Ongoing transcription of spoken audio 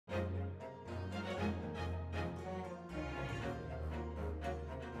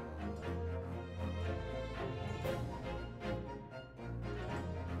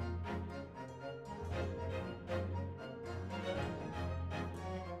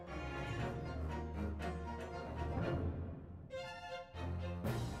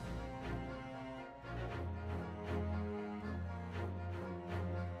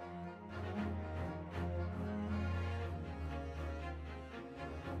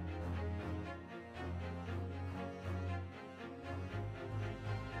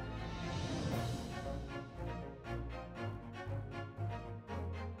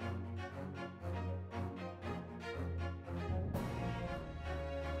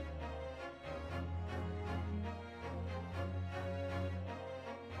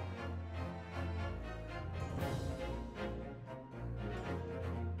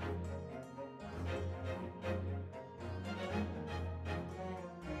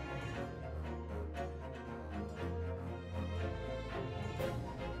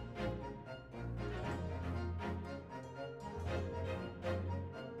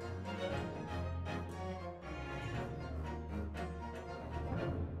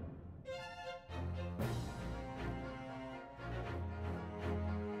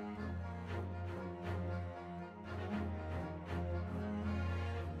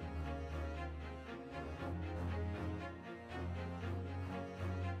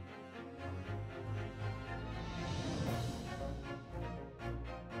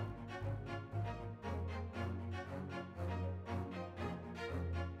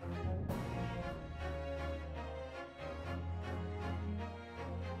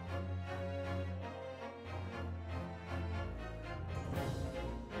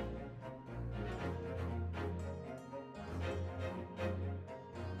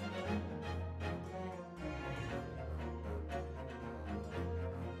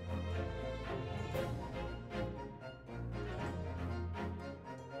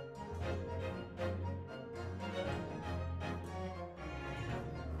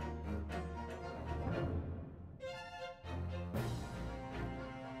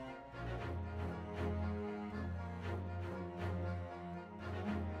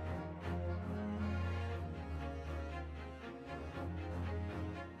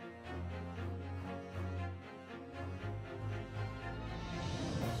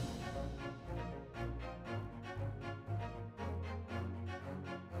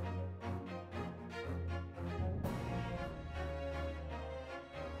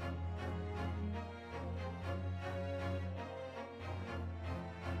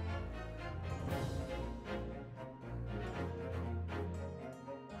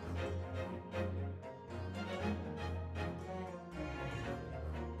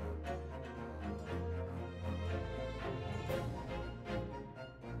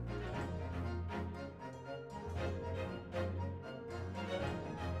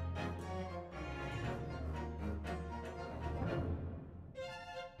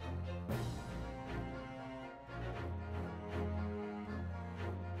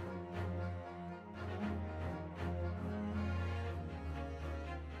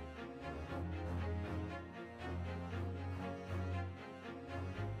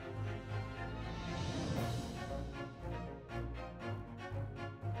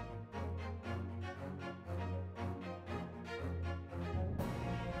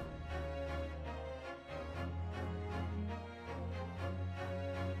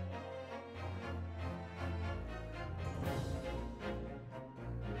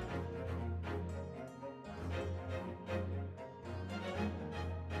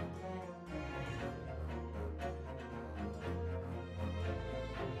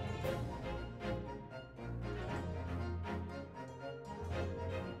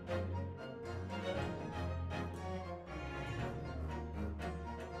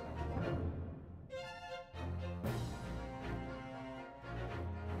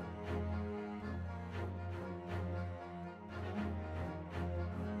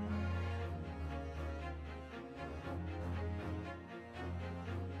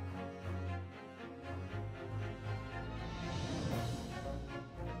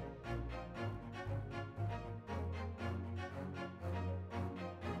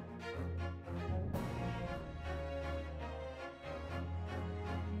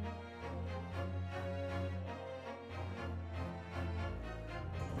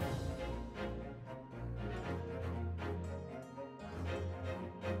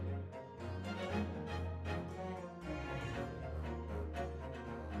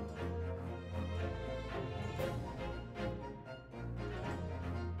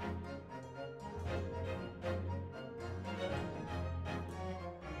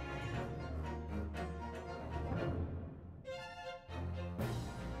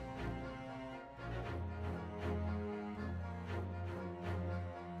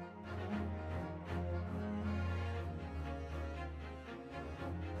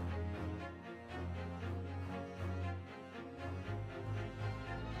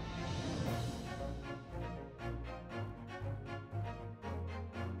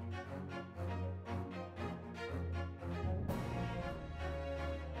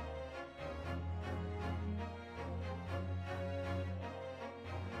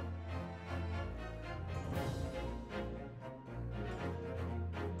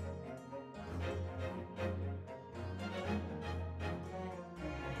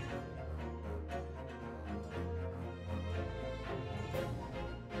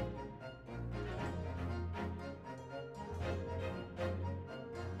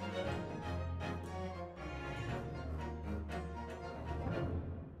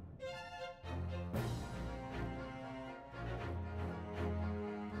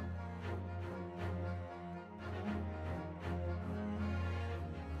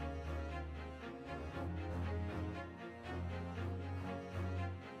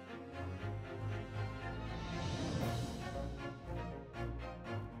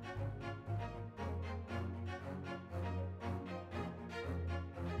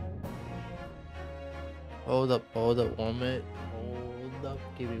Hold up, 1 minute. Hold up,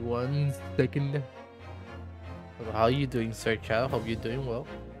 give me 1 second. How you doing, Sir Chow? Hope you're doing well.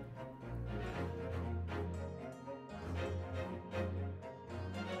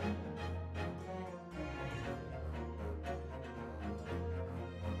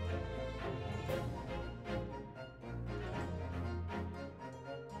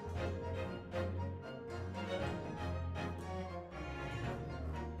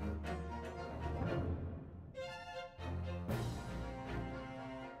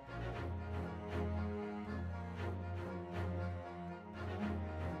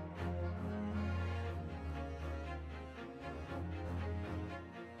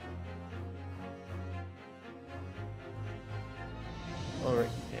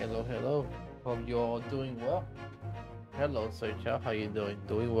 Alright, hello, hello. Hope you all doing well. Hello, Sir Chow. How you doing?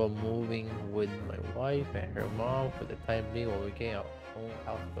 Doing well. Moving with my wife and her mom for the time being while we're getting our own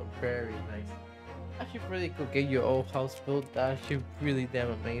house built. Very nice. Actually, pretty cool. Get your own house built. That's actually really damn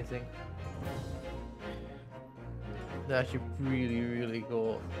amazing. That's actually really, really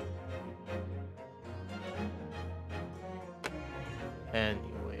cool.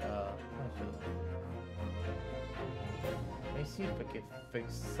 Anyway, let me see if I can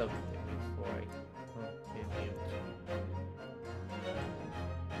fix something before I continue.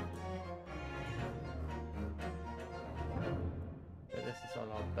 Yeah, this is a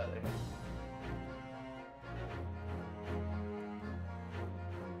lot better.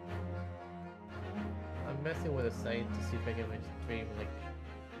 I'm messing with the site to see if I can make stream like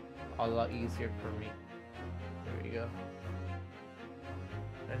a lot easier for me. There we go.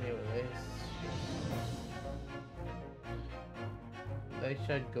 Anyway, I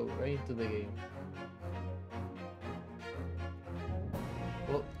should go right into the game.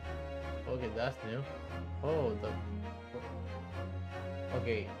 Well, okay, that's new. Oh, the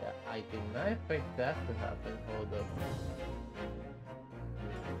okay. I did not expect that to happen. Hold up.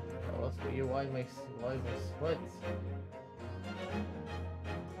 That was weird. Why my sweats?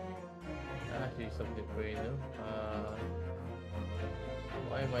 Actually, something pretty new.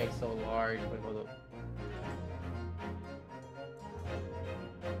 Why am I so large? Wait, hold up.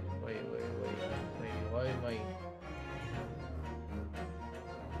 Wait. Why am I?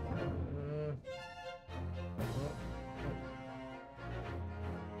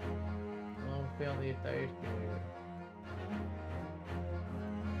 I'm feeling the entire screen.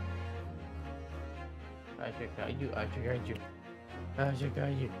 I should guide you. I should guide you. I should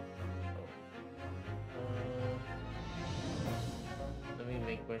guide you. Let me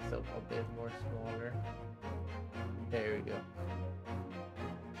make myself a bit more smaller. There we go.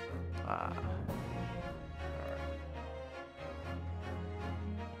 Ah.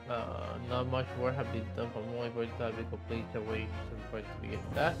 Not much work have been done, but more important to have it complete away for it to be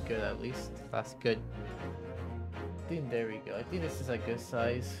that good at least. That's good. I think there we go. I think this is a good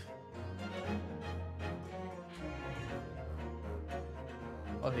size.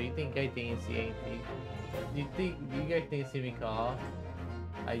 Okay, you think I didn't see anything? You guys didn't see me cough?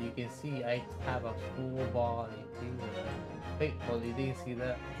 As you can see, I have a full body too. Wait, well, you didn't see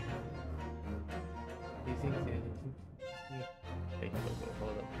that? You didn't see anything? Wait,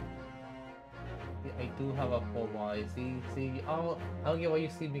 hold up. I do have a full body. See, I don't get why you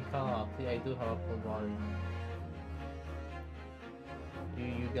see me cough. See, I do have a full body.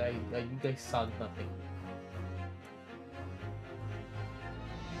 You guys saw nothing.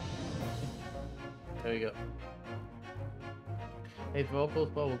 There we go. Hey, if all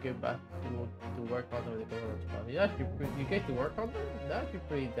goes well, we'll get back to work on them with the government response. You get to work on them? That's actually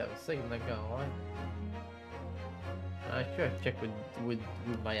pretty damn sick, I'm not gonna lie. I should have checked with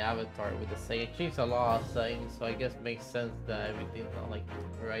my avatar with the setting. It changed a lot of settings, so I guess it makes sense that everything's not like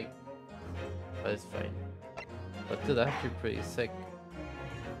right. But it's fine. But dude, that's actually pretty sick.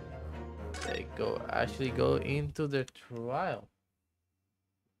 They actually go into the trial.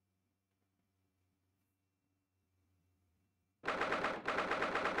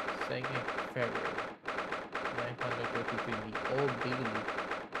 Second February 943, the Old Bailey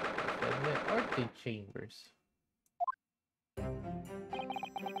Arcade Chambers.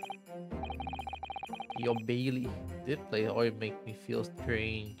 Yo, Bailey did play or it make me feel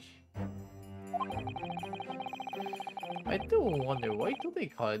strange. I do wonder why do they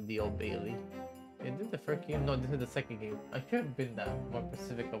call it the Old Bailey? Is this the first game? No, this is the second game. I should have been that more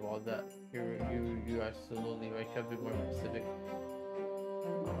specific about that. You are absolutely right. I should have been more specific.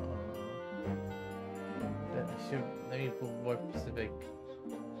 Let me be more specific.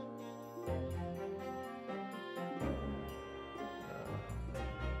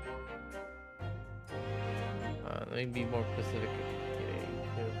 Let me be more specific.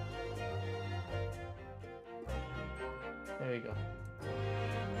 Okay.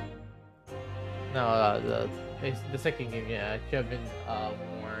 No, it's the second game. Yeah, I should have been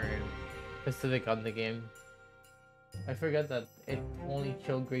more specific on the game. I forgot that it only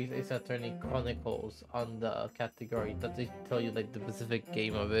showed Grace Ace Attorney Chronicles on the category. That they tell you like the specific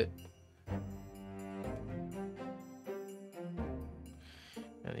game of it.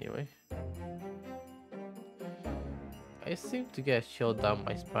 Anyway, I seem to get a chill down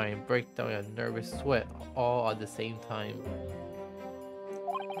my spine, breakdown, and nervous sweat all at the same time.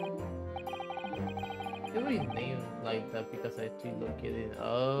 It was named like that because I actually located.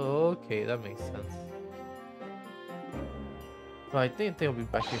 Oh, okay, that makes sense. But I think they'll be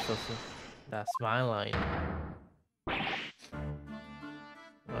back here so soon. That's my line.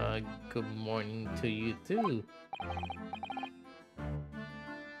 Good morning to you too.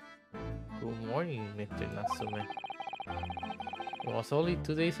 Good morning, Mr. Nasume. It was only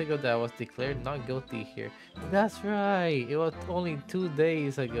 2 days ago that I was declared not guilty here. That's right. It was only 2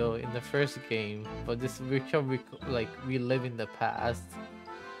 days ago in the first game, but this virtual like reliving the past.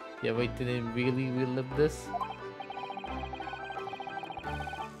 Yeah, wait, didn't really relive this?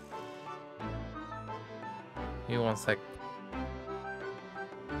 Give me 1 sec.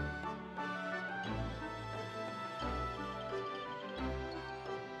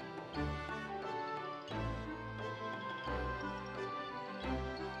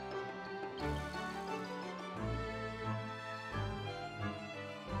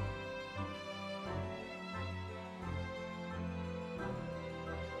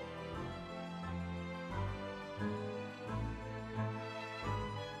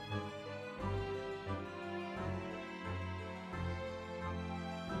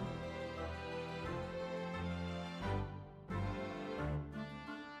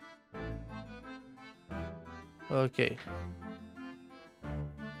 Okay.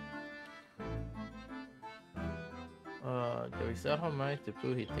 Dorisawa managed to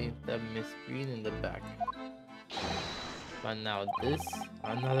prove he thinks that Miss Green in the back. But now this,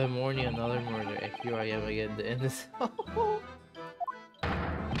 another morning, another murder, and here I am again, the innocent.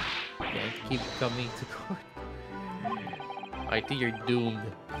 Can't keep coming to court. I think you're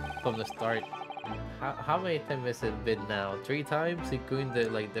doomed from the start. How many times has it been now? 3 times, including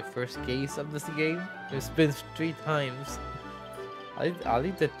the first case of this game. It's been 3 times. I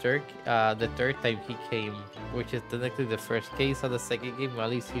think the third time he came, which is technically the first case of the second game.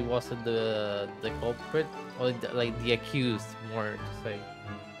 At least he wasn't the culprit, or the accused, more to say.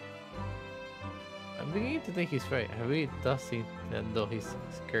 I'm beginning to think he's right. I really does seem that though he's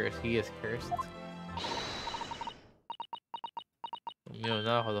cursed, he is cursed.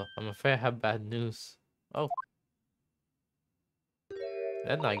 Now hold on. I'm afraid I have bad news. Oh,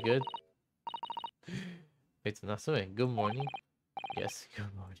 that's not good. It's Nasume. Good morning. Yes,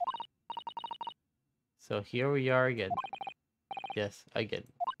 good morning. So here we are again. Yes, again.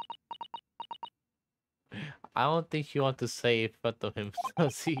 I don't think she wants to say in front of him,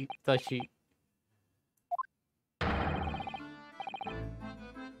 does she?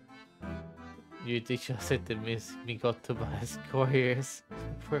 You think she'll say to Miss Migoto Ba's couriers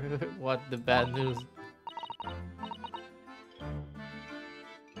for what the bad news?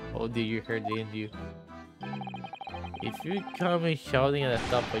 Oh, did you heard the interview? If you come in shouting at the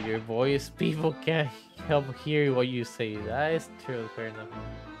top of your voice, people can't help hear what you say. That is true, fair enough.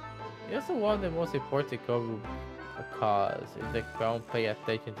 You also want the most important cause. If the crown pay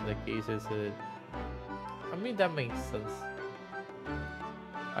attention to the cases, I mean, that makes sense.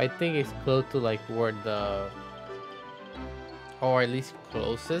 I think it's close to like where the, or at least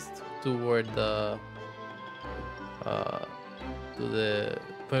closest to where the, to the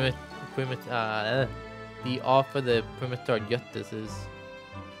the offer the perimeter justice is.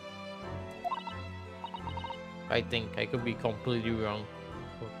 I think I could be completely wrong.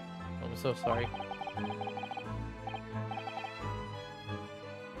 I'm so sorry.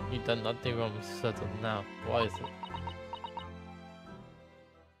 You done nothing wrong, settled now. Why is it?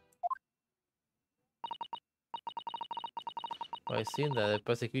 Well, I seen that the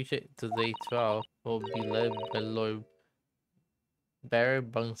prosecution today's trial will be led by Lord Barry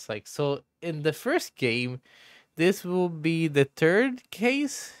Bunsike. So in the first game, this will be the third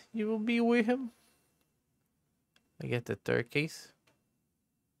case you will be with him. I get the third case.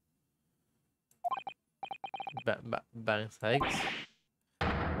 Bunsike.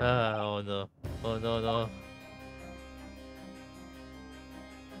 Oh no! Oh no!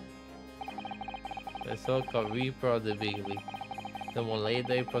 The so-called Reaper of the Big League, the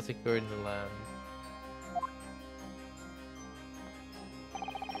Molade prosecutor in the land.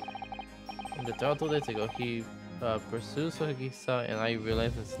 In the trial 2 days ago, he pursued Sohagisa and I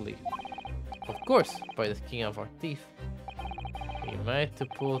relentlessly. Of course, by the king of our thief. A managed to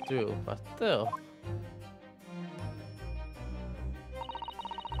pull through, but still.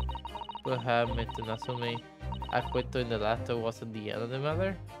 Perhaps to Natsume, Aquito in the latter wasn't the end of the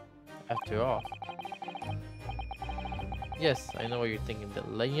matter? After all. Yes, I know what you're thinking. The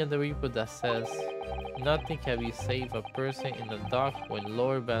legend of the Reaper that says nothing can be save a person in the dock when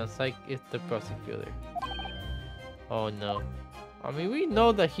Lord Van Syke is the prosecutor. Oh no. I mean, we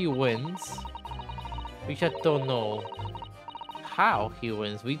know that he wins. We just don't know how he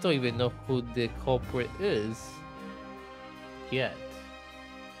wins. We don't even know who the culprit is yet.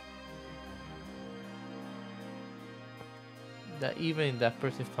 That even if that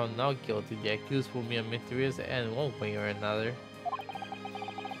person is found not guilty, the accused will be a mysterious end one way or another.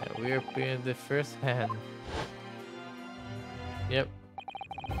 And we are appearing the first hand. Yep.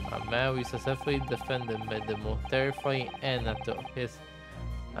 A man we successfully defended met the most terrifying end after his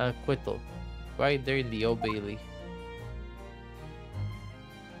acquittal. Right there in the Old Bailey.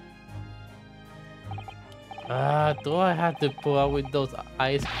 Do I have to pull out with those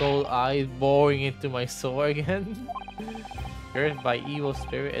ice cold eyes boring into my soul again? Cursed by evil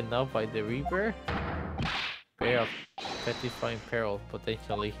spirit and now by the Reaper? Pair of petrifying peril,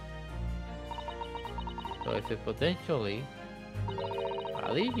 potentially. So if it potentially,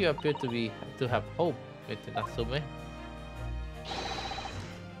 at least you appear to have hope, Mr. Natsume.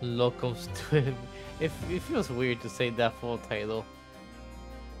 Locums to him. It feels weird to say that full title.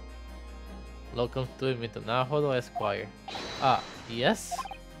 Locums to him, Mr. Nahodo Esquire. Yes?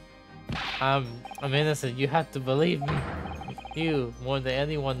 I'm innocent, you have to believe me. You, more than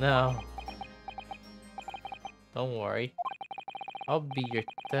anyone now. Don't worry. I'll be your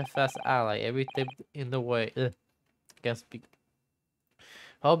steadfast ally every step in the way. Can't speak.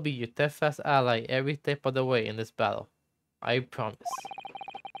 I'll be your steadfast ally every step of the way in this battle. I promise.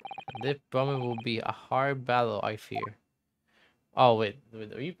 And this promise will be a hard battle, I fear. Oh wait,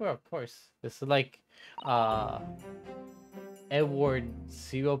 with the Reaper, of course. This is like Edward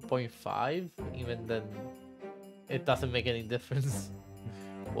 0.5. Even then, it doesn't make any difference.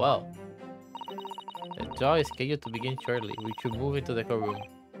 Well, the draw is scheduled to begin shortly. We should move into the courtroom.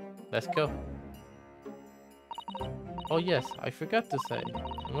 Let's go. Oh yes, I forgot to say.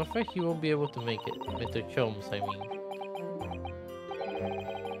 I'm afraid he won't be able to make it. Mr. Chomes, I mean.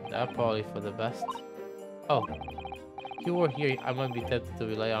 That's probably for the best. Oh, if he were here, I might be tempted to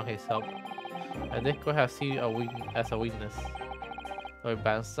rely on his help. And they could have seen as a weakness. Lord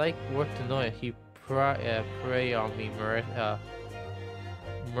Van Syke worked to know it. He prey on me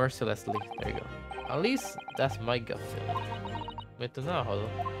mercilessly. There you go. At least that's my gut feeling. Mr. Nahodo.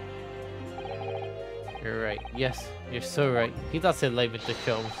 You're right. Yes, you're so right. He doesn't like Mr.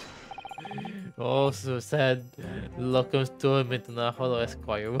 Chomes. Also said, Locums to him Mr. Nahodo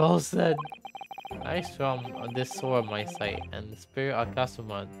Esquire. Well said. I strong on this sword my side and the spirit of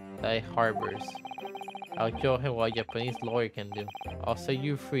Kasuman that it harbors. I'll show him what a Japanese lawyer can do. I'll set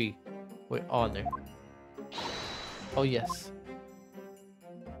you free with honor. Oh yes.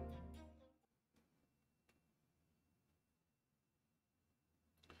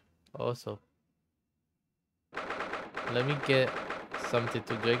 Also, let me get something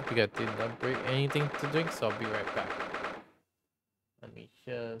to drink because I did not bring anything to drink, so I'll be right back. Let me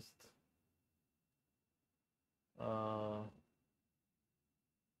just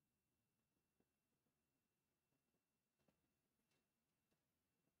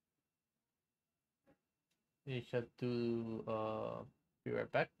you should do be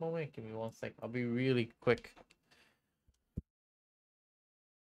right back moment. Give me 1 sec. I'll be really quick.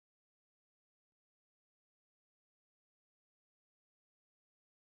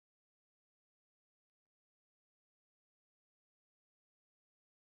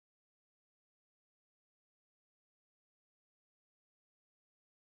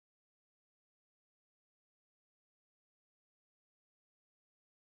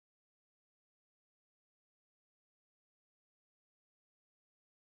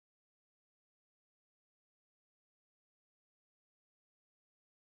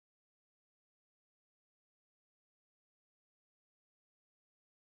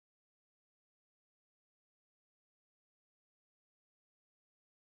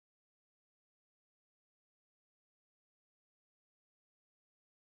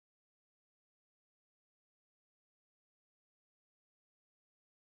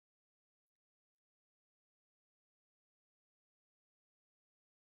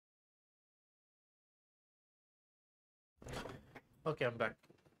 Okay, I'm back.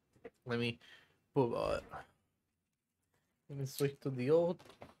 Let me pull let me switch to the old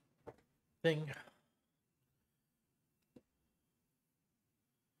thing.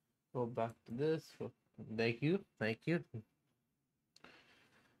 Go back to this. Thank you. Thank you.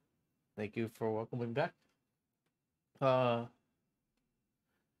 Thank you for welcoming back. Uh,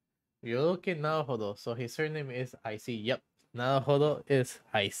 you're looking Naruhodo. So his surname is IC. Yep, Naruhodo is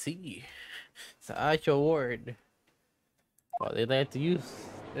IC. It's an actual word. Well, they like to use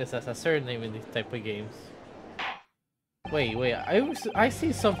this as a surname in these type of games. Wait. I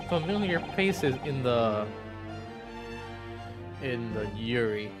see some familiar faces in the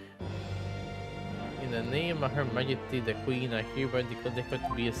jury. In the name of Her Majesty the Queen, I hereby declare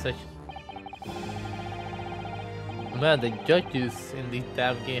to be a such. Man, the judges in this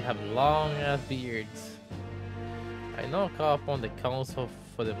damn game have long ass beards. I now call upon the council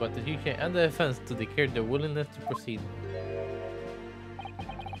for the prosecution and the defense to declare their willingness to proceed.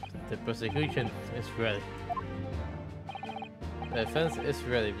 The prosecution is ready. The defense is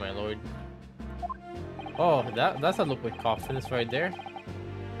ready, my lord. Oh, that's a look with confidence right there.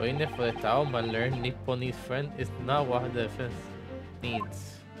 Waiting for the Tao, my learned Nipponese friend, is not what the defense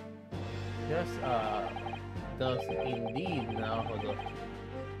needs. Yes, does indeed now. Hold on.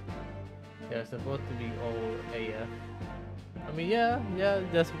 They're supposed to be all AF. I mean, yeah,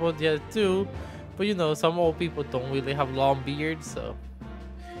 they're supposed to have too. But you know, some old people don't really have long beards, so.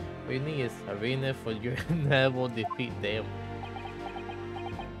 What you need is arena for your inevitable defeat, damn.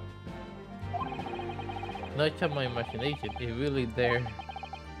 Not just my imagination, it's really there.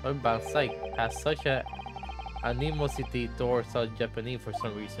 Urban Psych has such a animosity towards South Japanese for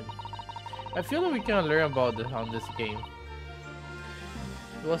some reason. I feel like we can learn about this on this game.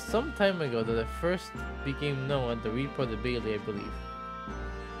 It was some time ago that the first became known at the Reaper of the Bailey, I believe.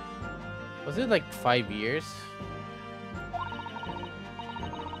 Was it like 5 years?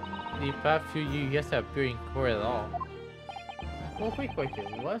 The past few years he hasn't appeared in court at all. Well, quick question.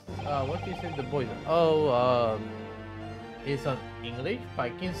 What you said the boys? Oh, it's on English,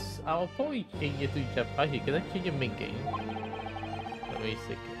 but I'll probably change it to Japanese. Can I change it mid-game? Wait a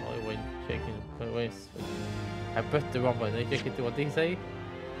second. When checking. Wait. I pressed the wrong button. Let me check it. What did he say?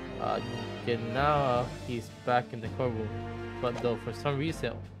 Yeah, now he's back in the courtroom. But though, for some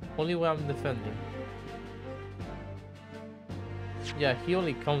reason, only when I'm defending. Yeah, he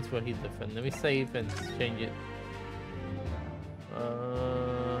only comes when he's defending. Let me save and change it.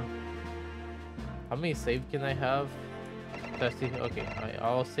 How many save can I have? Okay,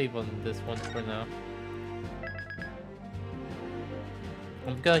 I'll save on this one for now.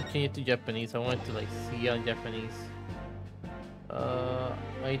 I'm gonna change it to Japanese. I want to like see on Japanese. I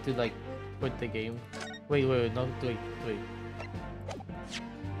need to like quit the game. Wait, no, wait.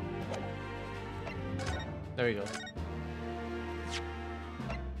 There we go.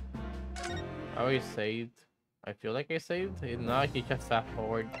 I already saved. I feel like I saved. Now I can just fast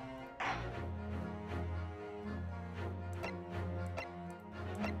forward.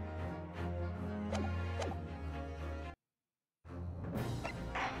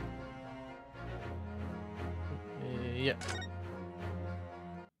 Yeah.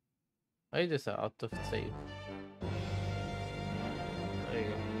 I just out of save. There you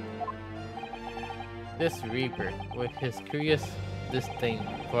go. This Reaper, with his curious disdain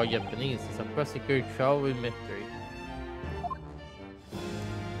for Japanese, is a prosecutor trouble with mystery.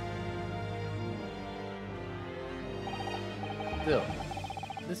 Still,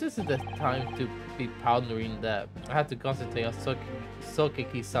 this isn't the time to be pondering that. I have to concentrate on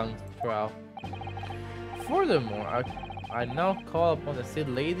Sokeki-san's trial. Furthermore, I now call upon the said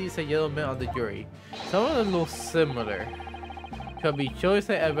ladies and gentlemen on the jury. Some of them look similar. Shall be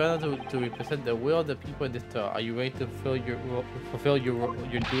chosen and random to represent the will of the people in this trial. Are you ready to fulfill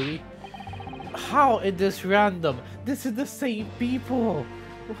your duty? How is this random? This is the same people.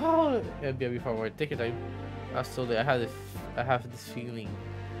 How? Be forward. Take your time. Absolutely, I have this feeling.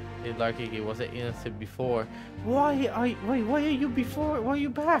 It like it wasn't innocent before. Why are you before? Why are you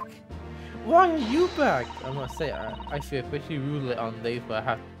back? Why are you back? I must say, I feel especially rude on days, but I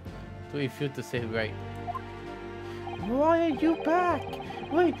have to refuse to say it right. Why are you back?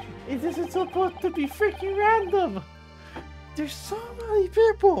 Wait, it isn't supposed to be freaking random. There's so many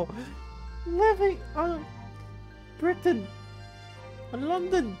people living on Britain, on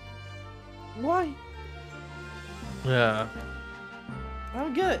London. Why? Yeah. I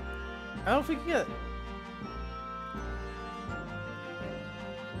don't get it. I don't think you get it.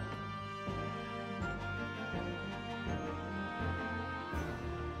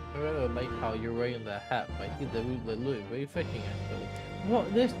 I really like how you're wearing the hat, but I think the look very fitting actually.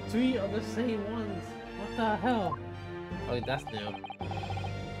 What? There's 3 of the same ones. What the hell? Oh, that's new.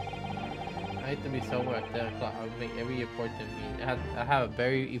 I need to be somewhere at 10 o'clock. I'll make every important meeting. I have a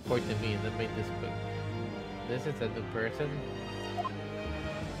very important meeting. Let's make this quick. This is a new person.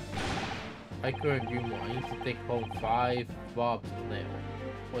 I couldn't agree more. I need to take home 5 bobs now.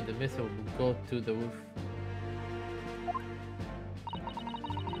 or the missile will go to the roof.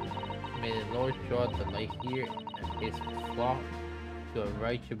 May the Lord draw the light here and his flock to a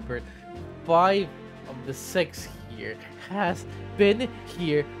righteous bird. 5 of the 6 here has been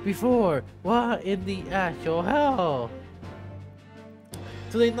here before. What in the actual hell?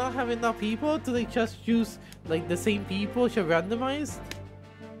 Do they not have enough people? Do they just use like the same people to randomize?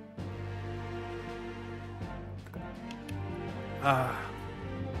 Ah,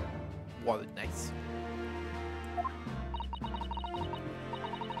 what a nice.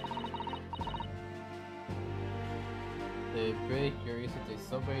 The British curiosity is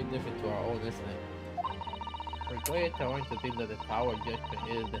so very different to our own, isn't it? We're quite trying to think that the power judgment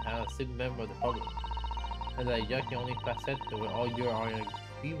is the hand of some member of the public, and that judge can only pass it when all you are in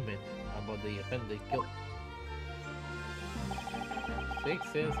agreement about the offender they killed. 6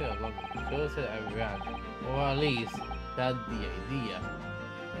 citizens along chosen and ran, or at least that's the idea.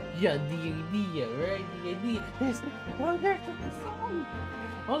 Yeah, the idea, right? The idea is one person is wrong.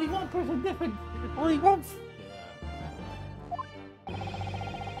 Only one person different. Only one.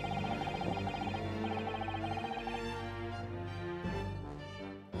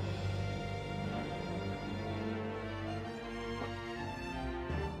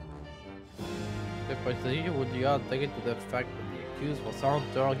 The prosecution would not take it to the fact that the accused was on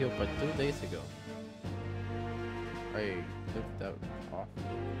trial here but 2 days ago. I took that off.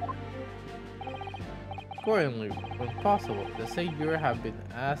 Accordingly, when possible, the same juror have been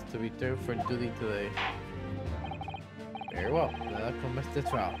asked to return for duty today. Very well, let us commence the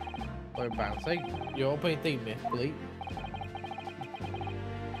trial. Lord Bouncing, your opening statement, please.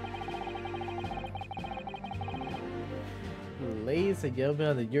 Ladies and gentlemen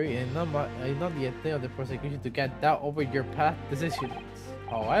of the jury, I know the intent of the prosecution to get doubt over your past decisions.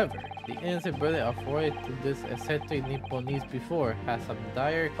 However, the innocent verdict afforded to this eccentric Nipponese before has some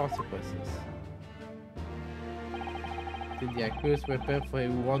dire consequences. Did the accused repent for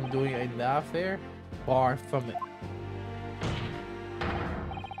wrongdoing in the affair? Far from it.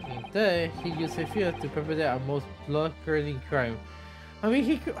 Instead, he used his fear to perpetrate a most blood-curdling crime. I mean,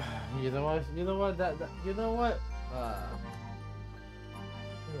 he could. You know what? You know what? You know what?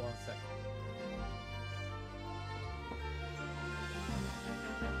 Give me 1 second.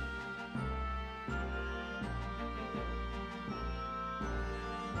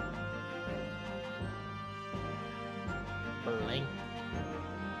 Blank.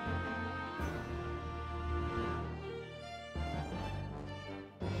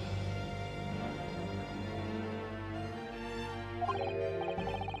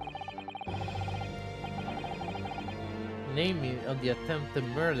 Naming of the attempted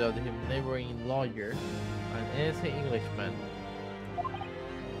murder of his neighboring lawyer, an innocent Englishman.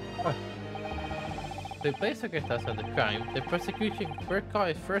 To place circumstances of the crime, the prosecution first called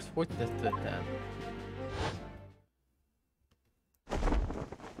his first witness to the stand.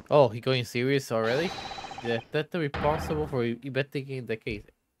 Oh, he going serious already? The detective responsible for investigating the case,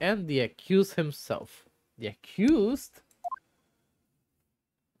 and the accused himself. The accused?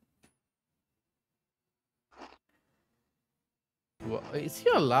 Well, is he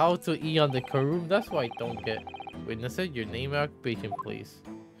allowed to eat on the courtroom? That's what I don't get. Witnesses, your name and occupation, please.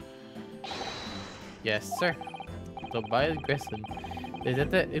 Yes, sir. Tobias Gresson,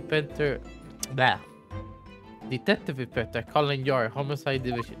 Detective Inspector. Blah. Detective Inspector Colin Yard, Homicide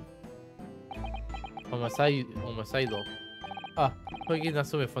Division. Homicidal. Ah, Hoki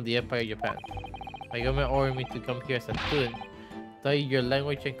Natsume from the Empire, Japan. My government ordered me to come here as a student, study your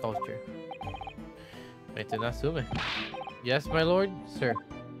language and culture. Mr. Natsume. Yes, my lord, sir.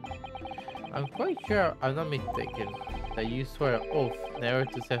 I'm quite sure I'm not mistaken that you swore an oath never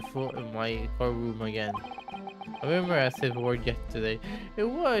to set foot in my courtroom again. I remember I said word yesterday. It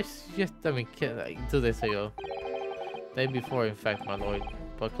was just, like 2 days ago. Day before, in fact, my lord.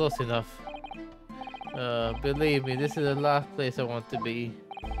 But close enough. Believe me, this is the last place I want to be.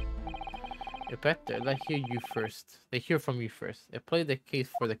 Inspector, let's hear you first. Let's hear from you first. I play the case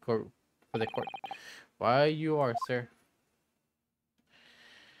for the court. Why you are, sir?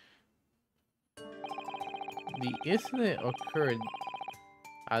 The incident occurred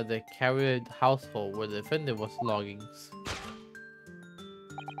at the Carrier household where the defendant was loggings.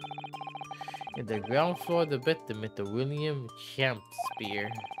 In the ground floor, the victim, Mr. William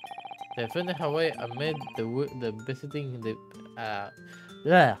Champspeare. The defendant, however, amid the visiting the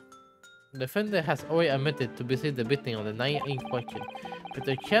defendant has already admitted to visit the victim on the night in question.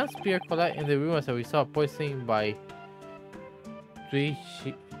 Mr. Champspeare collapsed in the room as a result of poisoning by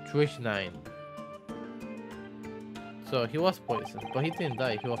strychnine. So he was poisoned, but he didn't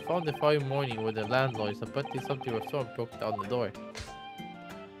die. He was found the following morning with the landlord suspecting something was wrong and broke down the door.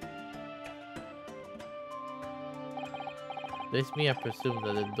 This me, I presume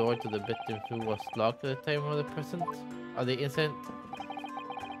that the door to the victim's room was locked at the time of the incident.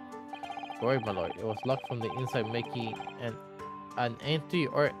 Correct, my lord. It was locked from the inside, making an entry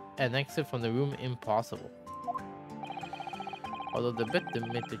or an exit from the room impossible. Although the victim,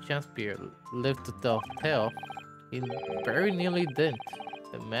 Mr. Shakespeare, lived to tell tale, he very nearly didn't.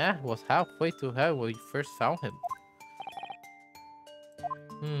 The man was halfway to heaven when we first found him.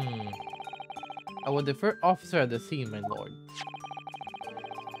 I was the first officer at the scene, my lord.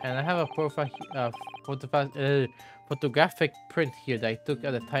 And I have a photographic print here that I took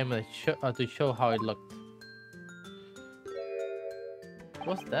at the time to show how it looked.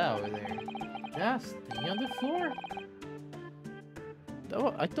 What's that over there? That's stain on the floor?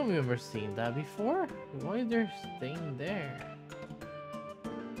 Oh, I don't remember seeing that before. Why is there stain there?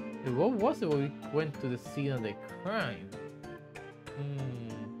 What was it when we went to the scene of the crime?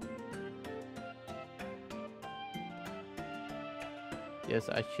 Yes,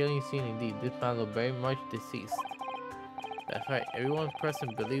 a chilling scene indeed. This man looked very much deceased. That's right. Everyone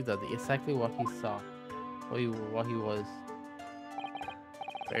present believed that exactly what he saw, what he was.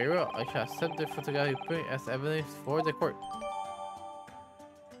 Very well. I shall accept the photographic print as evidence for the court.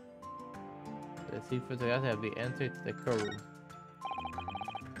 The scene photograph have been entered to the courtroom.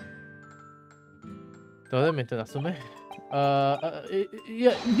 Todo me asume.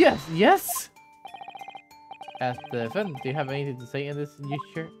 Yes. As the defendant, do you have anything to say in this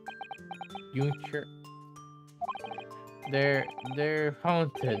juncture? They're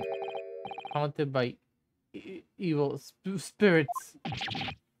haunted by evil spirits.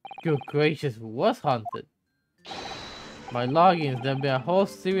 Good gracious, was haunted. My logins, there have been a whole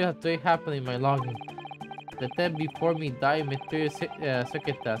series of things happening in my login. The dead before me died in mysterious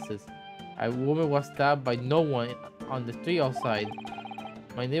circumstances. A woman was stabbed by no one on the street outside.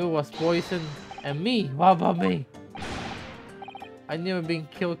 My neighbor was poisoned, and me, what about me? I never been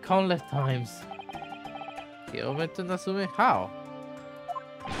killed countless times. How?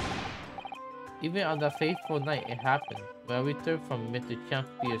 Even on that fateful night it happened. When I returned from Mr.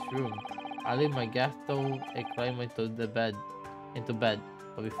 Champion's room, I lit my gas stove and climbed into bed.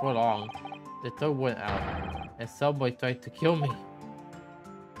 But before long, the stove went out, and somebody tried to kill me.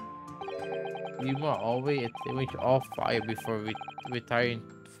 You must always extinguish all fire before retiring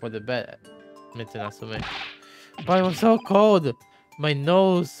for the bed, Mr. Nasume. But it was so cold, my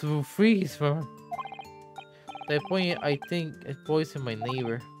nose will freeze from that point. I think it poisoned my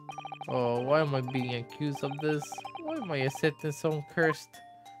neighbor. Oh, why am I being accused of this? Why am I accepting so cursed?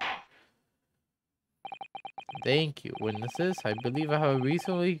 Thank you, witnesses. I believe I have a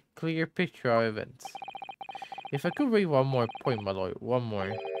reasonably clear picture of events. If I could raise one more point, my lord, one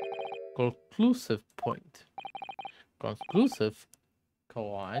more conclusive point. Conclusive?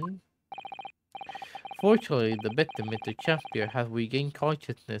 Go on. Fortunately, the victim, Mr. Champion, has regained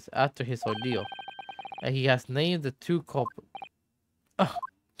consciousness after his ordeal, and he has named the true culprit.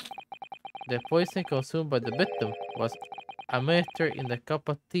 The poison consumed by the victim was administered in the cup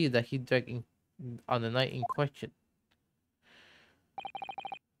of tea that he drank on the night in question.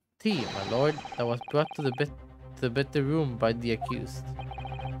 Tea, my lord, that was brought to the victim room by the accused.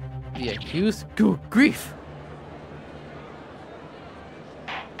 The accused? Good grief!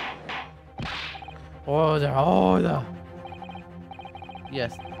 Order!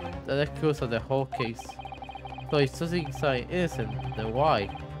 Yes, the accused of the whole case. So he's suing innocent, then why?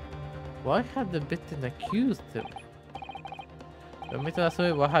 Why had the victim accused him? Mr.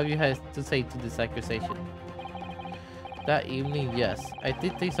 Nasume, what have you had to say to this accusation? That evening, yes. I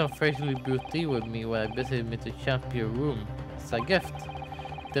did take some freshly brewed tea with me when I visited Mr. Champion's room. It's a gift.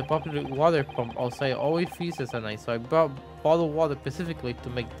 The popular water pump outside always freezes at night, so I brought bottled water specifically to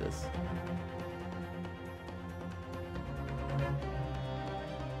make this.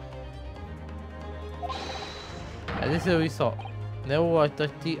 And this is the result. Never will I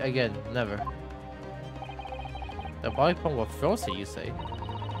touch tea again. Never. The body pump was frozen, you say?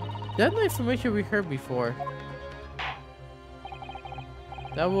 That's the information we heard before.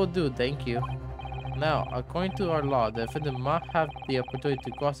 That will do, thank you. Now, according to our law, the defendant must have the opportunity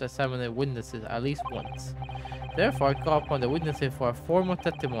to cross-examine the witnesses at least once. Therefore, I call upon the witnesses for a formal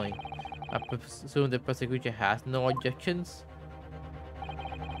testimony. I presume the prosecution has no objections?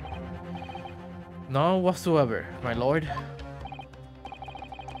 None whatsoever, my lord.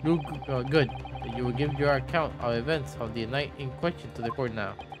 Good. You will give your account of events of the night in question to the court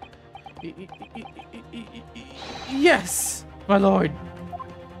now. Yes, my lord.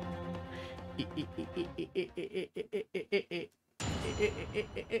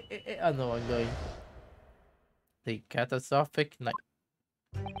 I know I'm going. The catastrophic night.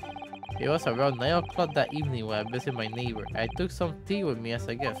 It was around 9 o'clock that evening when I visited my neighbor. I took some tea with me as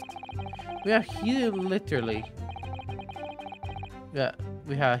a gift. We had heated literally. Yeah,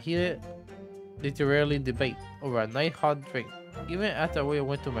 we had heated literally debate over a nice hot drink. Even after we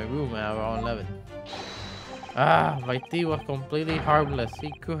went to my room at around 11. My tea was completely harmless.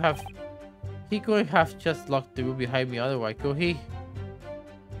 He couldn't have just locked the room behind me otherwise, could he?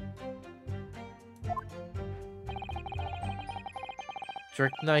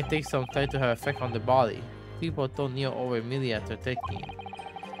 Strychnine takes some time to have effect on the body. People don't kneel over immediately after taking it.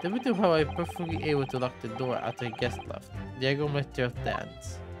 The victim, however, perfectly able to lock the door after the guest left. Diego must just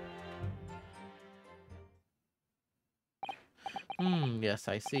dance. Yes,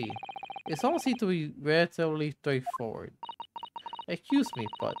 I see. It all seems to be relatively straightforward. Excuse me,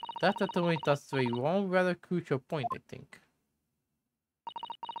 but that determines that's one rather crucial point, I think.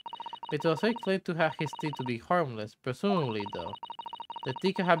 It was very clear to have his tea to be harmless, presumably though. The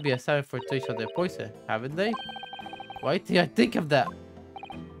tea could have been assigned for trace of the poison, haven't they? Why did I think of that?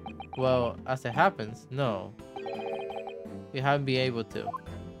 Well, as it happens, no. We haven't been able to.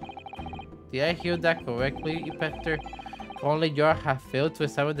 Did I hear that correctly, Peter? Only you have failed to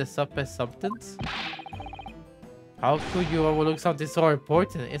examine the suspect's substance? How could you overlook something so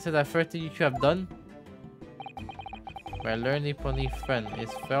important? Isn't that first thing you should have done? My learned Nipponic friend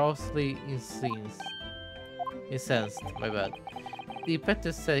is falsely incensed. My bad. The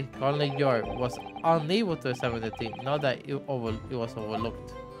Peter said Colonel Yor was unable to examine the thing, not that it was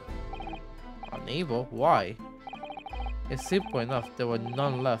overlooked. Unable? Why? It's simple enough. There were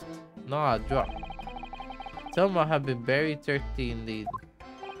none left. Not a drop. Some might have been very dirty indeed.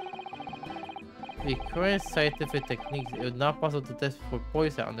 With current scientific techniques, it is not possible to test for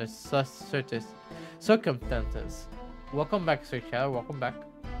poison under such certain circumstances. Welcome back, Sir Child. Welcome back.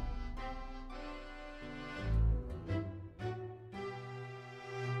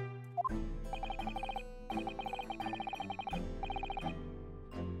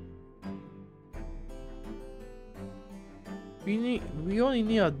 We only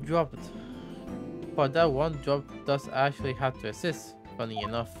need a drop, but that one drop does actually have to assist. Funny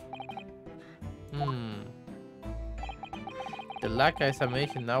enough. The lack of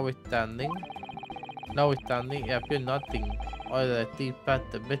examination notwithstanding, it appeared nothing other than the path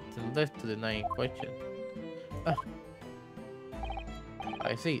the victim left to deny in question.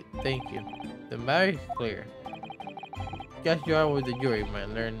 I see, thank you. The matter is clear. Guess you are with the jury, my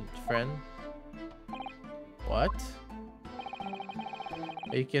learned friend. What?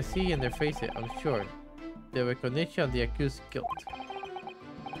 You can see in their faces, I'm sure, the recognition of the accused's guilt.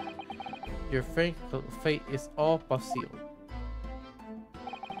 Your friend's fate is all but sealed.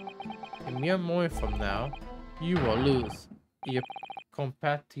 A mere moment from now, you will lose. Your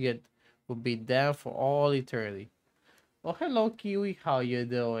compatriot will be damned for all eternity. Oh, hello, Kiwi. How you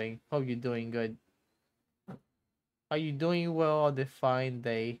doing? Hope you're doing good. Are you doing well on the fine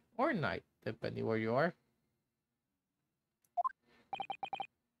day or night, depending where you are?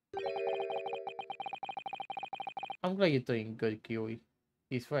 I'm glad you're doing good, Kiwi.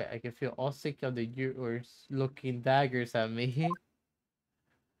 He's right. I can feel all six of the viewers looking daggers at me.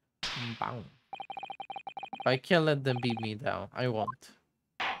 Bang. I can't let them beat me down. I won't.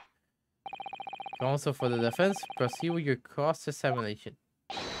 Also, for the defense, proceed with your cross-examination.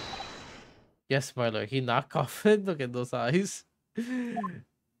 Yes, my lord. He not coughing. Look at those eyes.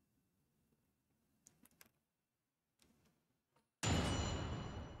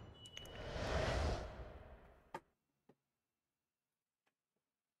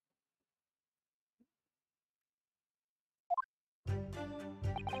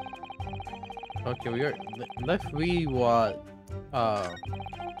 Okay, we are. Let's read what. I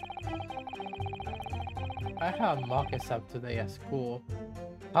had a mock exam today at school.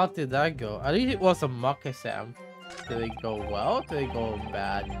 How did that go? At least it was a mock exam. Did it go well? Did it go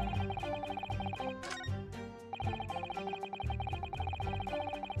bad?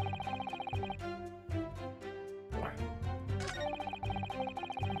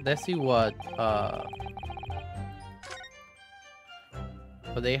 Let's see what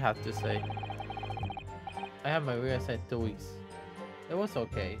they have to say. I have my real set 2 weeks. It was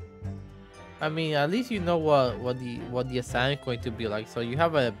okay. I mean, at least you know what the assignment is going to be like, so you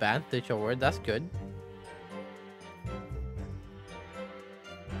have an advantage over it. That's good.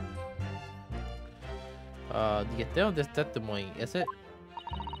 The tale of this testimony, is it?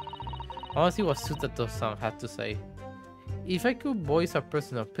 I want to see what Sutato-san had to say. If I could voice a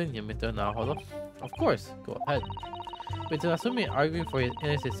personal opinion, Mr. Nahodo, of course, go ahead. But assuming arguing for his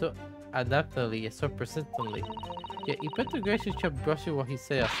innocence so adaptedly and so persistently, yet Ep2 gradually kept brushing what he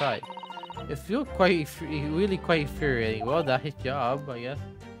said aside. It feels really quite infuriating. Well, that's his job, I guess.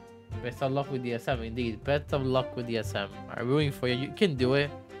 Best of luck with the SM, indeed. Best of luck with the SM. I'm rooting for you. You can do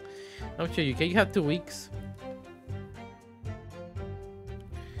it. I'm sure you can. You have 2 weeks.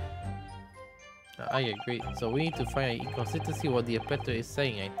 I agree. So we need to find inconsistency what the Ep2 is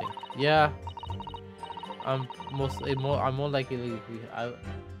saying, I think. Yeah. I'm more likely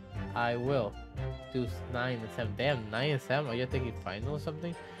I will do 9 and 7. Damn, 9 and 7. Are you taking final or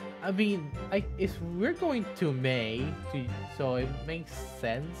something? I mean, if we're going to May, so it makes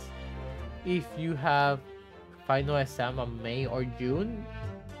sense if you have final exam on May or June.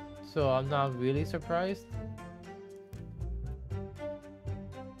 So I'm not really surprised.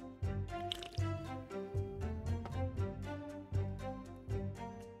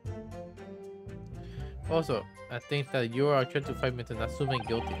 Also, I think that you are trying to fight me to Natsume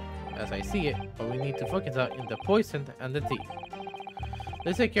guilty, as I see it, but we need to focus out in the poison and the tea.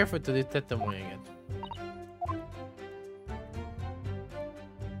 Let's be careful to detect them again.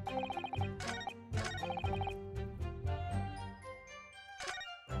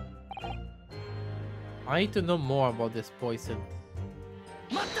 I need to know more about this poison.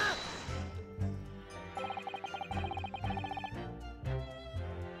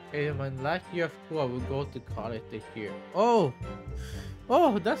 In my last year of school, I will go to college this year. Oh,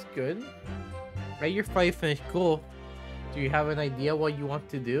 that's good. Right, you're finally finished school. Do you have an idea what you want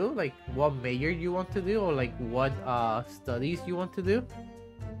to do? Like what major you want to do, or like what studies you want to do?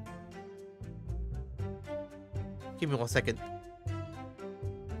 Give me 1 second.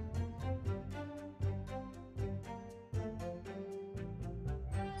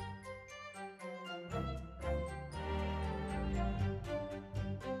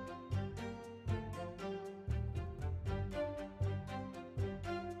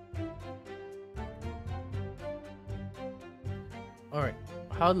 Alright,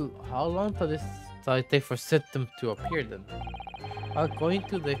 how long does this take for symptoms to appear then? Going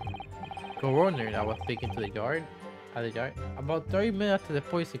to the coroner that was taken to the yard, about 30 minutes after the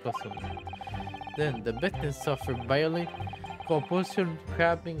poison consumed. Then the victim suffered violent convulsion,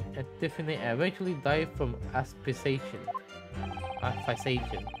 cramping, and stiffening, and eventually died from asphyxiation.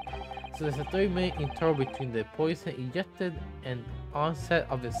 So there's a 30-minute interval between the poison injected and onset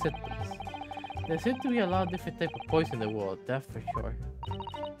of the symptoms. There seems to be a lot of different types of poison in the world, that's for sure.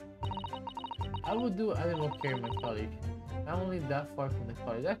 I would do animal care in my college. Not only that far from the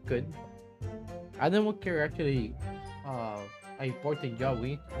college, that's good. Animal care actually an important job.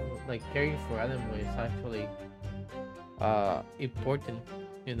 We like caring for animals is actually important.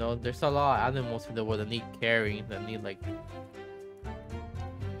 You know, there's a lot of animals in the world that need caring, that need like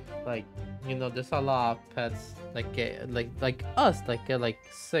you know, there's a lot of pets like like us that get like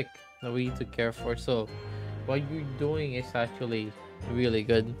sick that we need to care for. So what you're doing is actually really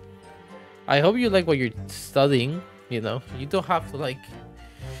good. I hope you like what you're studying. You know, you don't have to like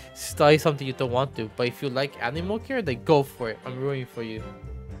study something you don't want to, but if you like animal care, then go for it. I'm rooting for you.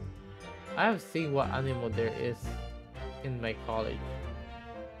 I have seen what animal there is in my college.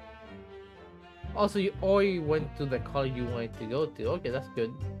 Also, you already went to the college you wanted to go to. Okay, that's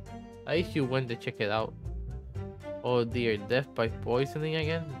good. At least you went to check it out. Oh dear, death by poisoning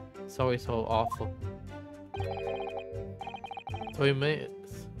again? It's always so awful. 20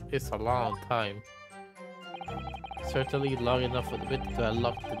 minutes is a long time. Certainly long enough for the victim to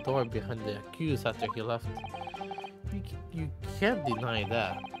unlock the door behind the accused after he left. You can't deny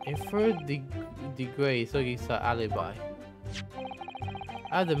that. Infer degrades Sogi's alibi.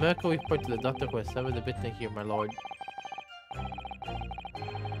 Add the medical report to the doctor who examined the victim here, my lord.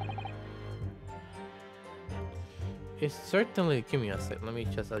 It's certainly... Give me a sec. Let me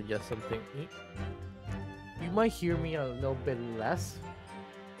just adjust something. You might hear me a little bit less.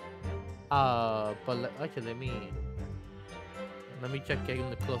 But actually, let me check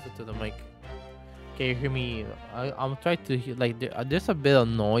getting closer to the mic. Can you hear me? I'm trying to hear, like there's a bit of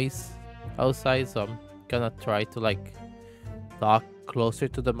noise outside, so I'm gonna try to like talk closer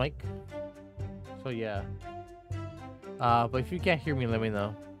to the mic. So yeah. But if you can't hear me, let me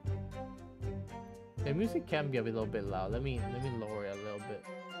know. The music can be a little bit loud. Let me lower it a little bit.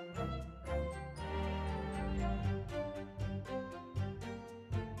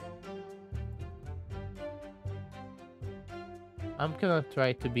 I'm gonna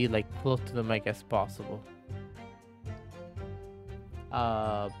try to be like close to the mic as possible.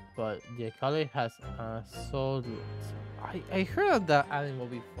 But the college has sold. I heard of that animal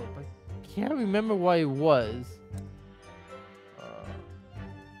before, but I can't remember what it was.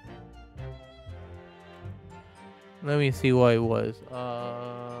 Let me see what it was. Let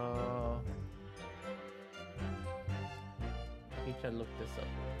me try to look this up.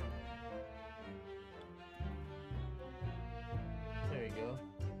 There you go.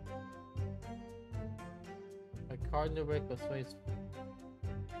 cardinal break of space.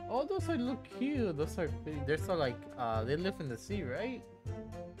 Oh, those are look cute. Those are pretty. They're so like they live in the sea, right?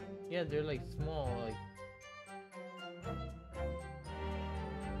 Yeah, they're like small,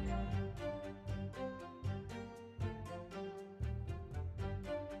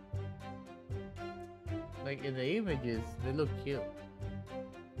 like in the images, they look cute.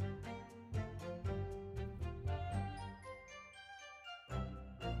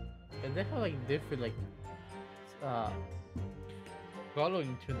 And they have like different like uh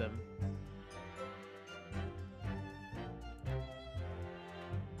coloring to them.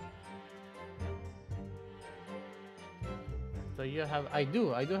 So you have I do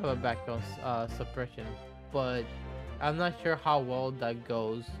have a background suppression, but I'm not sure how well that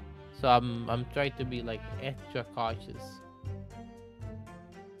goes. So I'm trying to be like extra cautious.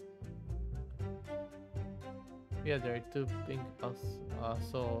 Yeah, there are two pink lots.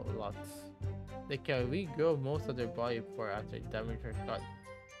 They can regrow most of their body before after damage or cut.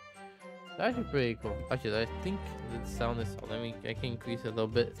 That's actually pretty cool. Actually, I think the sound is. I can increase it a little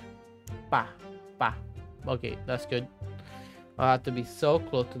bit. Pa, pa. Okay, that's good. I don't have to be so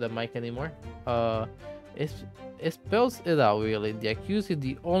close to the mic anymore. It's, it spells it out really. The accused is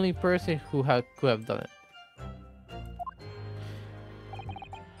the only person who could have done it.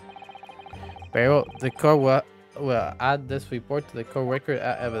 Pero the court will add this report to the court record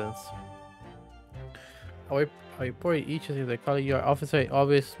as evidence. I report each of the colleague your officer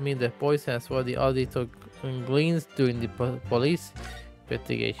always meet the poison as well the auditor gleans during the police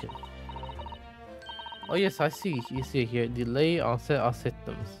investigation. Oh yes, I see. You see here. Delay onset of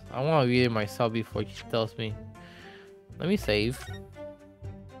symptoms. I want to read it myself before she tells me. Let me save.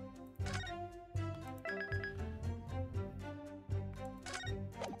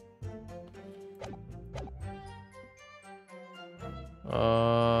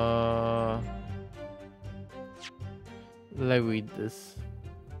 Let's read this.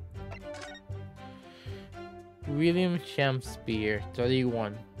 William Shakespeare,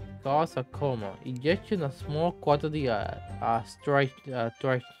 31. Cause a coma. Injection of small quantity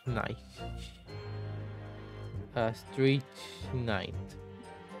strychnine.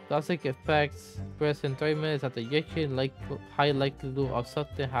 Toxic effects present 30 minutes after injection, high likelihood of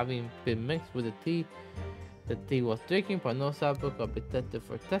something having been mixed with the tea. The tea was drinking, but no sample could be tested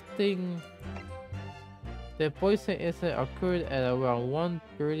for testing. The poison incident occurred at around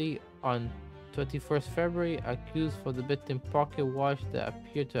 1:30 on 21st February. Accused for the victim pocket watch that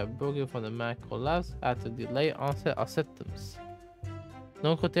appeared to have broken from the man collapsed after delayed onset of symptoms.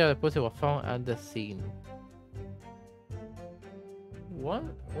 No container of the poison was found at the scene.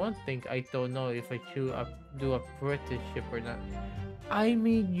 One thing I don't know if I should do apprenticeship or not. I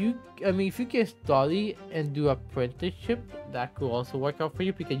mean, if you can study and do apprenticeship, that could also work out for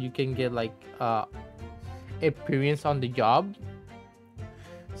you because you can get like experience on the job.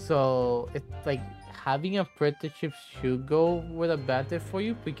 So it's like having apprenticeship should go with advantage for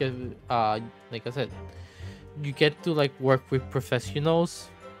you because like I said, you get to like work with professionals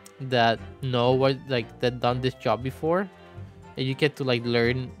that know what that done this job before, and you get to like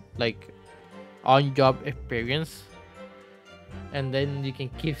learn like on job experience, and then you can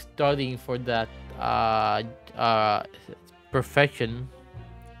keep studying for that profession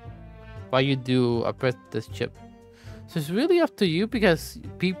while you do apprenticeship. So it's really up to you because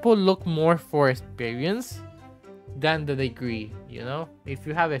people look more for experience than the degree, you know? If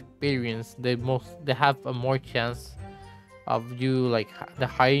you have experience, they have a more chance of you like the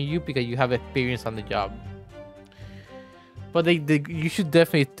hiring you because you have experience on the job. But you should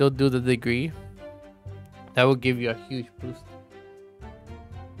definitely still do the degree. That will give you a huge boost.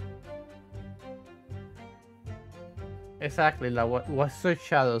 Exactly like what Sir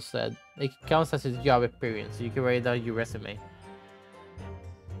Shadow said. It counts as a job experience, so you can write down your resume.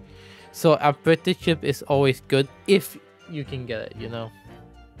 So apprenticeship is always good if you can get it, you know?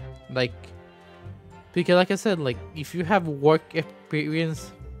 Like, because like I said, like if you have work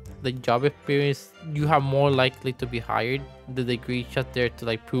experience, like job experience, you have more likely to be hired. The degree just there to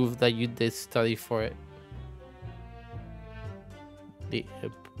like prove that you did study for it. The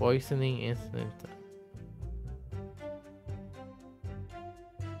poisoning incident.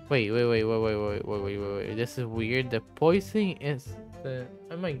 Wait. This is weird. The poisoning is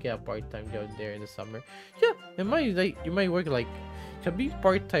I might get a part-time job there in the summer. Yeah, it might you might work like to be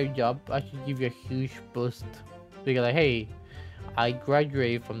part-time job actually give you a huge boost. Because like, hey, I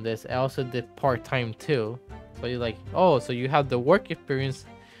graduated from this. I also did part-time too. So you're like, oh, so you have the work experience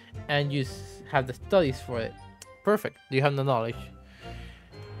and you have the studies for it. Perfect. You have the knowledge.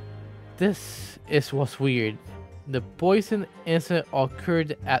 This is what's weird. The poison incident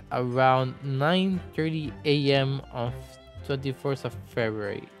occurred at around 9:30 a.m. on 21st of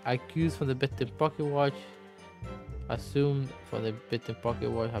February. Accused from the victim pocket watch, assumed for the victim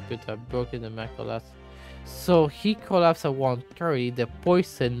pocket watch appeared to have broken the man collapsed. So he collapsed at 1:30. The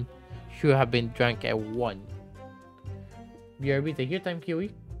poison should have been drank at 1. BRB, take your time,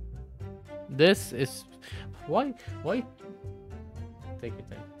 Kiwi. This is why take your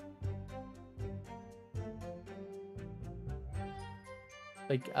time.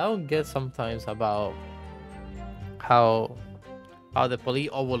 Like, I don't get sometimes about how the police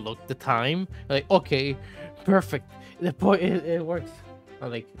overlook the time. Like, okay, perfect, the point it works.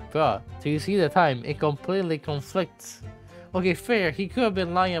 I'm like, bruh, so you see the time, it completely conflicts. Okay, fair, he could have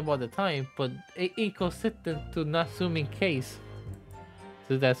been lying about the time, but it inconsistent to not assuming case.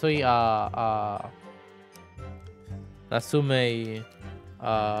 So that's why assume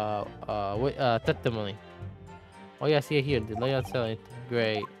testimony. Oh yeah, see it here, the layout selling.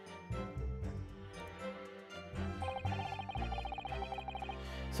 Great.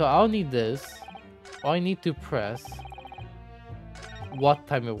 So I'll need this. I need to press what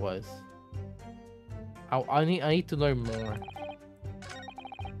time it was. I need to learn more.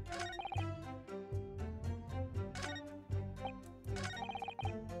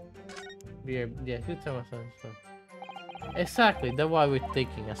 Yeah, good time. Exactly, that's why we're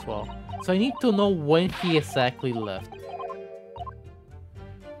thinking as well. So I need to know when he exactly left.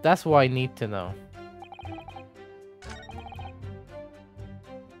 That's what I need to know.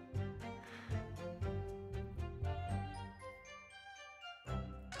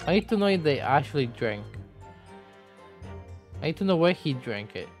 I need to know if they actually drank. I need to know where he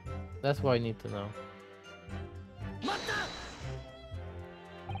drank it. That's what I need to know.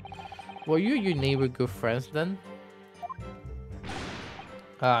 Were you and your neighbor good friends then?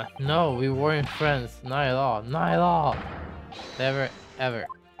 No, we weren't friends. Not at all. Not at all. Never, ever.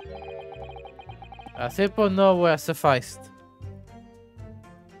 A simple no would have sufficed.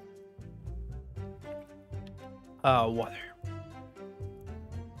 Water.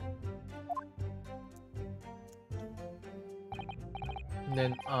 And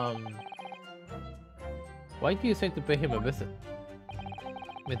then, why do you say to pay him a visit?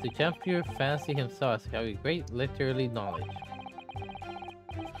 Mr. Champion fancy himself as having great literary knowledge.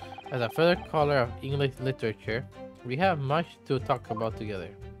 As a fellow scholar of English literature, we have much to talk about together.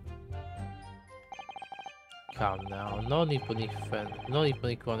 Calm now, no need to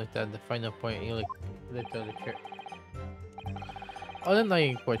understand the final point in English literature. Other than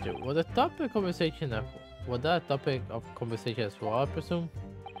important, was that a topic of conversation as well, I presume?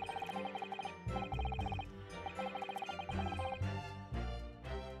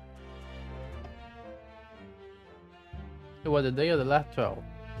 It was the day of the last trial.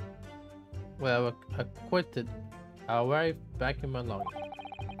 When I was acquitted, I arrived back in my lodge.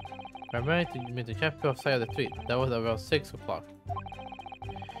 I managed to meet the champion outside of the street. That was around 6 o'clock.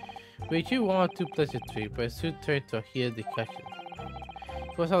 We each wanted to place the street, but it soon turned to a heated discussion.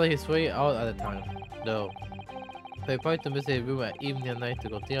 He was on his way out at the time, though. So I tried to visit his room at evening and night to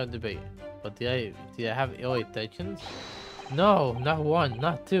continue our debate. But did I have ill intentions? No, not one,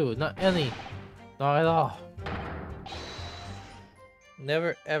 not two, not any. Not at all.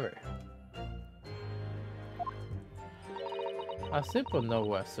 Never ever. A simple no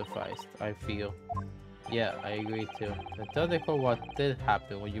would have sufficed, I feel. Yeah, I agree too. And tell the court what did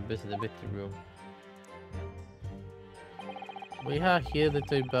happen when you visited the victim room. We had here the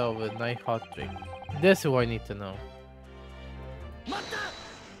toy bell with a nice hot drink. This is what I need to know.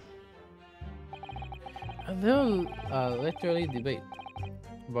 A little literally debate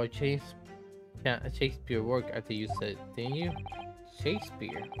about Shakespeare work after you said, didn't you?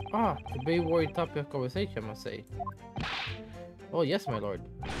 Shakespeare? Ah, a very worried topic of conversation, I must say. Oh yes, my lord.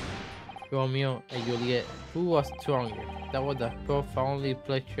 Romeo and Juliet, who was stronger? That was a profoundly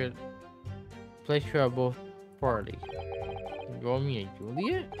pleasurable party. Romeo and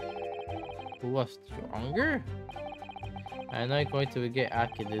Juliet? Who was stronger? I'm not going to get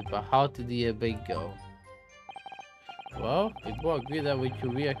accurate, but how did the debate go? Well, we both agree that we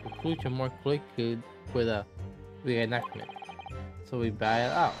should reach a conclusion more quickly with a reenactment. So we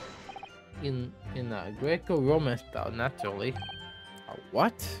battle out. In a Greco-Roman style, naturally. A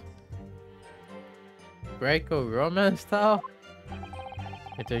what? Greco-Roman style?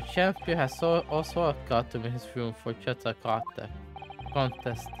 The champion has also a costume in his room for just a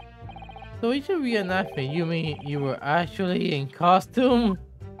contest. So each reenactment, you mean you were actually in costume?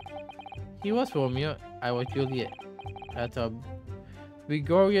 He was Romeo, I was Juliet. At a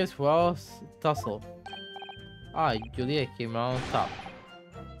vigorous tussle. Juliet came out on top.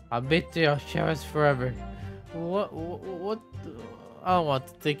 A betrayal cherished forever. What? I don't want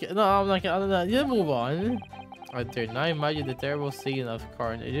to take it. No, I'm not gonna. Yeah, move on. I dare not imagine the terrible scene of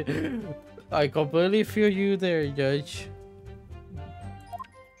carnage. I completely feel you there, Judge.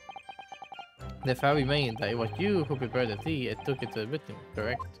 The fact remained that it was you who prepared the tea and took it to the victim,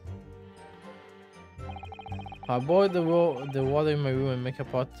 correct? I boiled the water in my room and make a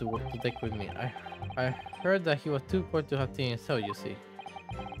pot to take with me. I heard that he was too poor to have tea himself, you see.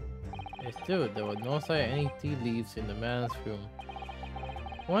 It's true, there was no sign of any tea leaves in the man's room.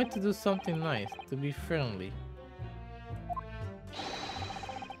 I wanted to do something nice, to be friendly.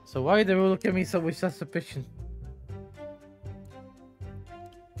 So why did they look at me so with such suspicion?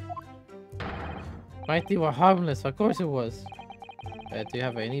 My tea was harmless, of course it was. Do you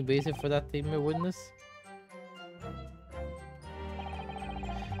have any basis for that statement, witness?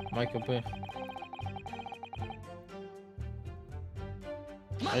 Michael,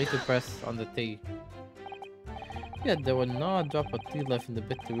 I need to press on the tea. Yeah, there was not a drop of tea left in the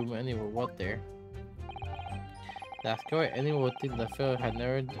bitter room anywhere. What there? That's correct. Anyone would think the fellow had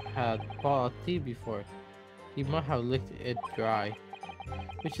never had bought tea before. He might have licked it dry.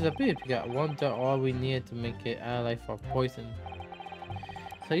 Which is a bit. We got one drop, all we needed to make it analyze for poison.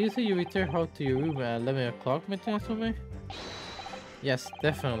 So you say you return home to your room at 11 o'clock, Mr. Nasume? Yes,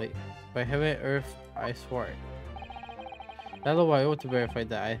 definitely. By heaven and earth, I swear it. That's why I want to verify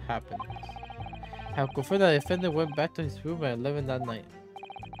that it happened. I have confirmed that the defendant went back to his room at 11 that night.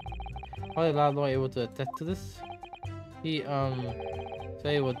 How did Lalo able to attest to this? He,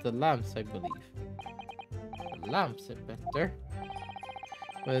 said it was the lamps, I believe. The lamps, Inspector.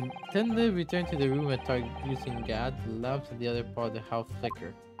 When the attendant returned to the room and started using gas, the lamps in the other part of the house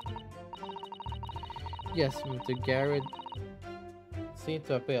flickered. Yes, Mr. Garrett seemed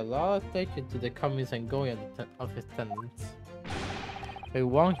to have paid a lot of attention to the comings and goings of his tenants. With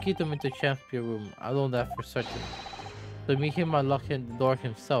one key to Mr. Champion's room, I know that for certain. So me him unlocking the door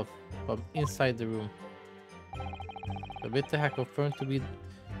himself from inside the room. The victim had confirmed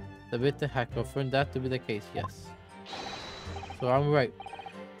that to be the case, yes. So I'm right.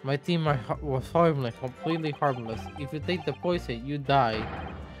 My team was harmless, completely harmless. If you take the poison, you die.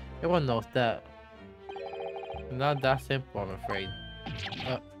 Everyone knows that. Not that simple, I'm afraid.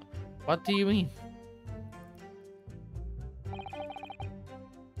 What do you mean?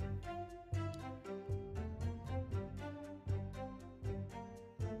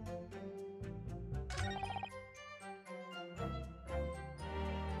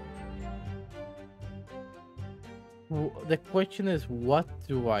 The question is, what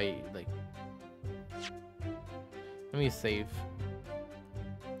do I like? Let me save.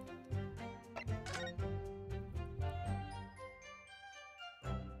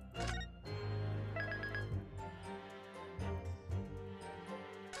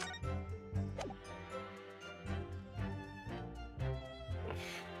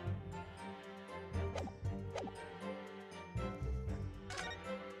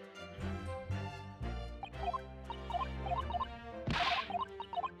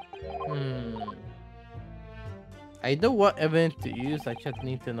 I know what event to use, I just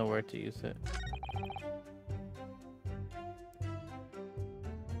need to know where to use it.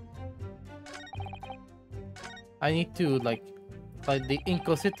 I need to like the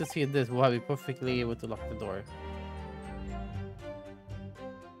inconsistency in this will have me perfectly able to lock the door.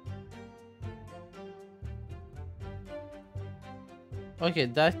 Okay,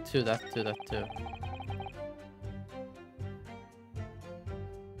 that too.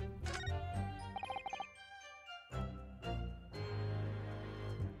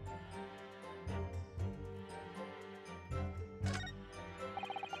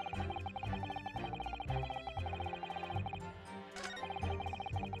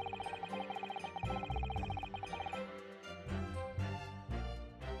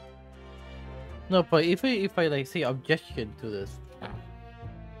 No, but if I like say objection to this,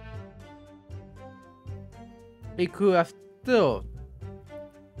 he could have still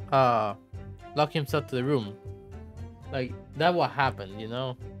lock himself to the room. Like that what happened, you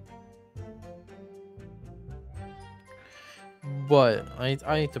know. But I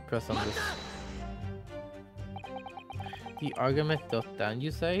need to press on this. The argument does stand,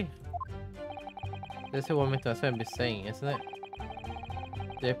 you say? This is what Mr. Sam is saying, isn't it?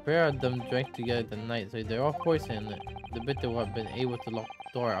 The pair of them drank together the night, so they're all poisoned. The bit will have been able to lock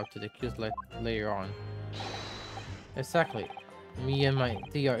the door out to the accused later on. Exactly. Me and my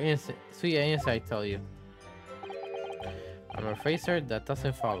tea are innocent. Sweet and innocent, I tell you. I'm afraid, sir, that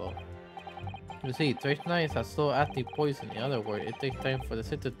doesn't follow. You see, strychnine is a slow-acting poison. In other words, it takes time for the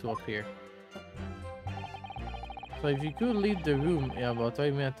symptom to appear. So if you could leave the room in about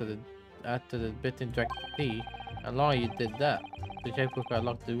 30 minutes after the bit in direct T. How long you did that? The checkbook I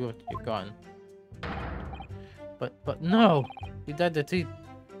locked the room after you're gone. But no! You died the T.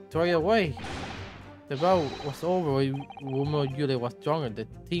 Throw it away! The battle was over when Romeo and Juliet was stronger. The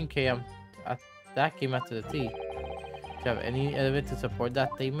team came that came after the T. Do you have any evidence to support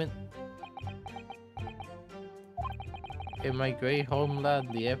that statement? In my great homeland,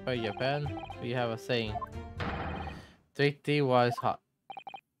 the Empire Japan, we have a saying. Drink tea while it's hot.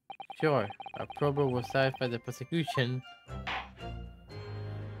 Sure, our program was satisfy the persecution.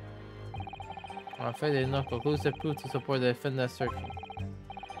 I'm afraid there is no conclusive proof to support the defendant's searching.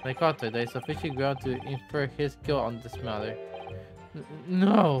 My counter, there is sufficient ground to infer his guilt on this matter.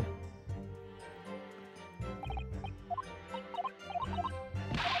 No!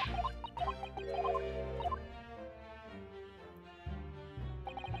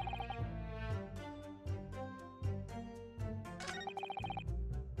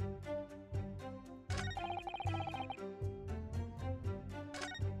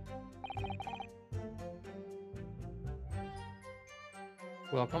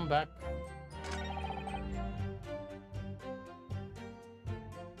 Welcome back.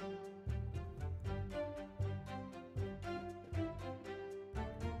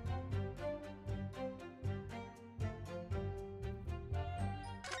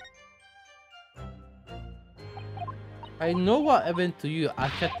 I know what happened to you,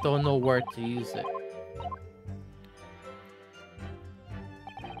 I just don't know where to use it.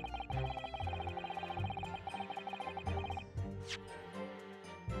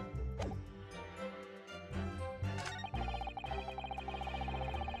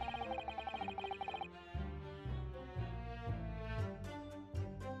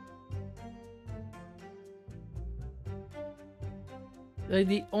 Like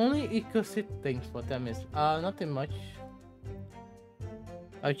the only ecosit things for them is nothing much.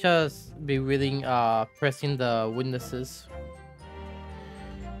 I'll just be reading pressing the witnesses.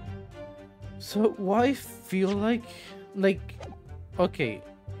 So what I feel like okay.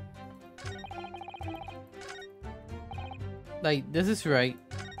 Like this is right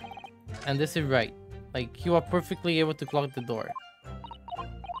and this is right. Like you are perfectly able to clock the door.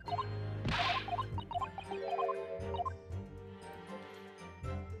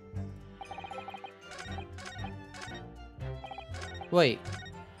 Wait,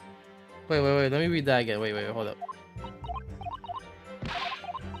 let me read that again. Wait, hold up.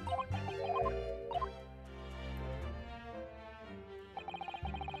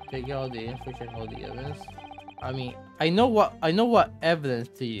 Take all the information, all the evidence. I mean, I know what evidence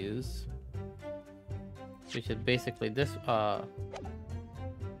to use. Which is basically this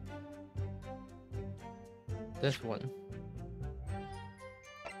one.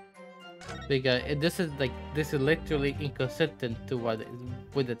 Because this is literally inconsistent to what is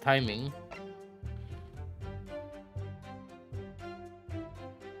with the timing.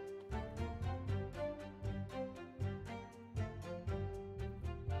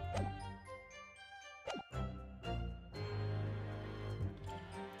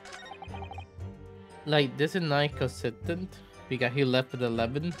 Like this is not inconsistent because he left at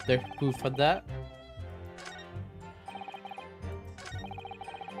 11. There's proof of that.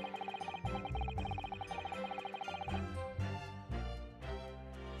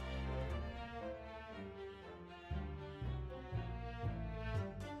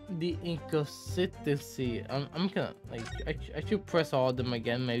 The inconsistency. I'm gonna like I should press all of them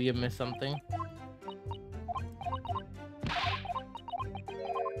again. Maybe I missed something.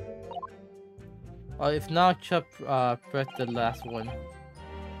 If not, just press the last one.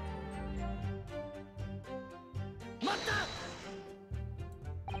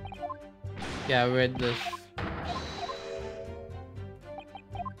 Yeah, I read this.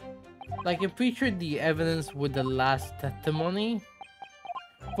 Like I'm pretty sure the evidence with the last testimony.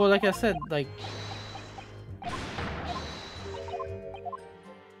 But like I said, like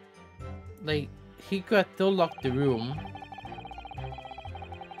he could still lock the room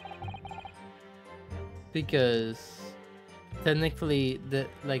because technically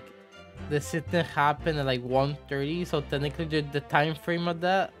the sit-in happened at like 1:30, so technically the time frame of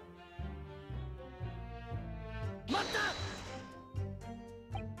that.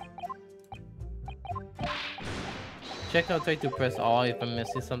 Check out, try to press all if I'm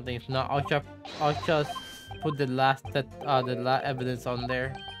missing something. If not, I'll just put the last evidence on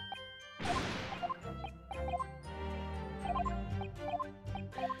there.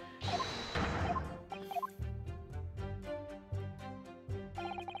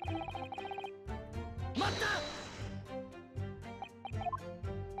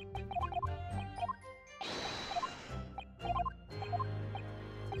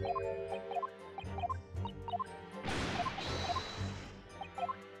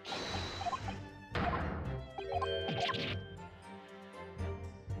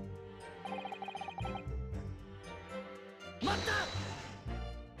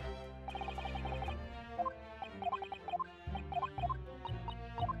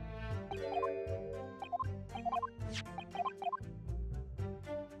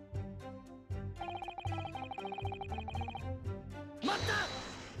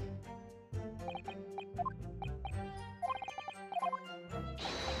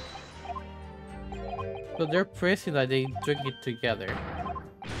 So they're praising that they drink it together.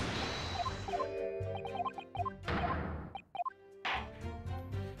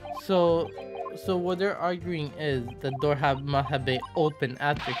 So, so what they're arguing is the door must have been open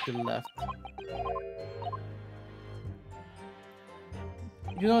after he left.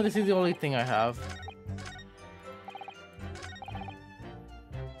 You know, this is the only thing I have.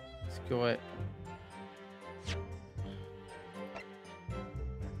 Screw it.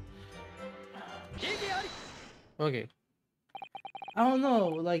 Okay. I don't know,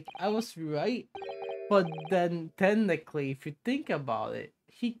 like, I was right. But then, technically, if you think about it,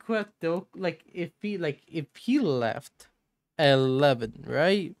 he could have still, like, if he left at 11,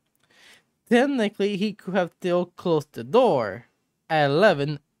 right? Technically, he could have still closed the door at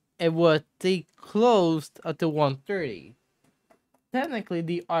 11. It would stay closed until 1:30. Technically,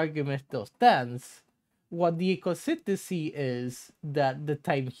 the argument still stands. What the inconsistency is that the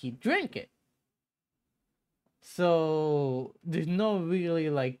time he drank it. So there's no really,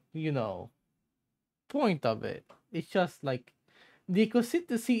 like, point of it. It's just like the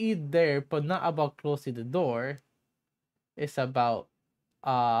inconsistency is there, but not about closing the door. It's about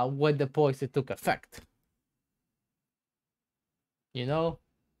when the poison took effect. You know?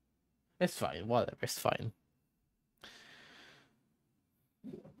 It's fine, whatever, it's fine.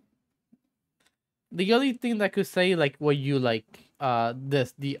 The only thing that I could say, like, what you like,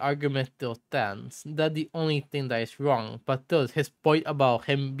 the argument still stands. That the only thing that is wrong. But still, his point about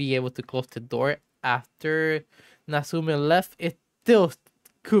him being able to close the door after Natsume left, it still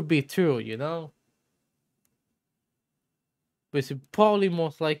could be true, you know? Which it probably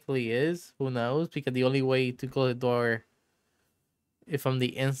most likely is. Who knows? Because the only way to close the door is from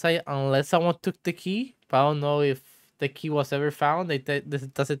the inside, unless someone took the key. But I don't know if the key was ever found. This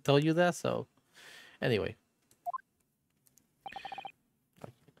doesn't tell you that, so anyway.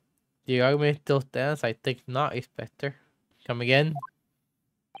 The argument still stands. I think not, Inspector. Come again?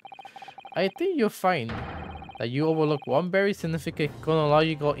 I think you'll find that you overlook one very significant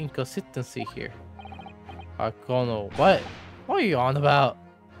chronological inconsistency here. What? What are you on about?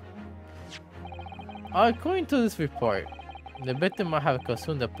 According to this report, the victim might have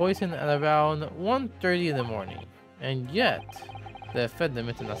consumed the poison at around 1:30 in the morning, and yet the defendant,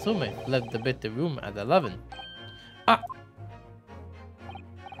 Mr. Natsume, left the victim room at 11. Ah!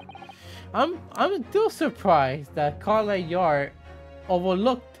 I'm still surprised that Carla Yard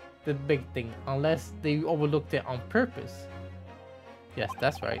overlooked the big thing, unless they overlooked it on purpose. Yes,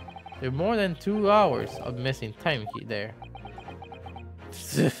 that's right. There are more than 2 hours of missing time there.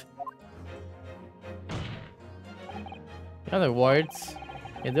 In other words,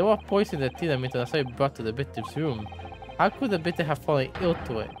 if there was poison in the tea that Mr. Natsume brought to the victim's room, how could the victim have fallen ill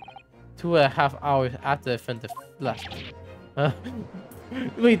to it 2.5 hours after the defendant left?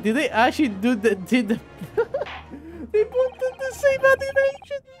 Wait, did they actually do the they both did the same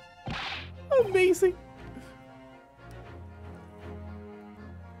animation? Amazing.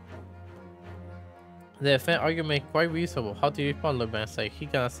 The defense argument quite reasonable. How do you respond, LeBlanc? Say he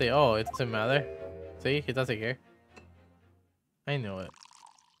gonna say, "Oh, it doesn't matter." See, he doesn't care. I know it.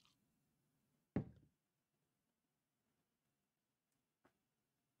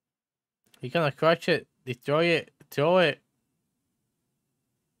 He gonna crush it, destroy it, throw it.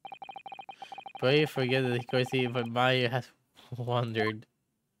 Pray forget that crazy, but Maya has wandered.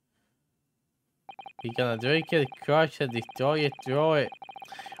 He gonna drink it, crush it, destroy it, throw it.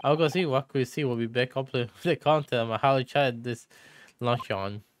 I'll go see what we see. We'll be back up to the content of my how to chat this lunch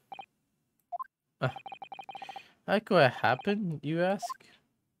on. How could it happen, you ask?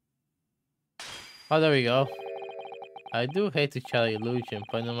 Oh, there we go. I do hate to challenge illusion,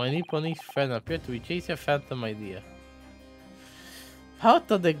 but my Nipponese friend appeared to be chasing a phantom idea. How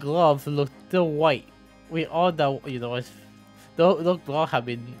does the gloves look still white? With all that, those gloves have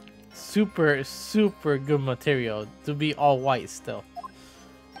been super good material to be all white still.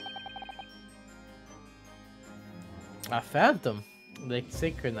 A phantom? They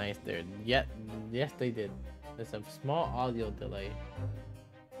synchronized there. Yes, they did. There's a small audio delay.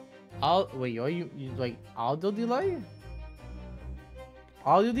 Wait, are you like audio delay?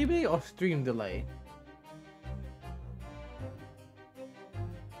 Audio delay or stream delay?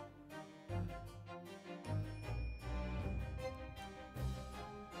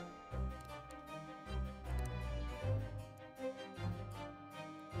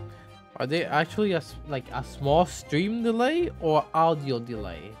 Are they actually a small stream delay or audio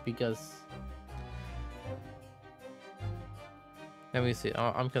delay? Because let me see.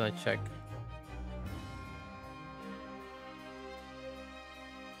 I'm gonna check.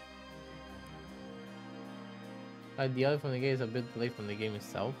 The audio from the game is a bit delayed from the game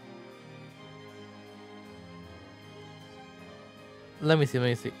itself. Let me see. Let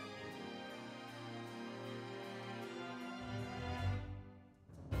me see.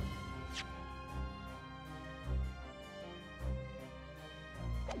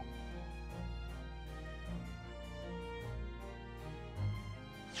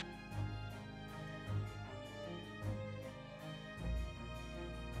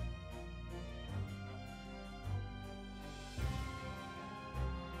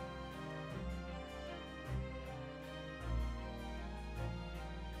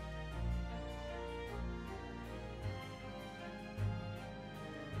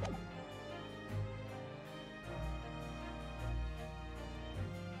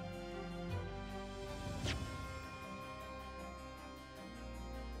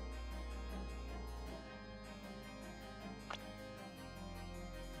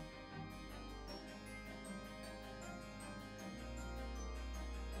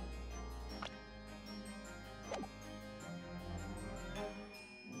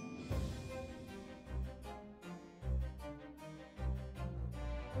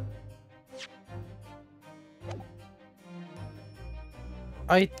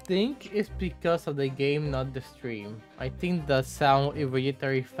 I think it's because of the game, not the stream. I think the sound is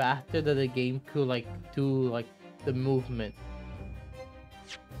very faster than the game could like do like the movement.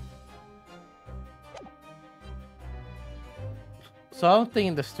 So I don't think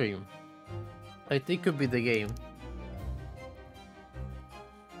in the stream. I think it could be the game.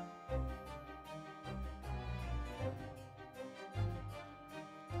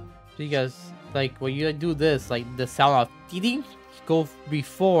 Because like when you do this, like the sound of ding go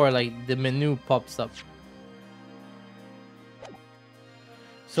before like the menu pops up.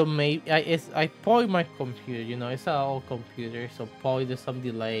 So maybe I probably my computer, you know, it's an old computer, so probably there's some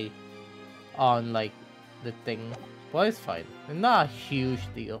delay on like the thing, but it's fine. It's not a huge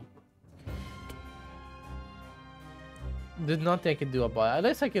deal. There's nothing I can do about it,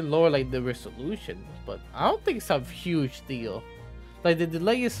 unless I can lower like the resolution, but I don't think it's a huge deal. Like the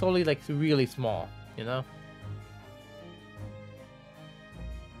delay is only like really small, you know.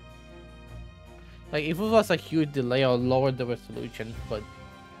 Like if it was a huge delay, I'll lower the resolution, but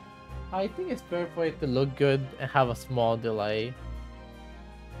I think it's better for it to look good and have a small delay.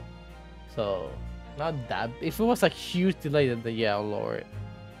 So, not that. If it was a huge delay, then yeah, I'll lower it.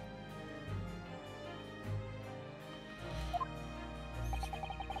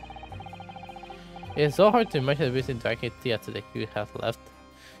 It's so hard to imagine the recent Dark Theater that you have left.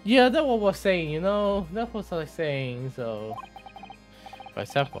 Yeah, that's what I was saying, you know? That's what I was saying, so... For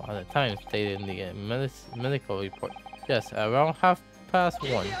example, at the time stated in the medical report. Yes, around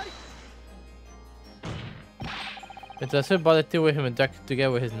 1:30. It's a about the two with him and Jack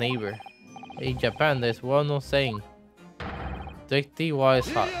together with his neighbor. In Japan, there's well-known saying, "Drink tea while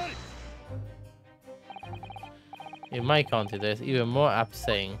it's hot." In my country, there's even more apt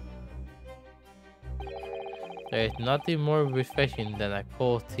saying, "There is nothing more refreshing than a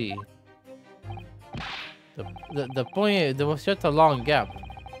cold tea." The point is, there was just a long gap.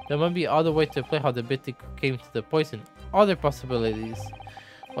 There might be other ways to play how the bit came to the poison. Other possibilities.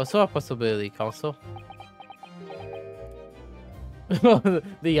 What's our possibility, Council?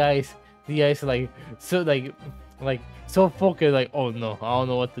 the eyes like so focused, like, oh no, I don't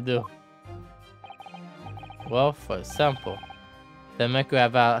know what to do. Well, for example, the man could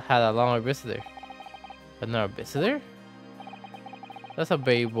have had a longer visitor. Another visitor? That's a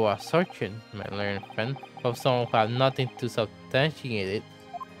very bold assertion, my learned friend, of someone who had nothing to substantiate it.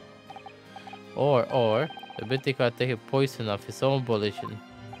 Or the victim could have taken poison of his own volition.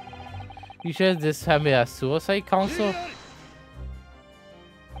 You sure this family has suicide, Council?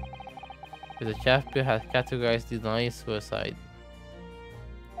 The chapter has categorized denying suicide.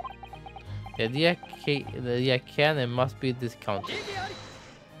 The idea can and must be discounted.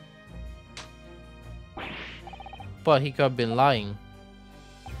 But he could have been lying.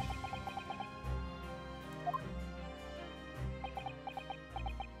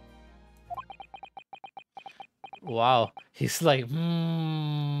 Wow, he's like,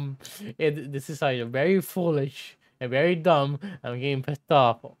 this is either very foolish and very dumb. I'm getting pissed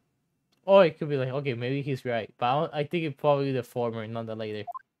off. Or it could be like, okay, maybe he's right. But I think it's probably the former, not the later.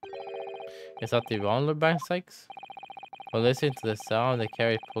 Is that the wrong bank Sykes? Well, listen to the sound of the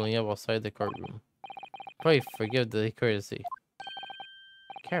carriage pulling up outside the courtroom. Pray forgive the courtesy.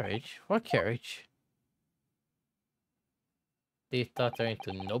 Carriage? What carriage? These thoughts are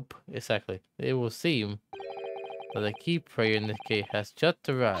into nope. Exactly. It will seem that the key prayer in this case has just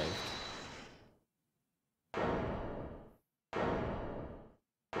arrived.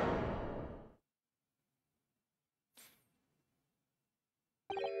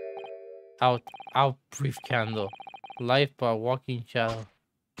 Out, out, brief candle. Life by walking shadow.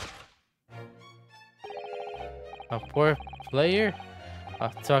 A poor player? A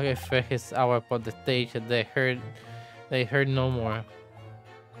talk effect his hour upon the stage and they heard no more.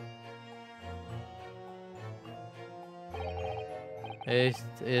 It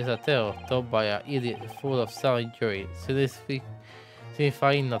is a tale told by an idiot full of silent joy,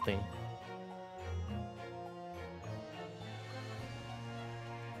 signifying nothing.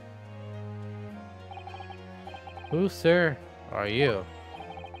 Who, sir, are you?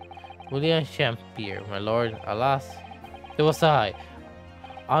 William Champier, my lord. Alas, it was I,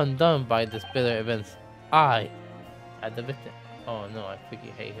 undone by this bitter events. I had the victim. Oh no, I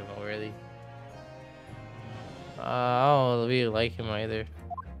freaking hate him already. I don't really like him either.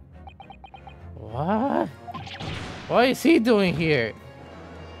 What? What is he doing here?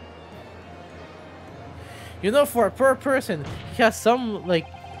 You know, for a poor person, he has some like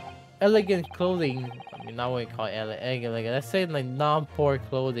elegant clothing. I mean, not what we call it elegant. Like, let's say like non-poor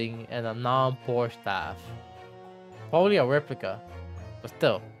clothing and a non-poor staff. Probably a replica, but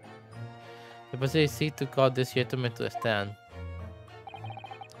still. The Brazilian seek to call this gentleman to a stand.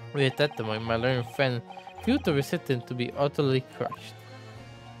 With that, my learned friend feel the resistance to be utterly crushed.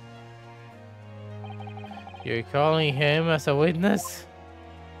 You're calling him as a witness?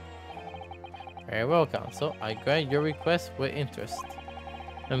 Very well, counsel. I grant your request with interest.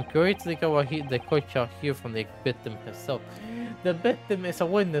 I'm curious to think of what the court shall hear from the victim himself. The victim is a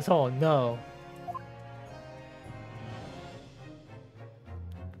witness. Oh no.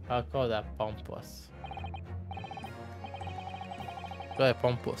 I'll call that Pompous. Go ahead,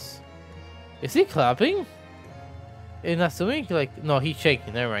 Pompous. Is he clapping? And assuming like no, he's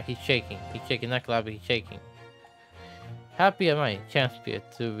shaking. Never mind, he's shaking. He's shaking, not clapping. He's shaking. Happy am I, champion,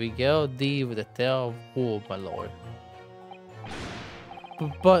 to regale thee with a tale of woe, my lord.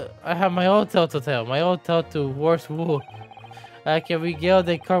 But I have my own tale to tell. My own tale to worse woe. I can regale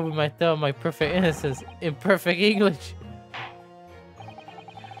the court with my tale of my perfect innocence in perfect English.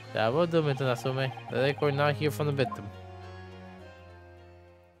 That will do, Mr. Nasume. The court now hear from the victim.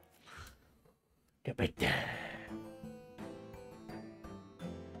 The victim.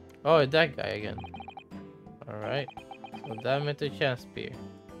 Oh, that guy again. Alright. So that meant a chance spear.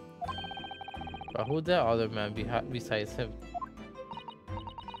 But who that other man besides him?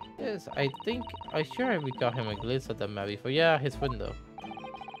 Yes, I sure we got him a glimpse of that map before. Yeah, his window.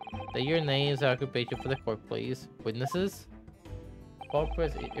 Say your names and occupation for the court, please. Witnesses?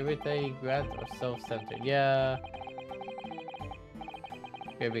 Culprits, irritating, grant, or self-centered. Yeah.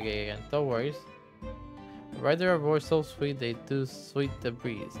 Here we go again. Don't worry. Rather a voice so sweet they do sweet the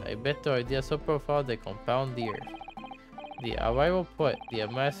breeze. I bet the idea so profound they compound the earth. The arrival poet, the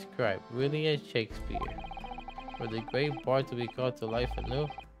amassed scribe, William Shakespeare. For the great bard to be called to life anew.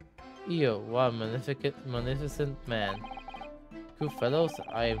 Eo, what a magnificent man. Good fellows,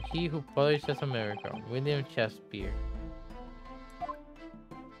 I am he who polishes America, William Shakespeare.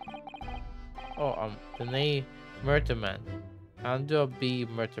 Oh, the name Murderman. Andrew B.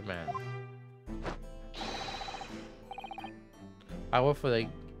 Murderman. I work for the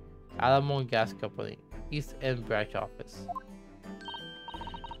Alamo Gas Company, East End branch office.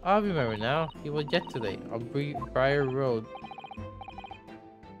 I remember now, he was jet today on Briar Road.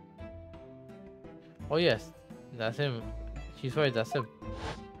 Oh yes, that's him. She's right, that's him.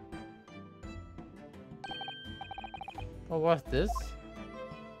 Oh, what's this?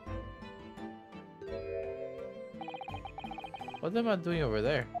 What am I doing over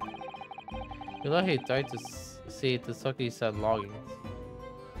there? You know he tried to see to suck his logging.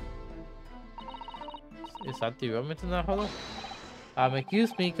 Is that the room into that hollow?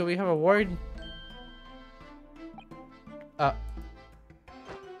 Excuse me, can we have a word?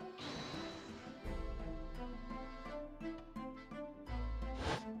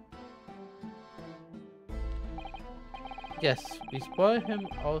 Yes, we spotted him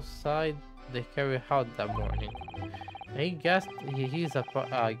outside the carrier house that morning. He guessed he's a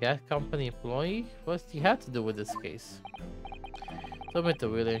gas company employee. What's he have to do with this case? So,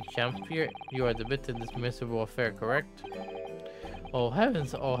 Mr. William Champier, you are the bit in this miserable affair, correct? Oh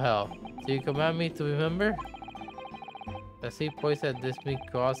heavens, oh hell. Do you command me to remember? As he points at this meat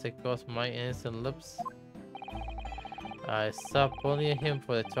cross across my innocent lips. I stopped pointing at him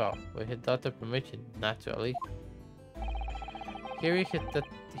for the talk, with his daughter's permission, naturally. Here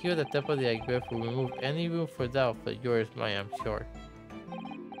the tip of the aggressive will remove any room for doubt, but yours, mine, I'm sure.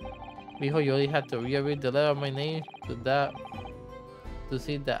 Behold, you only have to reread the letter of my name to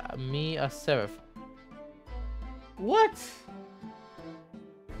see that me a seraph. What?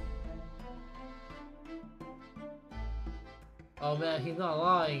 Oh man, he's not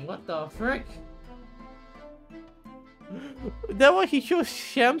lying. What the frick? That why he chose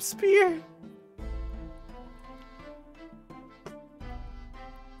Sham Spear?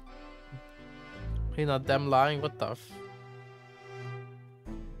 He's not damn lying. What the f?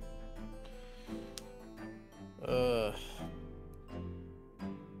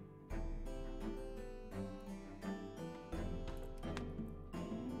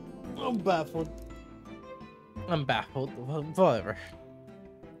 I'm baffled. I'm baffled. Whatever.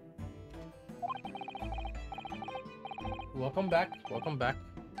 Welcome back. Welcome back.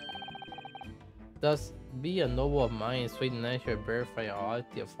 Thus, be a noble of mind, sweet nature, verify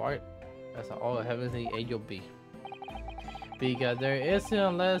reality of heart, as all heavenly angel be. Because there isn't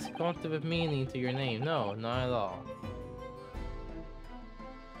a less content meaning to your name. No, not at all.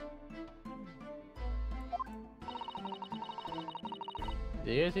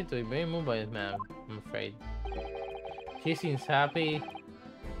 They seem to be very moved by this man, I'm afraid. She seems happy.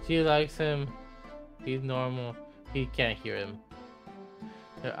 She likes him. He's normal. He can't hear him.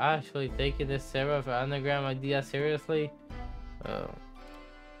 They're actually taking this serif anagram idea seriously.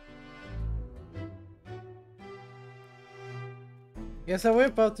 Yes, I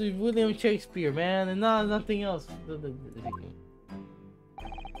whip out to William Shakespeare, man, and nothing else.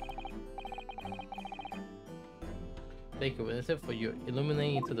 Thank you, Vincent, for your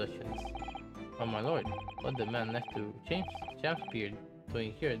illuminating introductions. Oh my lord, what the man next to Shakespeare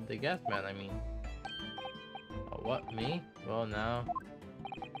doing here? The gas man, I mean. Oh, what, me? Well, now.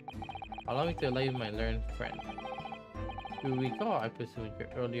 Allow me to enlighten my learned friend. You recall, I presume, your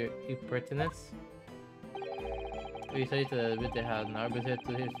earlier impertinence? You say that Abite had an arbiter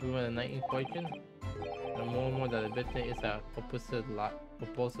to his room at the night in question? And more that Abite is a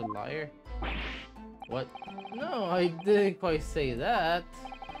supposed liar? What? No, I didn't quite say that.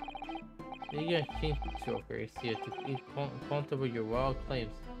 You're gonna change jokers here to counter your wild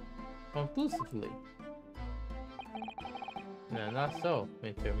claims conclusively. No, not so,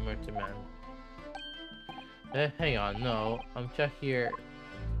 Mr. Murderman. Hang on, no, I'm just here.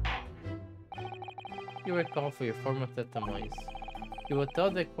 You recall for your former testimonies. You will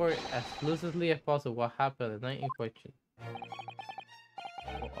tell the court as lucidly as possible what happened the night in question.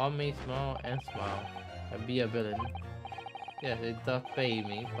 Well, all may smile and smile and be a villain. Yes, it does pay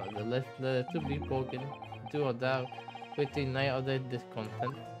me, but let it to be broken. Do or that with the night of the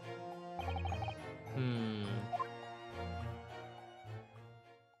discontent.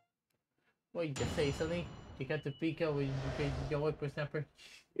 What you just say, Sonny? You got to peek out with your white snapper.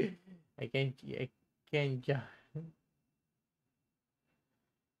 I can't just.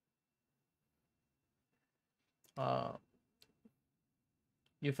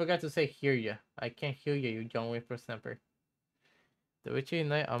 You forgot to say hear ya. I can't hear ya, you young whippersnapper. The witchy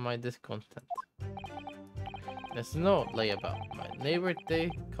night of my discontent. There's no lay about. My neighbor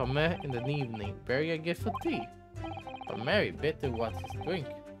they come in the evening, bury a gift for tea. But Mary bid to watch his drink,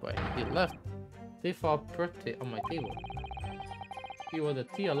 but he left. They fall pretty on my table. He was the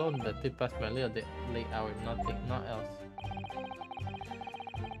tea alone that did pass my little late hour, nothing, not else.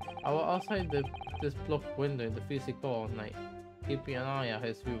 I was outside this block window in the physical all night, keeping an eye on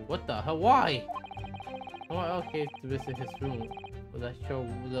his room. What the hell? Why? No one else came to visit his room with that short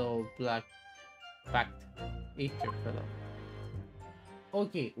little black-backed eater fellow.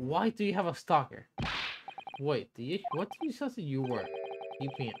 Okay, why do you have a stalker? Wait, what did you say you were?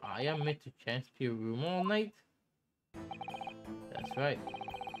 Keeping an eye on me to chance your room all night? That's right.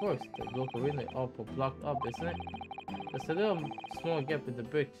 Of course, the local window all blocked up, isn't it? There's a little small gap in the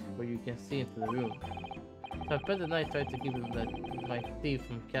bricks where you can see into the room. So I bet the night tried to keep my thief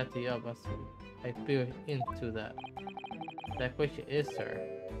from catching up as I peer into that. That question is, sir,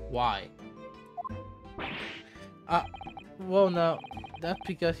 why? Well now, that's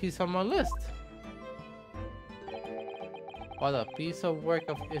because he's on my list. What a piece of work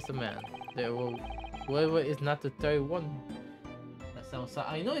is a man. Whoever is not the 31. That sounds.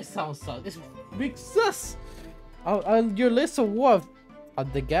 I know it sounds sus. It's big sus. Your list of what?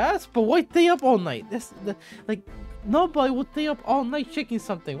 The gas? But why stay up all night? Like nobody would stay up all night checking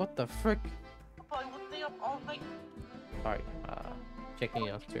something. What the frick? Nobody would stay up all night. Sorry, checking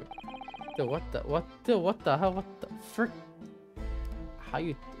out too. What the hell? What the frick?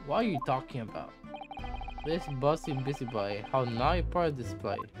 What are you talking about? This buzzing busybody, how now you part of this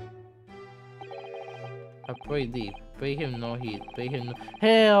play. I pray deep, pay him no heed, pay him no—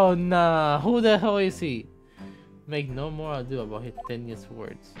 Hell nah! Who the hell is he? Make no more ado about his tenuous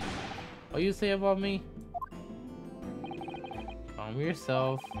words. What you say about me? Calm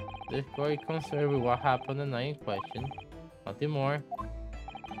yourself. This story concerns what happened the night in question. Nothing more.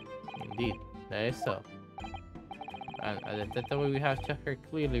 Indeed, that is so. And the way we have checker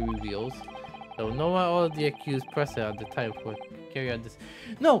clearly reveals. So no one all the accused present at the time for carry out this.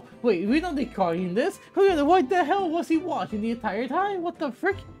 No, wait, we don't decoding this. What the hell was he watching the entire time? What the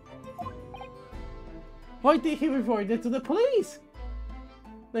frick? Why did he report it to the police?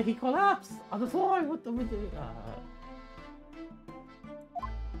 Like he collapsed on the floor. What the?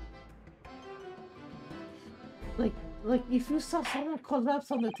 Like if you saw someone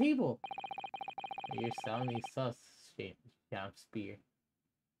collapse on the table, you're sounding sus, Shakespeare.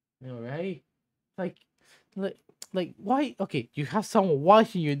 You know, right? Like, like, like, why? Okay, you have someone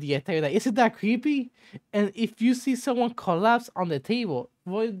watching you the entire night. Isn't that creepy? And if you see someone collapse on the table,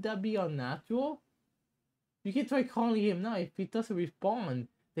 would that be unnatural? You can try calling him now. If he doesn't respond,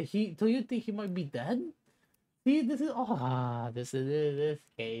 do you think he might be dead? See, this is this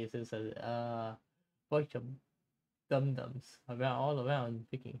case is a bunch of dum-dums around all around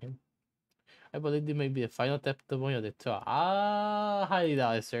picking him. I believe this may be the final testimony of the trial. Highly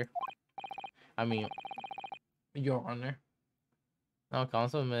doubt it, sir. I mean, Your Honor. Now,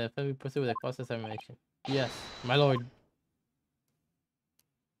 counsel, may we proceed with the cross-examination? Yes, my lord.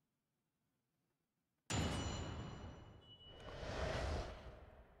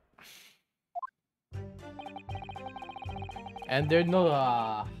 And there's no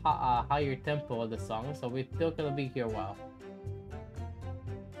higher tempo of the song, so we're still gonna be here a while.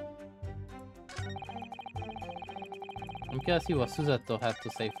 I'm gonna see what Susato has to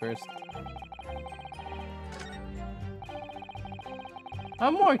say first.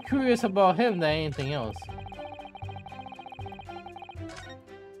 I'm more curious about him than anything else.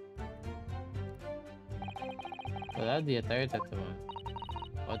 Well, that's the entire testimony.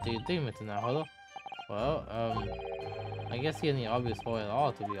 What do you think, Mr. Naruto? Well, I guess he any obvious fault at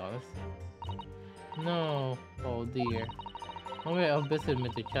all, to be honest. No, oh dear. No way I'll visit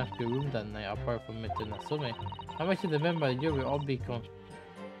Mr. Chasky's room that night apart from Mr. Natsume. I'm actually the member of the jury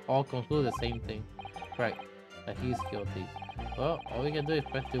all conclude the same thing. Right, that he's guilty. Well, all we can do is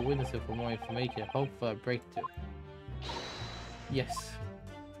press the witnesses for more information, hope for a breakthrough. Yes.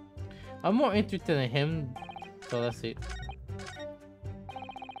 I'm more interested in him, so let's see.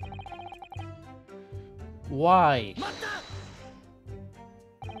 Why?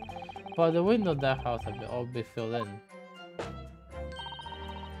 But the window of that house have all been filled in.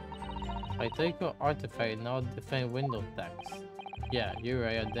 I take your artifact and now defend window attacks. Yeah, you're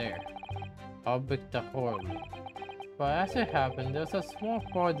right there. I'll break the horribly. But as it happened, there's a small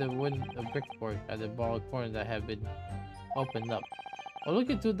part of the brickwork at the bottom corner that had been opened up. I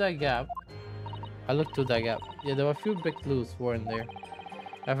looked through that gap. Yeah, there were a few brick loose, weren't there?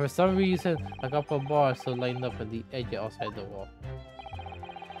 And for some reason, a couple of bars still lined up at the edge outside the wall.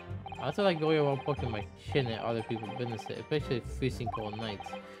 I also like going around poking my chin at other people's businesses, especially freezing cold nights.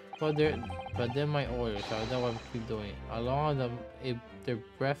 But they're my orders, so I don't want to keep doing it. I don't want them their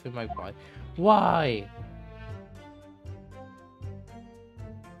breath in my body. Why?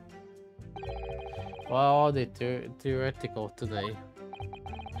 Well, all the theoretical today.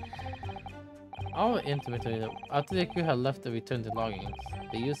 Our intimate after the crew had left to return the belongings.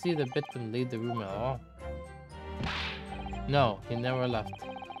 Did you see the victim leave the room at all? No, he never left.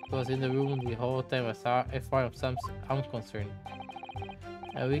 He was in the room the whole time as far as I'm concerned.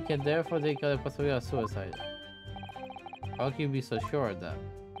 And we can therefore take out the possibility of suicide. How can you be so sure of that?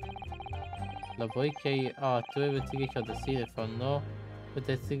 The boy carried out two investigations of the scene and found no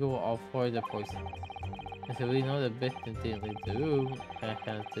detectable of the poison. And so we know the victim didn't leave the room and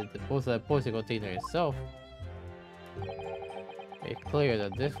had to dispose of the poison container itself. It's clear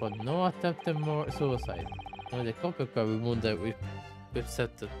that this was no attempted suicide. When the culprit could remove the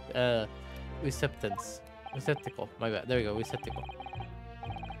receptacle. My bad. There we go. Receptacle.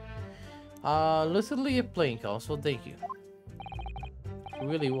 Lucidly a playing counsel. Thank you. It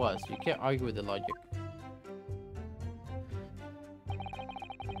really was. You can't argue with the logic.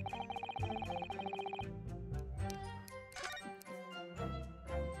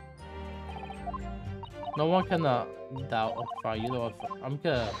 No one can doubt or fine. You know what? I'm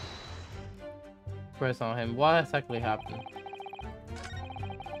gonna press on him. What exactly happened?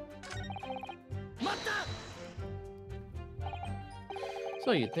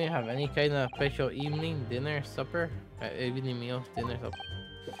 So you didn't have any kind of special evening dinner, supper, evening meal, dinner, supper?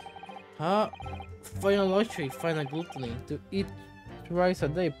 Final luxury, final gluttony. To eat rice a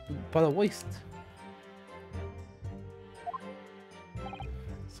day, but a waste.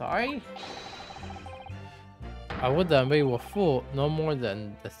 Sorry. I would that we were full no more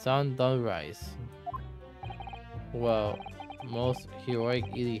than the sun don't rise. Well, most heroic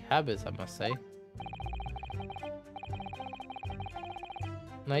eating habits, I must say.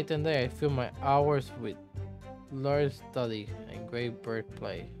 Night and day, I fill my hours with large study and great bird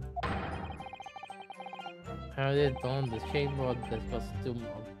play. How did on the chamber of the costume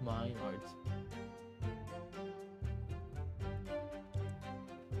of mine arts?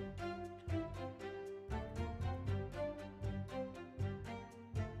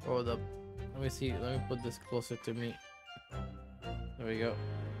 Hold up. Let me see. Let me put this closer to me. There we go.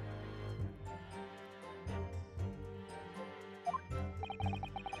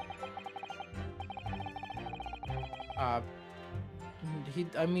 Uh,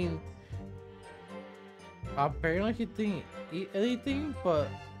 I mean, apparently he didn't eat anything, but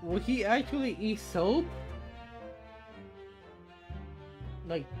would he actually eat soap?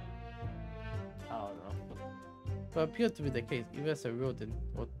 Like, I don't know. But appeared to be the case, even as a rodent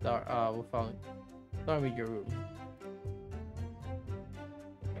we found storming your room.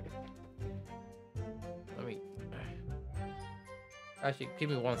 Let me actually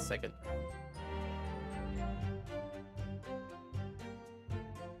give me 1 second.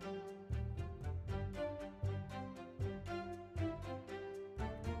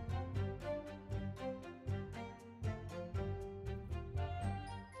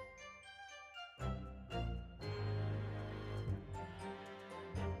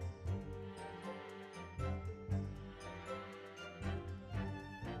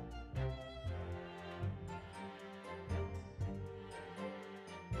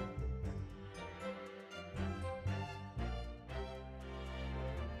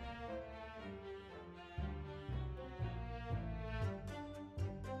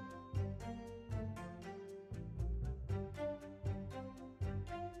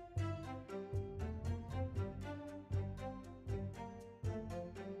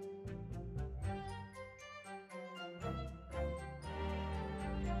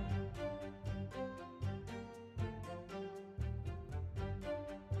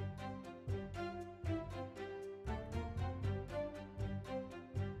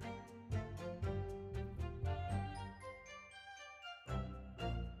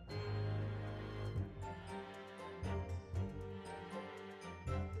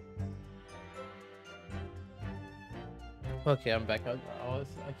 Okay, I'm back. I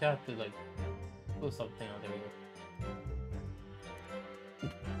got to like put something on. There we go.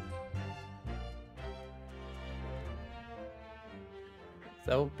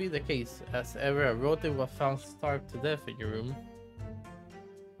 That would be the case, as ever a rodent was found starved to death in your room.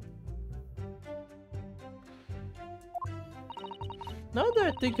 Now that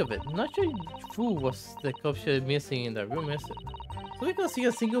I think of it, not sure food was the option missing in the room, is it? So we can see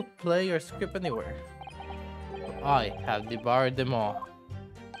a single play or script anywhere. I have devoured them all.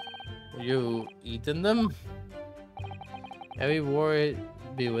 You eaten them? Every word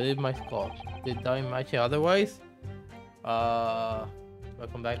be within my skull. Did I imagine otherwise?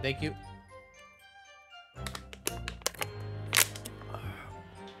 Welcome back, thank you.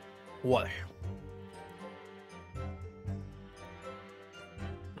 What?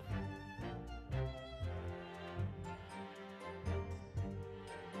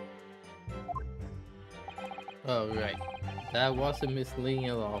 Oh, right. That wasn't misleading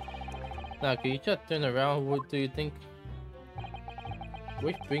at all. Now, can you just turn around? What do you think?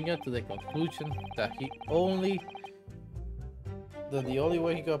 Which brings us to the conclusion that the only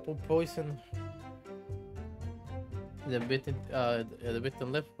way he got poisoned, the victim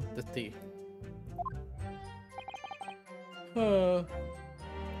left the tea.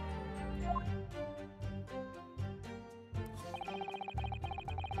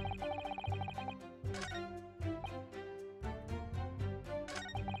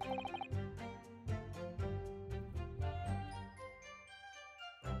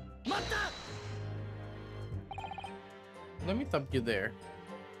 Let me stop you there.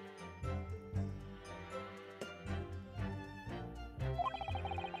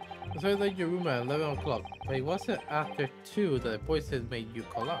 I saw that your room at 11 o'clock, but it wasn't after 2 that the poison made you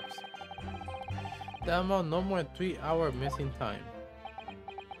collapse. That amount no more than 3 hour missing time.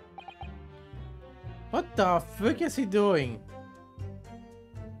 What the frick is he doing?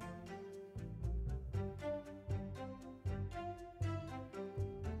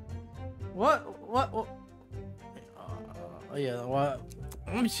 What? Yeah, what?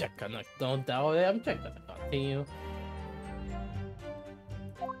 I'm just gonna don't doubt it. I'm just gonna continue.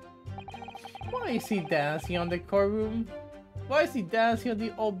 Why is he dancing on the courtroom? Why is he dancing on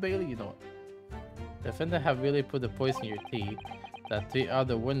the Old Bailey? You know, the defendant have really put the poison in your tea. That 3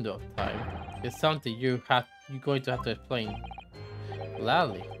 hour window of time is something you're going to have to explain.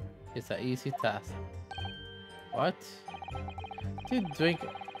 Gladly, it's an easy task. What?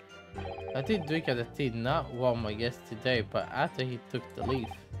 I did drink at the tea not while my guest today, but after he took the leaf.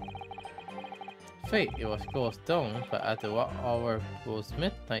 fate. It was closed down, but at the hour was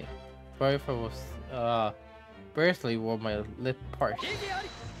midnight. Before was barely wore my lip parched.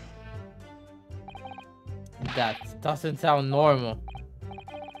 That doesn't sound normal.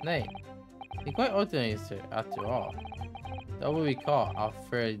 Nay, it's quite ordinary, sir, after all. That what we call a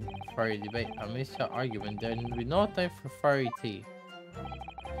fiery debate, a mixed argument. There will be no time for fiery tea.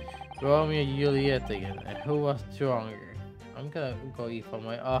 Romeo and Juliet again, and who was stronger? I'm gonna go eat for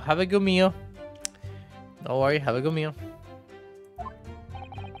my. Have a good meal. Don't worry, have a good meal.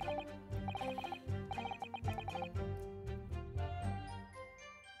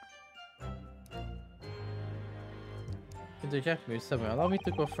 Interject me, someone. Allow me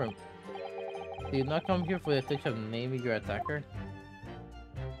to confirm. Did you not come here for the intention of naming your attacker?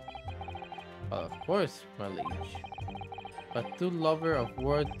 Well, of course, my liege. But two lover of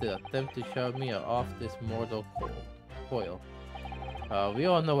words did attempt to shove me off this mortal coil. We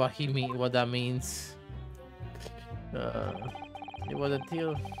all know what that means. It was a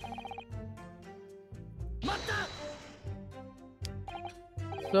deal.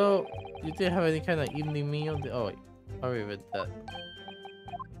 So, you didn't have any kind of evening meal? Oh wait, I'll read that.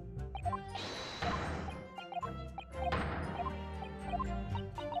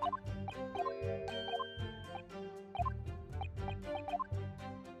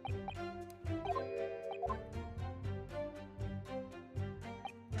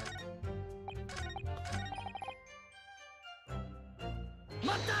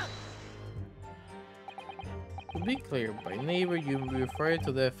 To be clear, by neighbor you refer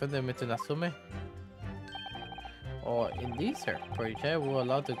to the defendant Mr. Natsume? Oh, indeed, sir. Project will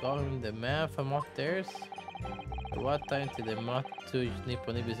allow to call him the man from upstairs? At what time did the moth to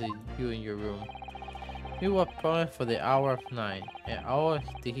Nippon visit you in your room? We were promised for the hour of 9. An hour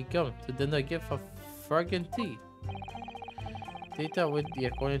did he come? To dinner gift of fragrant tea? Data with the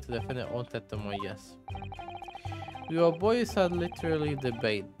according to the defendant's own testimony, yes. Your boys had literally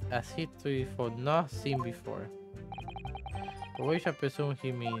debate, as he for not seen before. But which I presume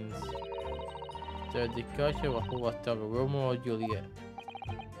he means the discussion of who was talking, Romeo or Juliet.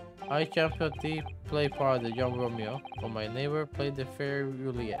 I champion D played part of the young Romeo, while my neighbor played the fair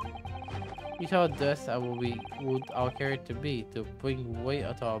Juliet. Each our dress I would our character be to bring weight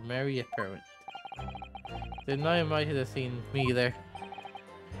to our merry experiment. Did not imagine the scene me there.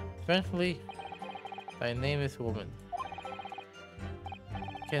 Frankly, thy name is woman.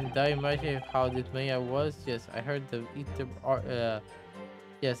 Can thou imagine how dismayed I was? Yes, I heard the ether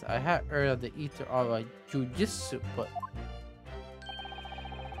yes, I had heard of the ether of jujitsu, but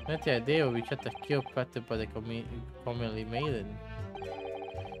not the idea we tried to kill practiced by the commonly maiden.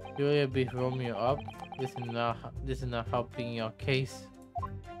 Julia beat Romeo up. This is not helping your case.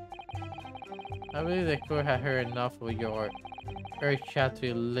 I believe the court had heard enough of your earth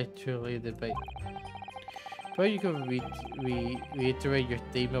shattering literally debate. But you could reiterate your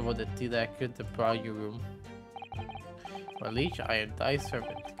statement about the tea that could deprive your room. My liege, I am thy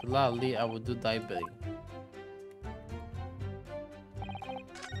servant. Gladly I will do thy bidding.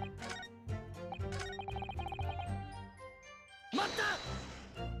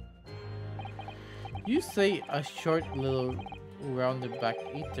 You say a short little rounded back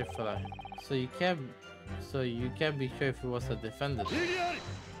ether fella, so you can't be sure if it was a defendant.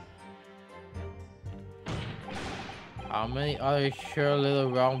 How many other sure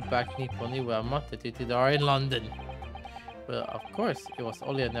little round back Nipponi were multitude are in London? Well, of course, it was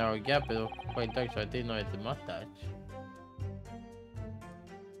only a narrow gap, but it was quite dark, so I didn't know it did mustache.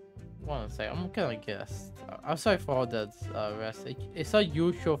 One sec, I'm gonna guess. I'm sorry for all that rest. It's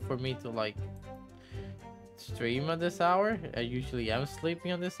unusual for me to like stream at this hour. I usually am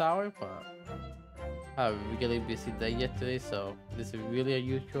sleeping at this hour, but I have a really busy day yesterday, so this is really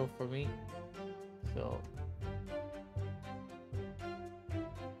unusual for me. So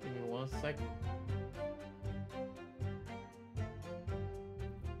give me 1 second.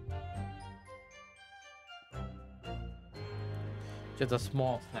 Just a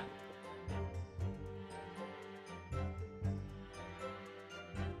small snack.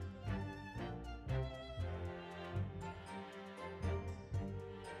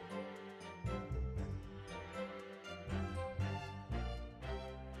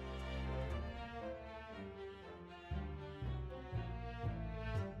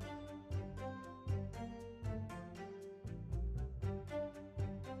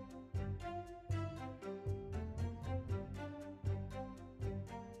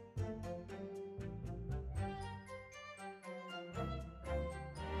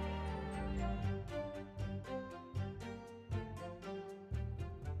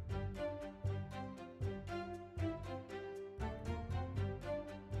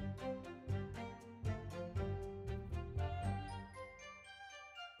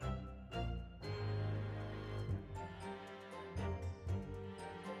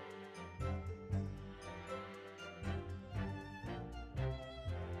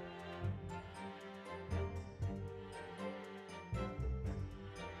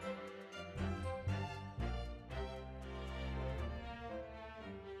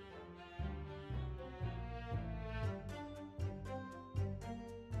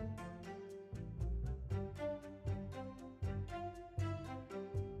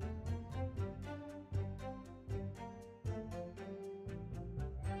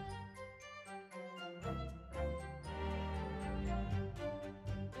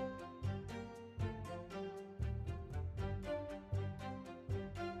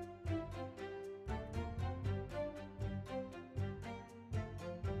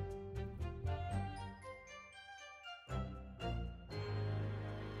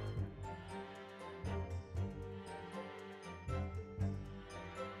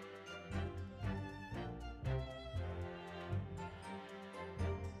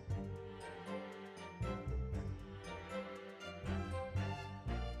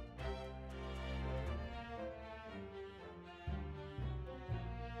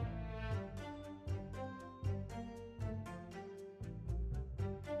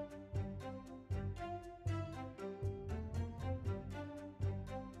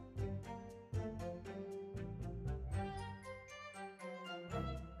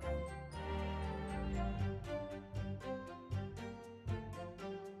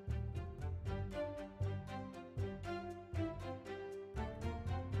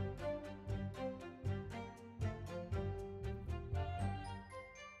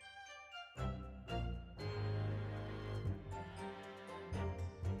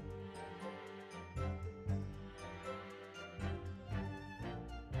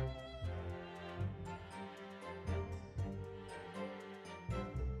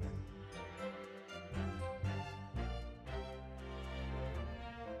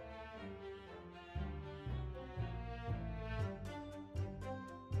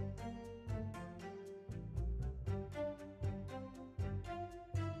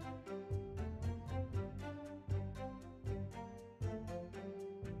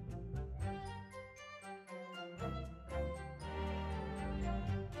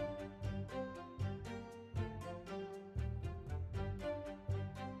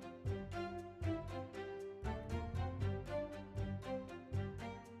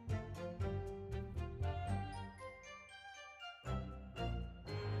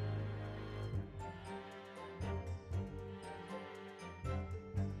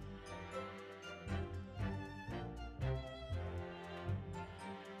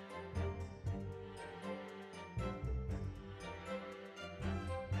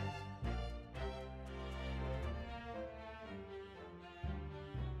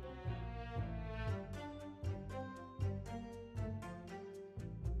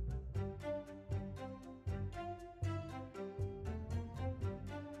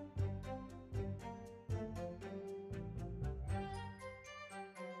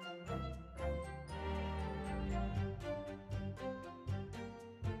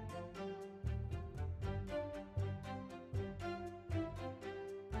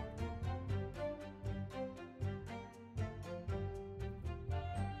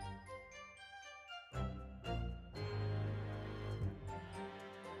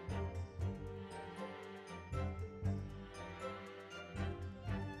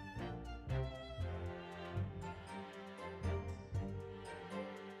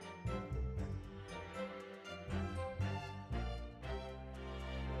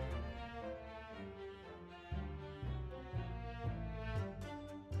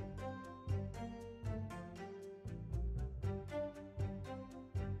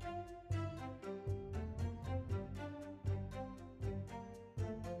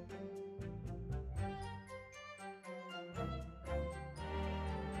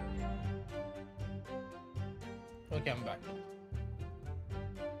 Okay, I'm back.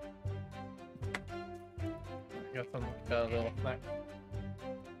 Got a little snack.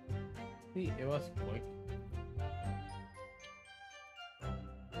 See, it was quick.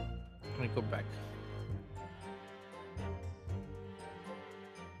 Let me go back.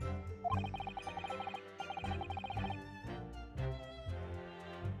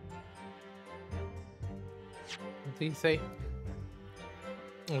 What did he say?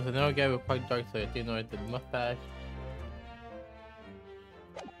 It was another guy with quite dark hair. You know, the mustache.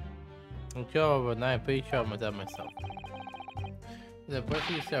 I'm sure, but I'm pretty sure I'm that myself. The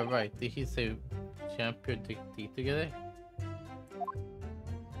person you said right. Did he say champion T together?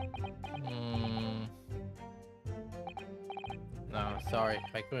 No, sorry,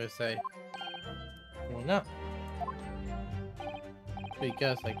 I couldn't say. Why not?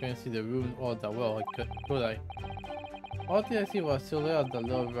 Because I couldn't see the room all that well, could I? All I see was silhouette of the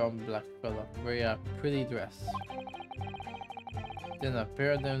little round black fella, wearing a pretty dress. Then a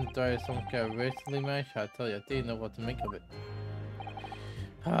pair of them started some kind of wrestling match. I tell you, I didn't know what to make of it.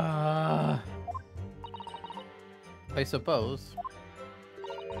 I suppose.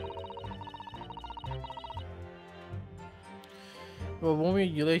 Well, when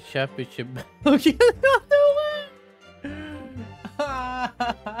we relate championship, looking the other way.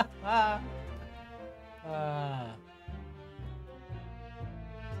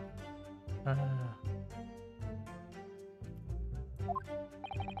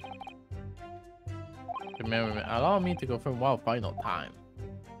 Remember, allow me to confirm one final time.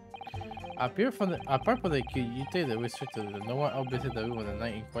 Apart from the queue, you take the restricted. No one else visited the room on the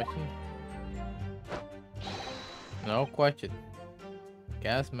night in question. No question.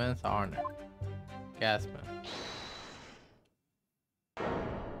 Gasman's honor. Gasman.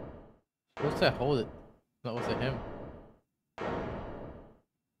 What's that? Hold it. No, was it him?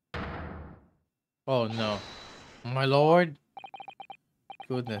 Oh no. My lord.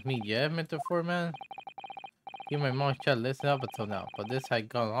 Goodness me, yeah, metaphor man. You my mom's chat listen up until now, but this had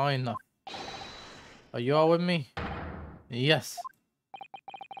gone long enough. Are you all with me? Yes.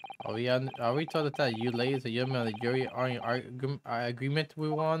 Are we told that you ladies and young men of the jury are in agreement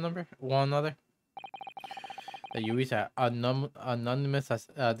with one another? That you reach an anonymous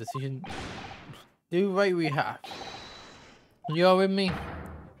decision? Do right we have. You all with me?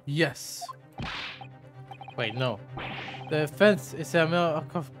 Yes. Wait, no. The offense is a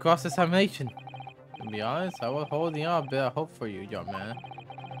cross-examination. To be honest, I was holding out a bit of hope for you, young man.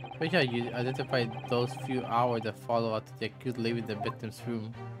 Wish you identified those few hours that follow after the accused leaving the victim's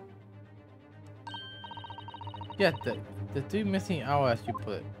room. Yeah, the 2 missing hours, as you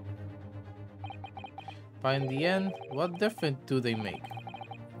put it. But in the end, what difference do they make?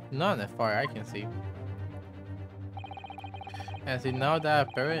 None as far as I can see. And see, now that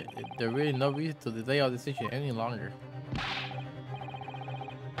apparent, there's really no reason to delay our decision any longer.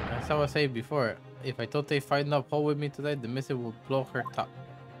 As I was saying before, if I thought they find up hole with me today, the missile will blow her top.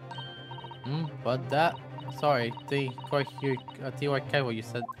 But that... Sorry, they quite hear... I think I can't what you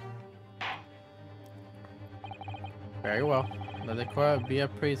said. Very well. Let the court be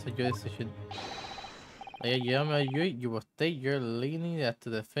appraised of your decision. You will state your leaning to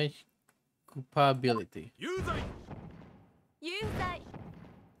the French culpability. Yuzai! Yuzai!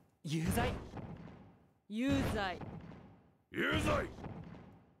 Yuzai! Yuzai! Yuzai!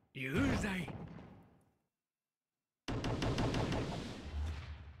 Yuzai!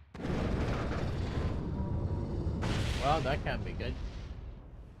 Well, that can't be good.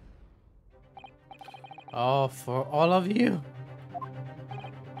 Oh, for all of you.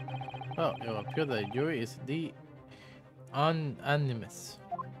 Oh, it will appear that the jury is the unanimous.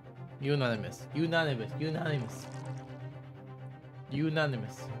 Unanimous.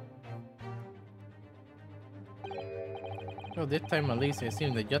 Well, this time at least it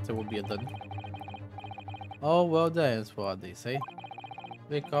seems the justice will be done. Oh, well, that is what they say.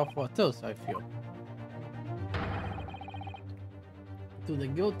 They call for a toast, I feel. To the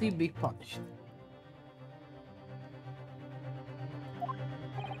guilty be punished.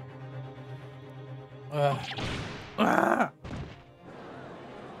 Get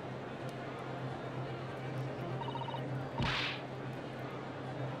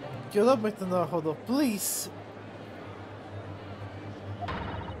up, Mr. Hold up, please.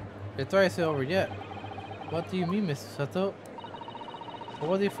 The trial isn't over yet. What do you mean, Mr. Sato?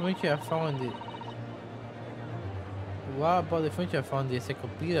 What information I found in the... What about the information I found in the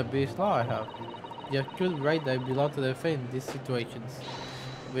Encyclopedia of British Law I have? You have good right that I belong to the defense in these situations.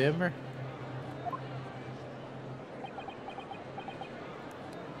 Remember?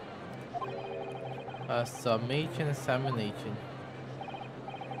 Summation examination.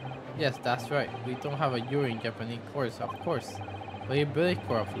 Yes, that's right. We don't have a jury in Japanese courts, of course. But in British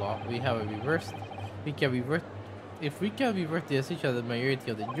court of law, we have a reversed. We can revert. If we can revert the decision of the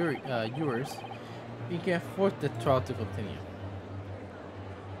majority of the jurors, we can force the trial to continue.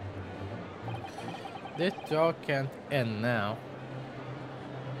 This trial can't end now.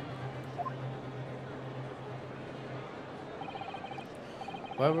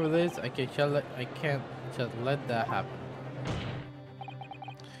 Whatever it is, I can't just let that happen.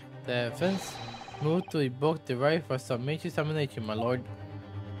 The defense moved to evoke the right for summation examination, my lord.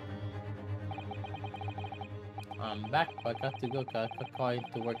 I'm back, but I got to go. Got calling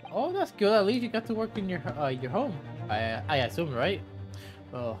to work. Oh, that's good. At least you got to work in your home. I assume, right?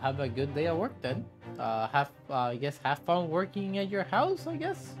 Well, have a good day at work then. I guess have fun working at your house. I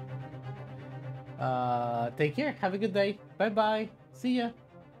guess. Take care. Have a good day. Bye bye. See ya.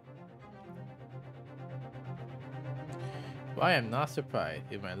 Well, I am not surprised.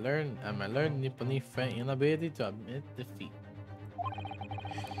 I learned Nipponese friend inability to admit defeat.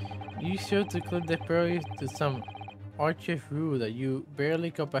 You sure to clip the priority to some archive rule that you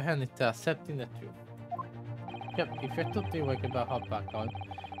barely comprehend into accepting the truth. Yep, if you're still thinking about hop back on,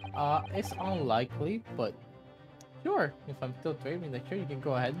 it's unlikely, but sure, if I'm still dreaming, then sure you can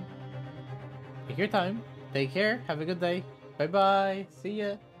go ahead. Take your time. Take care. Have a good day. Bye bye. See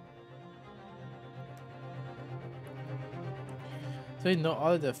ya. So you know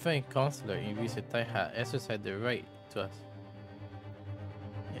all the defense counselor in recent time had exercised the right to us.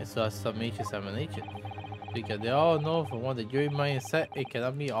 Yes, so a summation examination. Because they all know from what the jury mind is set, it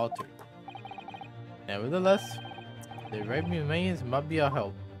cannot be altered. Nevertheless, the right remains must be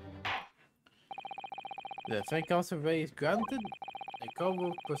upheld. The defense counsel right is granted. The court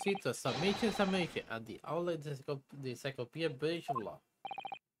will proceed to a summation examination at the outlet of the Encyclopedia British of Law.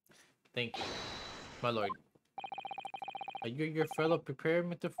 Thank you, my lord. Are you your fellow prepared,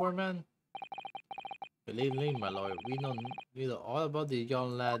 Mr. Foreman? Believe me, my lord, we know all about the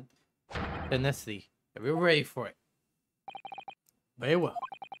young lad tenacity, and we're ready for it. Very well.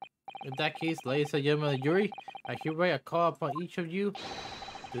 In that case, ladies and gentlemen of the jury, I hereby call upon each of you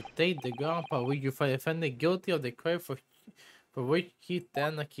to state the ground upon which you find the defendant guilty of the crime for which he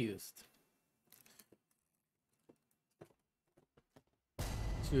stands accused.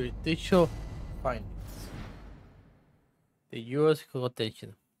 Judicial findings. The jurors'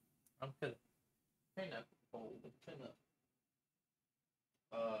 quotation. I'm kind of cold.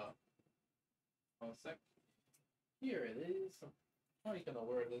 One sec. Here it is. How are you gonna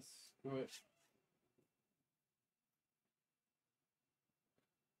wear this? Screw it.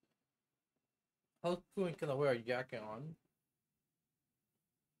 How cool can I wear a jacket on?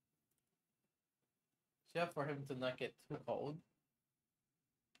 Just for him to not get too cold.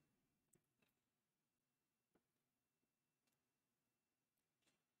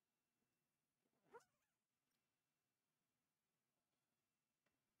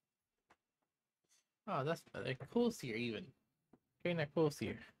 Oh, that's better. Cozier even. Kinda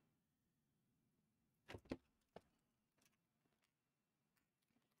cozier.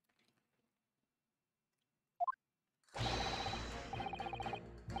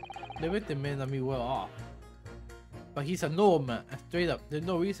 The victim may not be well off. But he's a nobleman, straight up. There's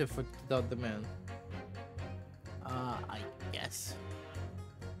no reason for to doubt the man. I guess.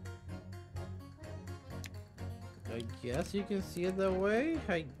 I guess you can see it that way.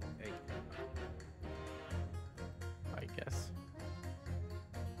 I guess.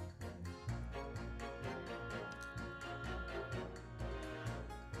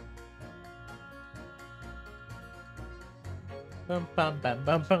 Bum bum bum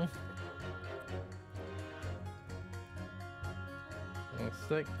bum bum.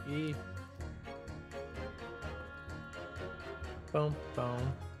 Looks like E. Boom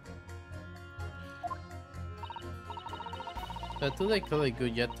boom. The two like really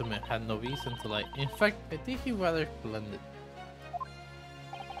good gentleman had no reason to lie. In fact, I think he rather blended.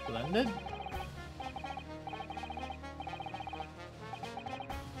 Blended?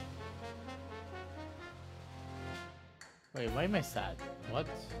 Wait, why am I sad? What?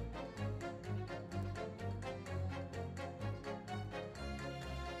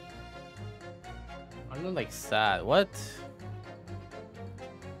 I look like sad. What?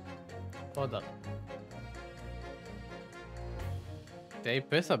 Hold up. Did I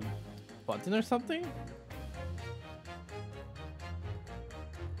press a button or something?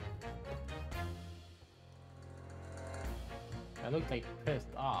 I look like pissed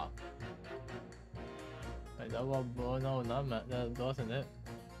off. Like that was, oh no, that wasn't it.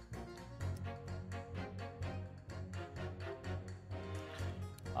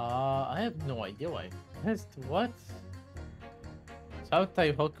 I have no idea why. Pissed? What?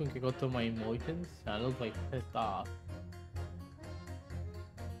 Sometimes Hulk can go to my emotions. I look like pissed off.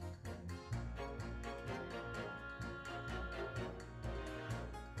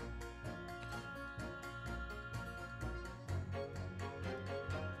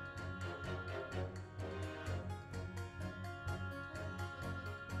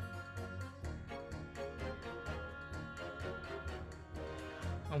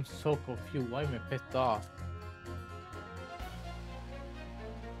 I'm so confused. Why am I pissed off?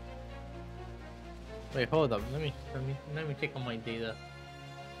 Wait, hold up. Let me check on my data.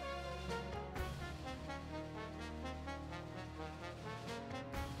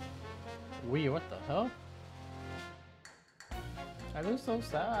 Weird. What the hell? I look so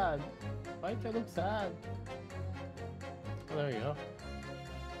sad. Why do I look sad? Oh, there you go.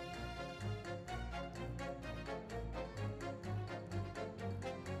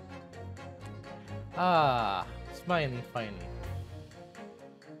 Ah, smiling finally.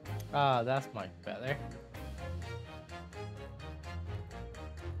 Ah, that's much better.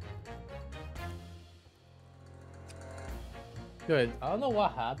 Good. I don't know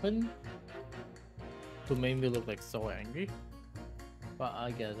what happened to make me look like so angry, but I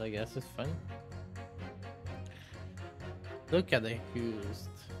guess it's fun. Look at the accused.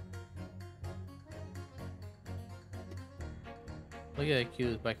 Look at the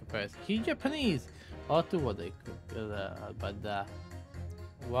accused by comparison. He's Japanese. I'll do what they could, but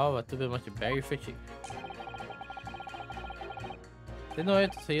wow, I took much very fishy. They know how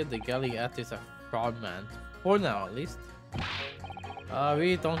to say it. The galley at is a fraud man. For now, at least. I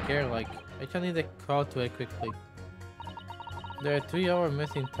really don't care. Like, I just need the crowd to it quickly. There are 3 hours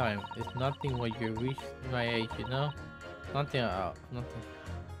missing time. It's nothing when you reach my age, you know? Nothing at all.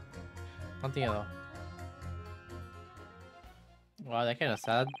 Nothing at all. Wow, that's kind of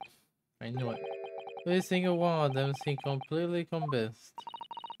sad. I knew it. Every single one of them seem completely convinced.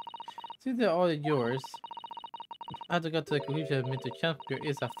 Since they're all yours, I had to get to the conclusion that Mr. Champion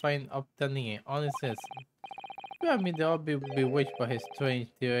is a fine, upstanding, and honest citizen. I mean, they'll all be bewitched by his strange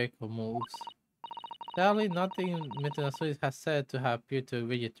theoretical moves. Sadly, nothing Mr. Nasui has said to have appeared to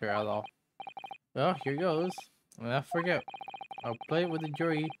register at all. Well, here goes. And I forget, I'll play with the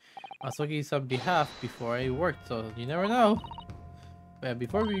jury on Soki's behalf before I work, so you never know. But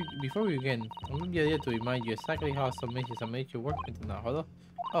before we begin, I'm gonna be idea to remind you exactly how Summation work until now. Hold on.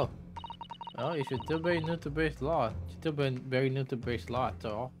 Oh. Well, if you're still very new to British law,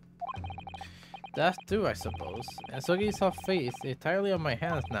 so that's true, I suppose. And Sogi's fate is entirely on my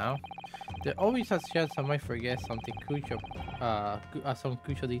hands now. There always has a chance I might forget something crucial, some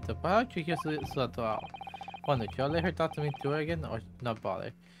crucial detail. But how should you sort out? Wonder, should I let her talk to me through again or not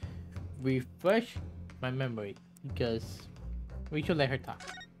bother? Refresh my memory, because we should let her talk.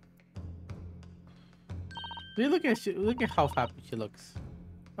 Look at how happy she looks.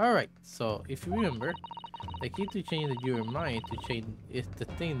 Alright, so if you remember, the key to change your mind to change is the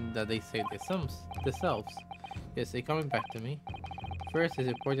thing that they say themselves. Yes, they're coming back to me. First, it's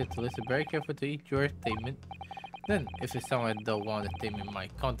important to listen very carefully to each your statement. Then, if it sounds like the one the statement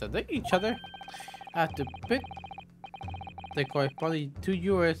might contradict each other, I have to pit the corresponding two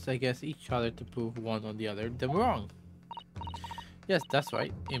yours against each other to prove one or the other them wrong. Yes, that's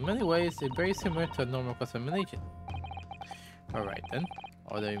right. In many ways, it's very similar to a normal cross-examination. Alright then,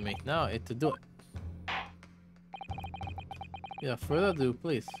 all that we make now is to do it. Without further ado,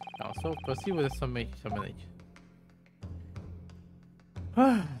 please, counsel, proceed with the summation.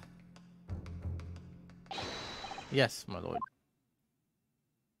 Yes, my lord.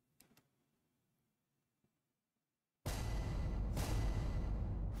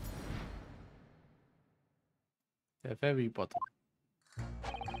 The very bottom.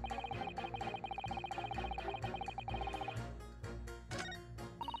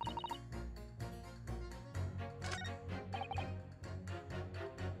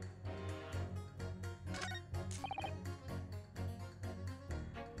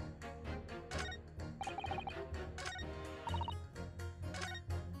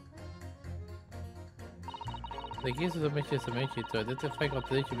 The keys to the mission to identify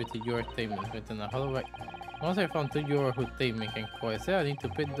contradiction between your statements within a hollow right. Once I found two your whose statements can coincide, I need to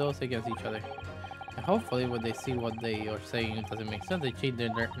pit those against each other. And hopefully when they see what they are saying doesn't make sense, they change their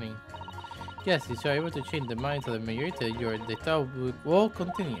learning. Yes, if you are able to change the minds of the majority, your data will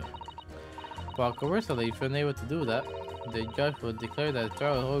continue. But conversely, if you're unable to do that, the judge will declare that the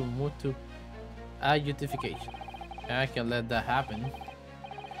trial will move to adjudication. And I can let that happen.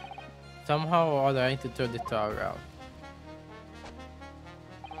 Somehow or other, I need to turn this trial around.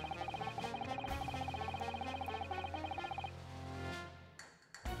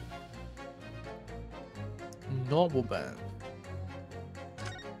 Noble Band.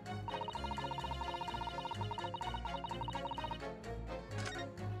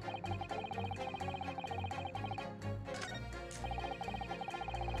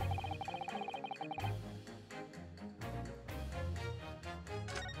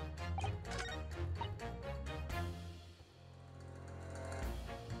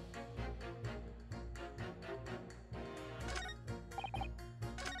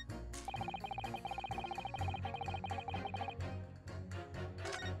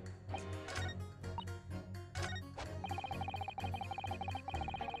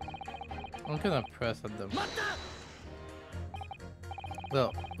 I'm gonna press at them.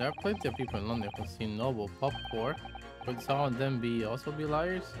 Well, there are plenty of people in London who see noble pop core. Would some of them also be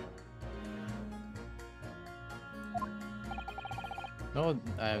liars? No,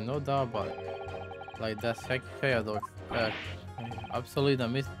 I have no doubt about it. Like that secretary of the absolutely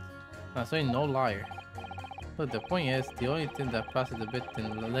no liar. But the point is, the only thing that passes a bit in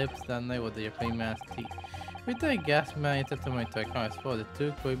the lips that night was the Japanese man's teeth. With the gas man into to account, I suppose the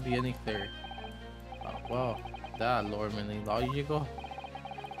two could be any clearer. Oh, well, that alarmingly logical.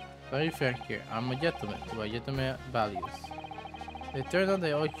 Very fair here, I'm a gentleman, to a gentleman values. It turns out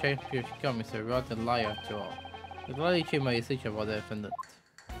the old champion become is a rotten liar after all. It likely changed my decision about the defendant.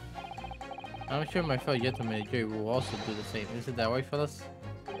 I'm sure my fellow gentlemen in the jury will also do the same, isn't that right, fellas?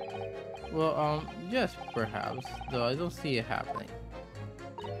 Well, yes, perhaps, though I don't see it happening.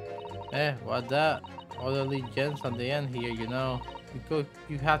 What that? Orderly gents on the end here, you know.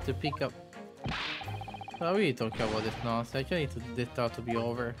 You have to pick up. I really don't care about this nonsense. I just need this thought to be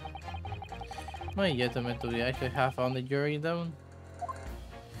over. My gentlemen, do we actually have on the jury them?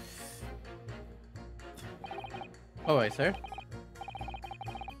 Alright, sir.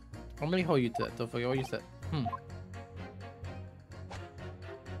 I'm gonna hold you to that. Don't forget what you said.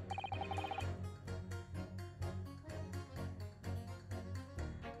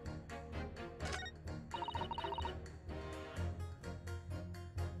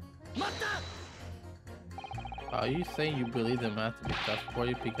 Are you saying you believe the man to be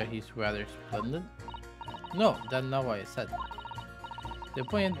trustworthy because he's rather splendid? No, that's not what I said. The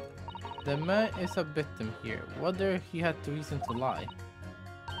point, the man is a victim here. Whether he had reason to lie.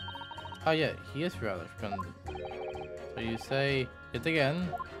 Oh yeah, he is rather splendid. So you say it again?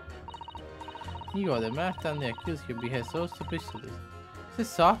 You are the man standing accused here behaves so suspiciously. It's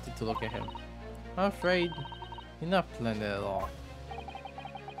exhausting to look at him. I'm afraid you're not splendid at all.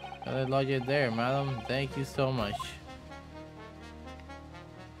 Got a logic there, madam. Thank you so much.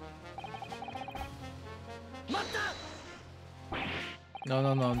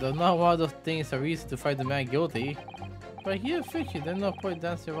 No. There's not one of those things a reason to find the man guilty. But he is fiction. There's no point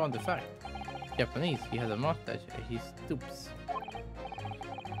dancing around the fact. Japanese. He has a mustache and he stoops.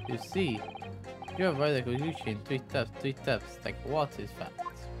 You see, you have right a conclusion in three steps, like what is fact.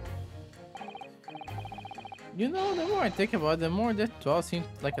 You know, the more I think about it, the more that 12 seems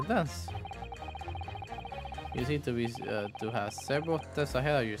like a dance. You seem to be to have several steps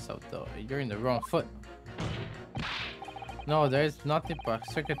ahead of yourself, though. You're in the wrong foot. No, there is nothing but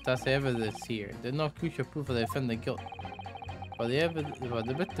circumstantial evidence here. There's no crucial proof of the defendant's guilt. But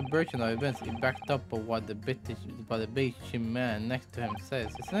the bitter version of events is backed up by what the Beijing man next to him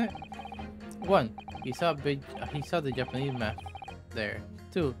says, isn't it? 1. He saw the Japanese man there.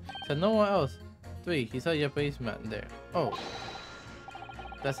 2. He saw no one else. 3. He saw a Japanese man there. Oh.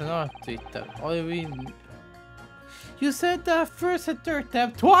 That's another 3 step. Only we... You said that first and third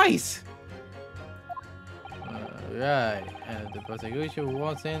step twice! Right. And the prosecution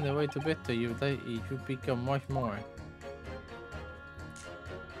won't send the way to bitter you, it should become much more.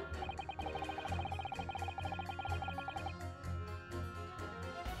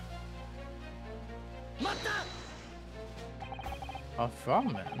 A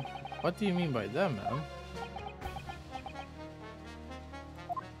frog man? What do you mean by that, man?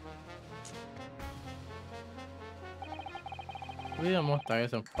 We are most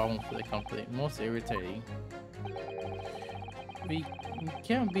tiresome problem for the company, most irritating. We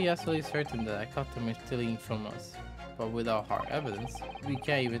can't be absolutely certain that a customer is stealing from us, but without hard evidence, we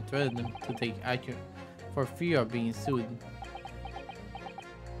can't even threaten them to take action for fear of being sued.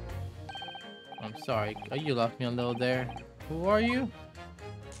 I'm sorry, you lost me a little there. Who are you?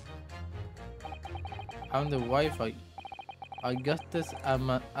 I'm the wife of Augustus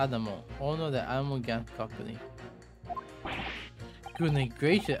Adamo, owner of the Adamo Gas Company. Goodness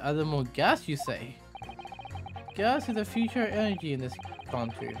gracious, Adamo Gas, you say? Gas is the future energy in this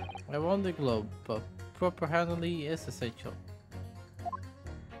country, around the globe, but proper handling is essential.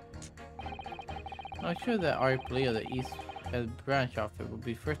 I'm sure that our employee of the East Head branch office will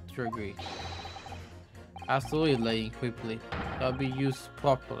be first to agree. Absolutely, Lady quickly. That'll be used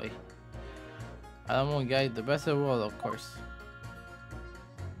properly. I don't want guys the best of the world, of course.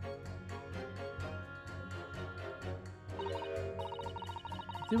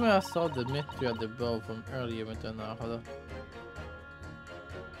 I think I saw the mystery of the bow from earlier, but now hold on.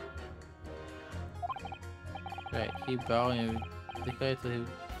 Right, he bowed and declared to his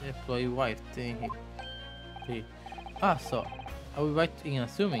employee wife, didn't he? Ah, so are we right in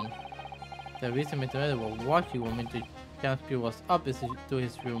assuming the reason Mr. was watching when Mr. Chansky was up to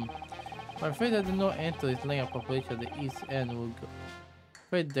his room? I'm afraid that there's no end to this length of population of the East End will go.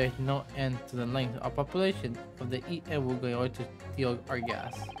 Afraid there's no end to the length of population of the East End will go in order to steal our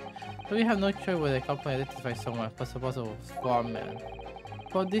gas. So we have no choice whether the company identifies someone as possible farm man.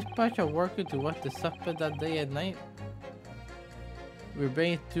 For dispatch a worker to watch the suspect that day at night? We're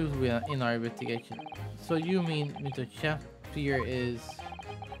bringing truth in our investigation. So you mean Mr. Shakespeare is...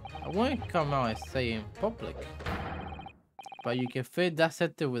 I won't come out and say in public. But you can fit that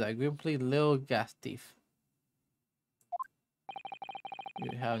sentence with a grimly little gas thief.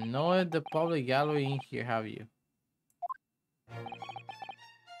 You have no the public gallery in here, have you?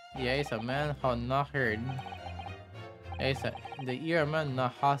 Yeah, it's a man who not heard. It's the ear man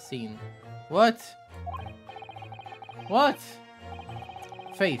not has seen. What? What?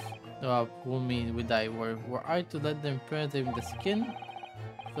 Faith. Who mean with thy word? Were I to let them penetrate the skin?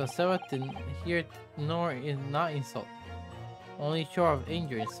 The Sabbath here nor is not insult. Only short of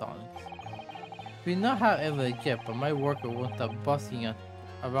injury and silence. We not have evidence yet, but my worker won't stop buzzing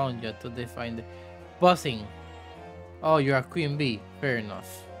around you till they find it. Buzzing! Oh, you're a queen bee. Fair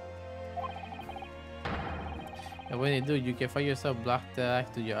enough. And when they do, you can find yourself black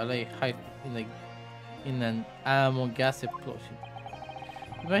tag to your LA height in an animal gas explosion.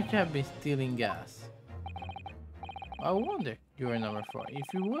 You might have been stealing gas. I wonder, you are number 4.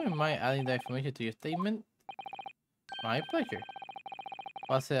 If you wouldn't mind adding that information to your statement, my pleasure.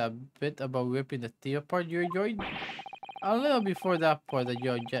 Was it a bit about ripping the steel apart you enjoyed? A little before that part that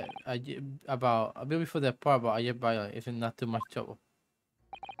you're about a bit before that part about Jet Violent, if it's not too much trouble.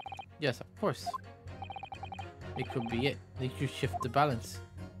 Yes, of course. It could be it. Need you shift the balance.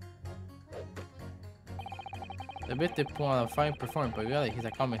 The bit they pull on a fine performance, but really he's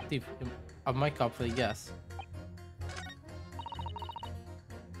a common thief of my company, yes.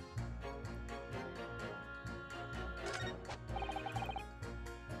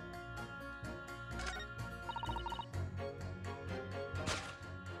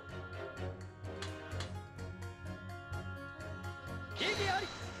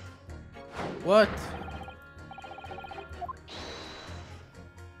 What?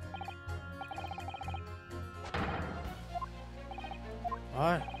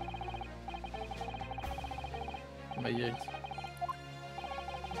 What? My ears.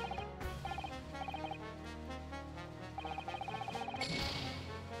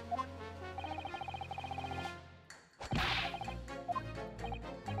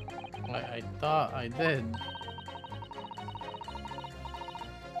 I thought I did.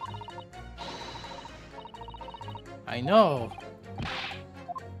 I know.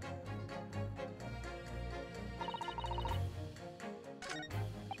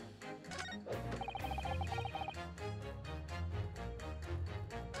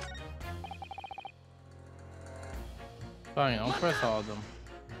 Fine, I'll press all of them.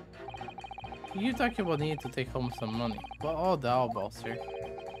 You talking about needing to take home some money. But all the outballs, sir.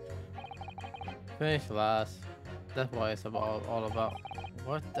 Finish last. That's what it's all about.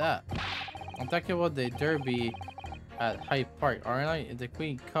 What's that? I'm talking about the derby at Hyde Park, aren't I? The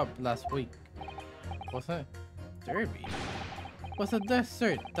Queen Cup last week. Wasn't it? Derby? What's a death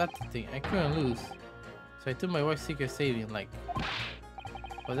cert? That's the thing. I couldn't lose. So I took my wife's secret saving, like.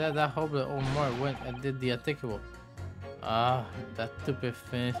 But that hope that Omar went and did the unthinkable. Ah, that stupid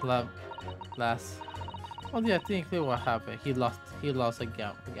finish last. Well, yeah, I think clear what happened. He lost a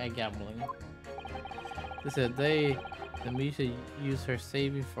gambling. This is a day the Misha used her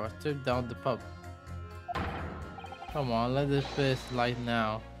saving for a trip down the pub. Come on, let this bitch light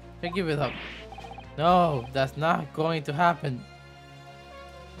now. Can't give it up. No, that's not going to happen.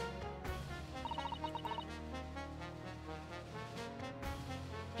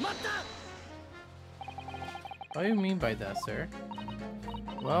 What do you mean by that, sir?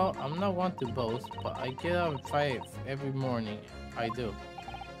 Well, I'm not one to boast, but I get up at 5 every morning. I do.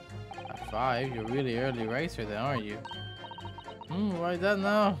 At 5? You're really early riser then, aren't you? Why that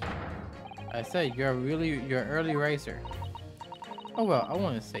now? I said you're early riser. Oh well, I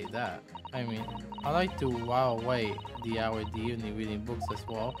wouldn't say that. I mean, I like to while away the hour in the evening reading books as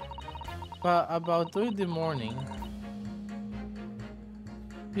well. But about 2 in the morning,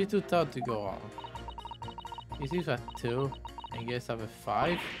 you're too tough to go on. He seems at 2. I guess I'm at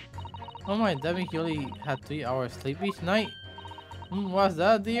 5. Oh my, that means he only had 3 hours sleep each night? What's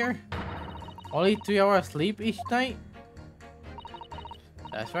that, dear? Only 3 hours sleep each night?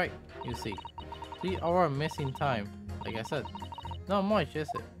 That's right, you see. 3 hour missing time. Like I said, not much, is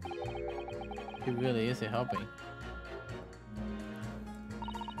it? It really isn't helping.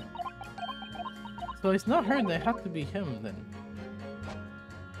 So it's not her, that had to be him then.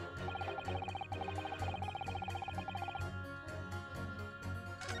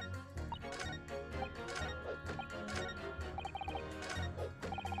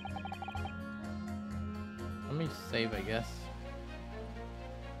 Let me save, I guess.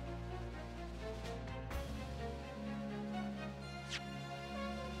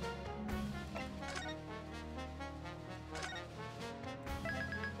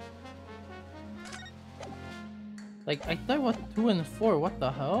 Like, I thought it was 2 and 4, what the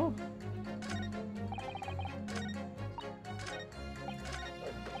hell?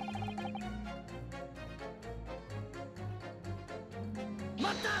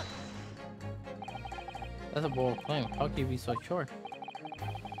 That's a bold claim. How can you be so sure?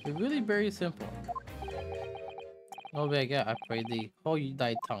 It's really very simple. No way again, I pray thee, hold you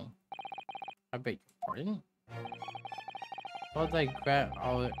thy tongue. I beg your pardon? Hold thy grant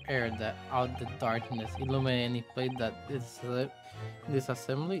out air that out the darkness illuminate any place that is this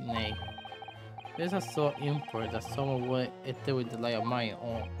assembly? Nay. This is so important that someone would enter with the light of my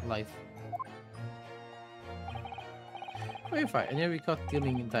own life. Verify, and here we got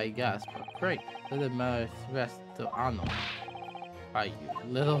dealing in thy gas, but great. Doesn't matter rest to Ano. Are you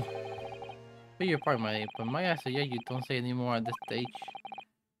little? Beg your pardon, my name, but my answer, yeah, you don't say anymore at this stage.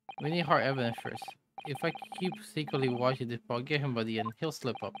 We need hard evidence first. If I keep secretly watching this ball, get him by the end, he'll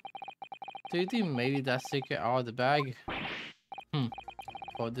slip up. Do you think maybe that secret out of the bag?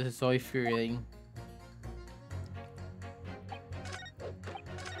 Oh, this is so infuriating.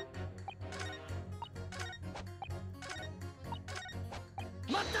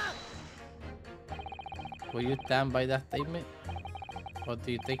 Will you stand by that statement? What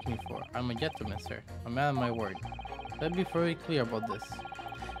do you take me for? I'm a gentleman, sir. A man of my word. Let's be very clear about this.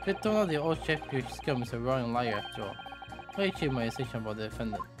 It turned out the old Shakespeare scum is a roaring liar after all. I achieved my decision about the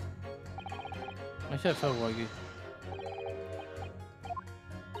defendant. I should have felt argue.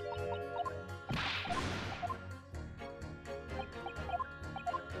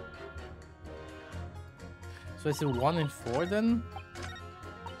 So is it 1 and 4 then?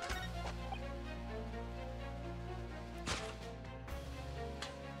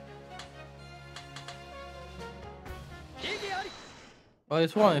 Well,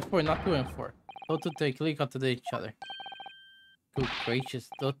 it's 1 and 4, not 2 and 4. Those two take clearly contradict each other. Good gracious,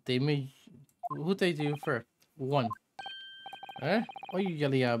 those they made. Who takes you first? 1. Eh? What are you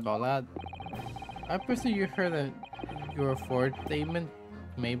yelling about, lad? I presume you heard that your fourth statement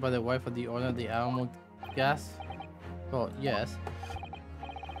made by the wife of the owner of the Alamo gas? Well, yes.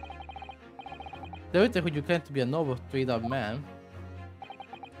 The writer who you claim to be a noble, straight-up man,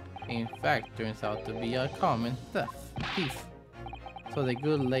 in fact, turns out to be a common thief. So the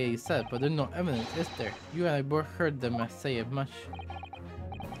good lady said, but there's no evidence, is there? You and I both heard them say it much.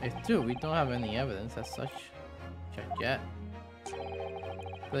 It's true, we don't have any evidence as such. Just yet.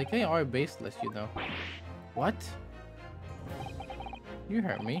 But they kind of are baseless, you know. What? You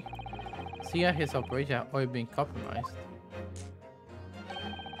heard me. See, his operation had already been compromised.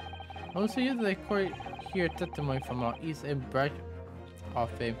 Also, you the court hear testimony from our East End branch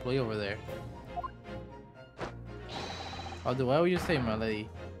of the employee over there. I'll do whatever you say, my lady.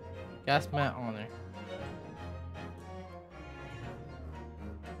 Gas man honor.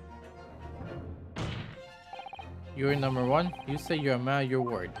 You're number 1. You say you're a man of your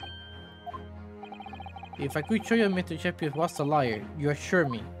word. If I could show you Mr. Sheffield was a liar, you assure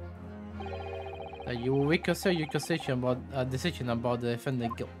me that you will reconsider your decision about the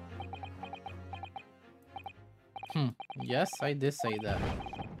defendant's guilt. Yes, I did say that.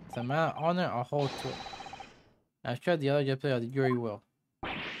 It's a man of honor, I'll hold to it. I'm sure the other judges of the jury will.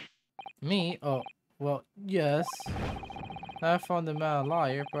 Me? Oh, well, yes. I found the man a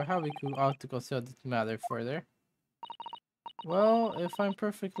liar, but how we could ought to consider this matter further. Well, if I'm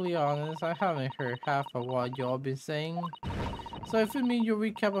perfectly honest, I haven't heard half of what y'all been saying. So if it means you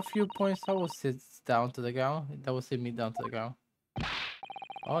recap a few points, I will sit down to the ground. That will sit me down to the ground.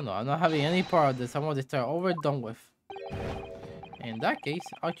 Oh no, I'm not having any part of this. I want to start over and done with. In that case,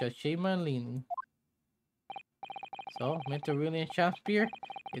 I'll just shave my leaning. So, Mr. William Shakespeare,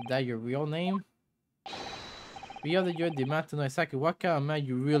 is that your real name? We of the jury demand to know exactly what kind of man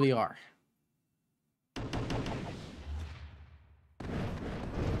you really are.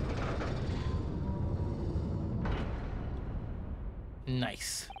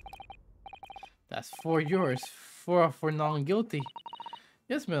 Nice. That's 4 yours. 4 for non-guilty.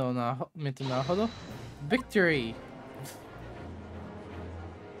 Yes, Mitonaholo. Victory!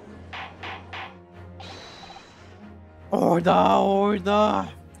 Order!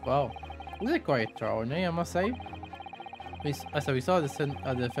 Wow. This is quite thorough, I must say. As we saw the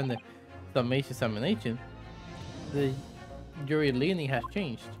defendant summation examination, the jury leaning has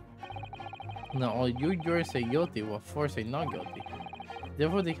changed. Now all you jurors say guilty, while 4 say not guilty.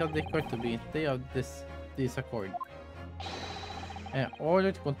 Therefore, they held the court to be in state of this accord, and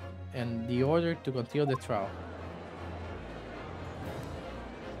the order to continue the trial.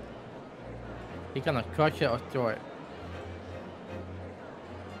 He cannot crush it or throw it.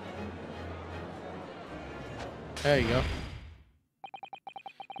 There you go.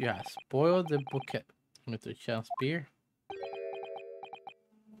 You have spoiled the bouquet. Mr. Shakespeare.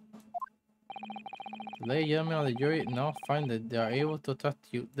 The ladies and gentlemen of the jury now find that they are able to trust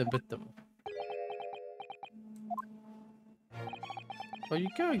you, the victim. But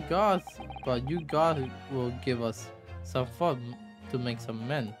you gods will give us some fun to make some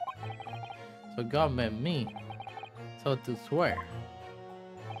men. So God made me, so to swear.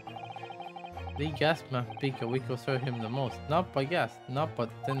 The gas man speaker we concern him the most, not by gas, not by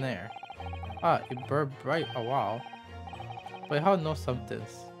thin air. Ah, it burned bright a while. But how know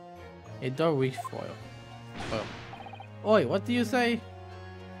somethings? A door reach foil. Oi, what do you say?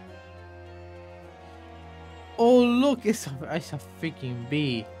 Oh look, it's a freaking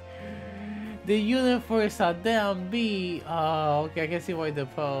bee. The uniform is a damn bee. Oh, okay, I can see why the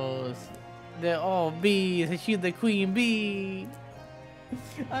pose. They're all bees, and she's the queen bee.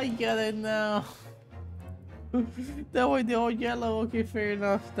 I get it now. That way they're all yellow, okay, fair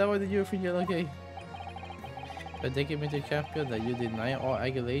enough. That way the uniform yellow, okay. But they came into champion that you deny all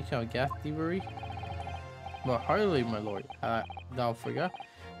accusation of gas thievery? But hardly, my lord. Thou forgot.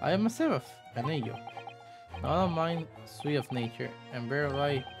 I am a seraph, an angel. Not of mine, sweet of nature, and bear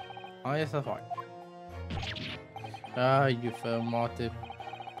light, honest of heart. Ah, you fell motive.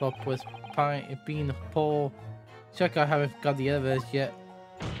 Pop was pine, bean, pole. Check, I haven't got the evidence yet.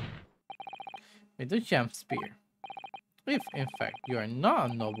 With the champ spear. If, in fact, you are not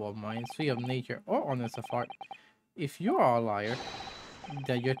a noble of mind, sweet of nature, or honest of heart, if you are a liar,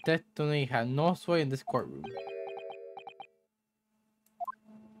 that your testimony had no sway in this courtroom.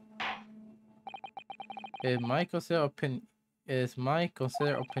 It is my considered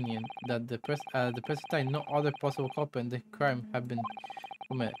opinion that at the present time no other possible culprit in the crime have been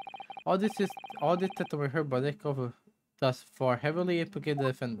committed. All this testimony heard by the court thus far heavily implicate the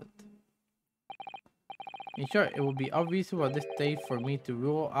defendant. In short, it would be unreasonable at this stage for me to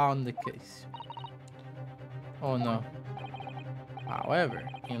rule out the case. Oh no. However,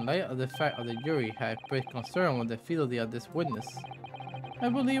 in light of the fact that the jury had expressed concern with the fidelity of this witness, I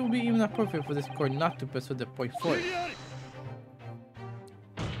believe it would be even appropriate for this court not to pursue the point forward.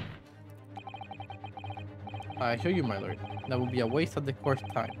 I assure you, my lord, that would be a waste of the court's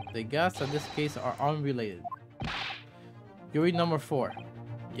time. The gas in this case are unrelated. Jury number 4.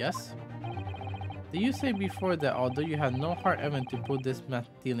 Yes? Did you say before that although you had no hard evidence to prove this man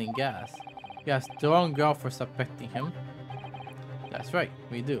stealing gas, you have strong ground for suspecting him? That's right,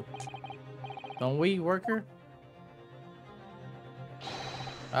 we do. Don't we, worker?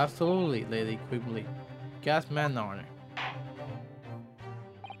 Absolutely, Lady Quibbly. Gas man honor.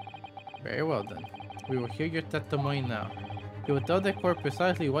 Very well then. We will hear your testimony now. You will tell the court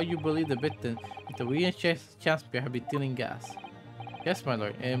precisely why you believe the victim, Mr. William Shakespeare, have been stealing gas. Yes, my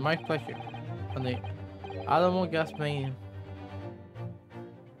lord, and my pleasure. On the Alamo gas main.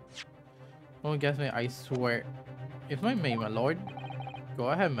 Oh, gas main, I swear. If I may, my lord. Go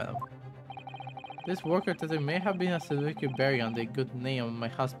ahead, madam. This worker today may have been a significant barrier on the good name of my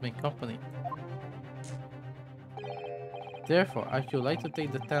husband company. Therefore, I should like to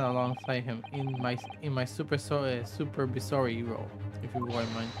take the stand alongside him in my supervisory role, if you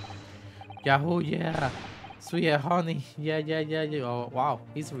won't mind. Yahoo, yeah! Sweet honey, yeah. Oh, wow,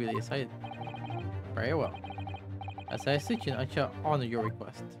 he's really excited. Very well. As I sit in, I shall honor your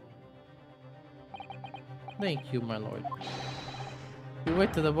request. Thank you, my lord. You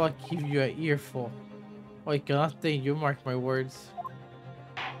wait till the boss give you an earful. I cannot think you mark my words.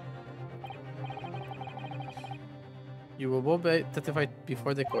 You will both be testified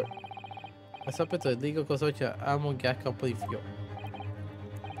before the court. I submit to the legal consortium Alamo Gas Company Fuel.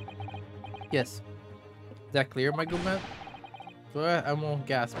 Yes. Is that clear, my good man? Go ahead, Alamo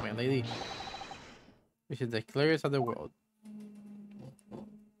Gas, my lady. Which is the clearest of the world.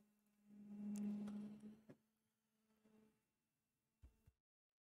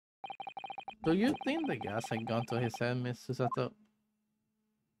 Do you think the gas had gone to his head, Miss Susato?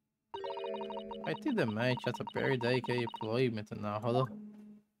 I think the manager has a very dedicated employment now. Hello.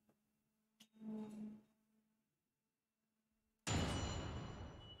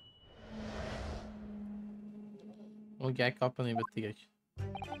 We get company investigation.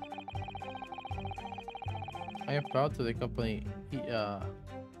 I am proud to the company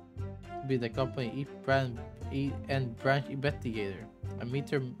be the company and branch investigator, a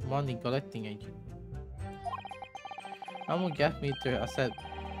meter money collecting agent. I'm a gas meter asset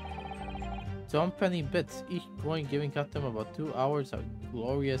 10 penny bits, each coin giving customer about 2 hours of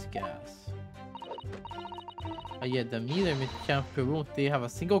glorious gas. Yet the meter champ per room they have a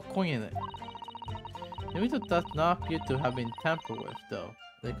single coin in it. The meter does not appear to have been tampered with though.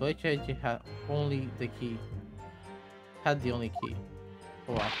 The collection agent had only the key. Had the only key.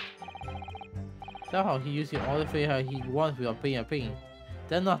 Oh wow. Somehow he using all the fate he wants without paying a penny.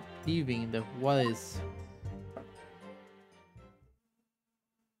 They're not thieving the what is.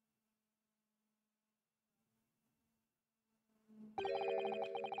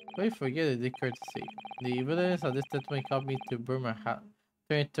 But forget the courtesy. The evidence of this statement caused me to burn my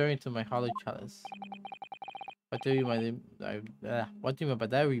turn into my hollow chalice. What do you mean by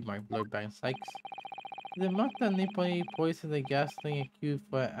that remark, Lord Baron Sykes? The monk that Nipponi poisoned the gasoline accused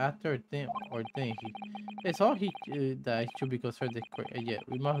for after or thing he. It's all he that I should be concerned with. Yet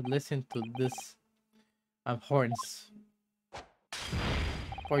we must listen to this horns.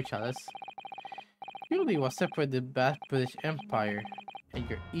 Poor chalice. Surely was separated the bad British Empire and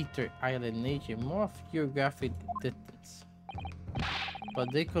your Easter Island nation more of geographic distance.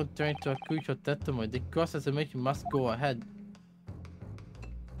 But they could turn to a crucial testimony. The cross-examination must go ahead.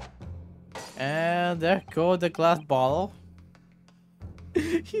 And there goes the glass bottle.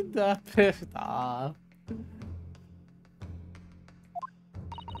 He that pissed off.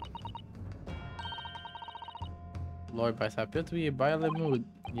 Lord Bryce appears to be in violent mood.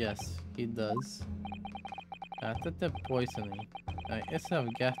 Yes, he does. After the poisoning, an incident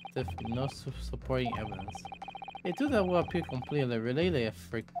of gas death with no supporting evidence. It too that will appear completely related at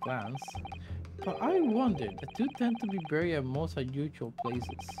first glance. But I wonder, the two tend to be buried at most unusual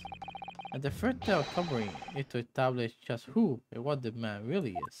places. And the first step of covering is to establish just who and what the man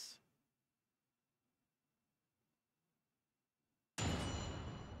really is.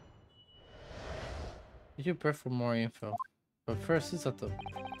 You should prep for more info. But first, it's a top.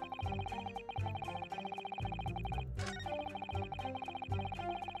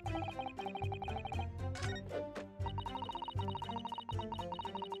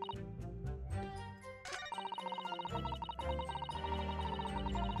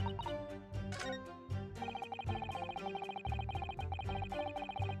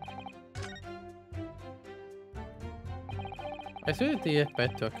 I saw that they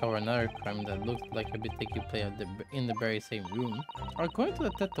expect to cover another crime that looked like it be taking place in the very same room. According to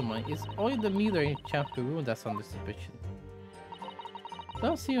the testimony, it's only the meter in Champion room that's under suspicion.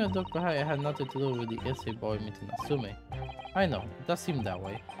 Does seem as though perhaps it had nothing to do with the incident boy meeting Natsume. I know, it does seem that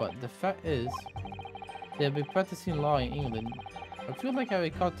way, but the fact is, they have been practicing law in England. I feel like I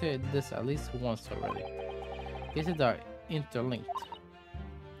recalled this at least once already. Cases are interlinked.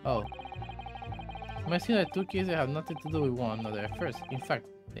 Oh. It might seem that two cases have nothing to do with one another at first. In fact,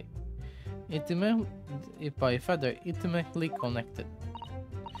 they're intimately connected.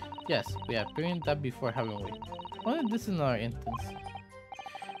 Yes, we have experienced that before, haven't we? Only this is another instance.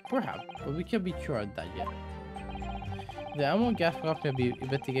 Perhaps, but we can't be sure of that yet. The ammo gas company be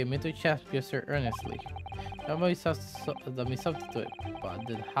investigating Mr. Chancellor earnestly. That might be something to it, but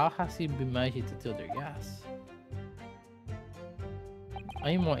then how has he been managing to steal their gas?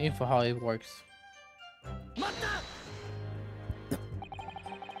 I need more info how it works.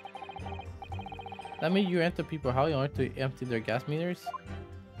 That means you enter people's house in order to empty their gas meters?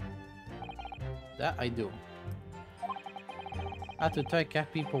 That I do. I have to try to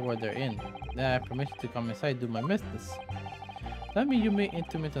catch people where they're in. Then I have permission to come inside and do my business. That means you made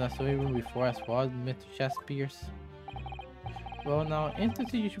intimate in a survey room before as well, Mr. Shakespeare's. Well now,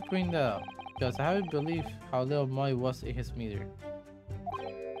 interesting you should bring that up, because I haven't believed how little money was in his meter.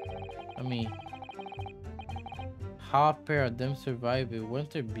 I mean, how a pair of them survive a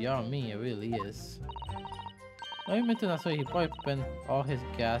winter beyond me, it really is. Now you mentioned that he probably spent all his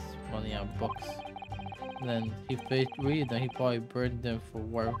gas money on books. And then he finished reading and he probably burned them for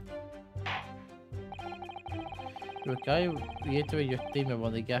work. Can I reiterate your statement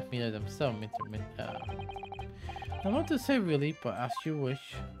about the gas meter themselves, Mr. I want to say really, but as you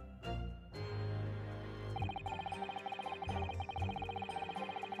wish.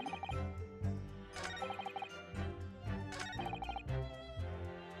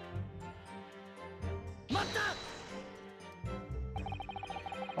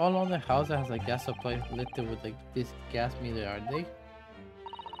 All on the house that has a gas supply littered with like this gas meter, are they?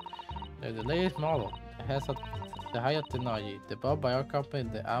 They're the latest model. It has the higher technology, developed by our company,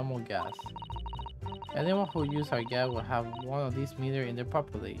 the Alamo Gas. Anyone who uses our gas will have one of these meters in their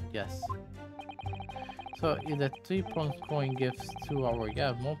property, yes. So if the 3 point coin gives 2 hour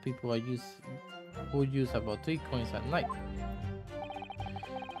gas, more people would use about 3 coins at night.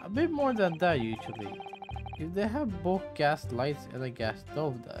 A bit more than that usually. If they have both gas lights and a gas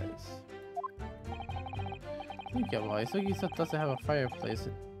stove, that is. Think about it, Sugiso doesn't have a fireplace.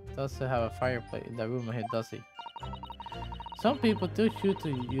 Doesn't have a fireplace in the room here, does he? Some people do choose to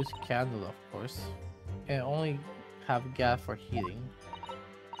use candle, of course, and only have gas for heating.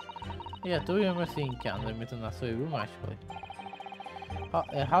 Yeah, do remember seeing candle in Mitanasui room actually.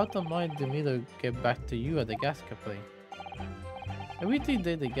 How the money the meter get back to you at the gas company? Every 3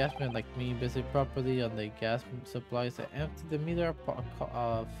 days the gas man like me visit properly on the gas supplies and empty the meter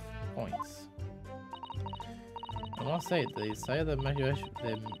of points. I must say, the design of the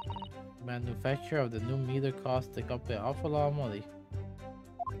manufacture of the new meter cost the company an awful lot of money.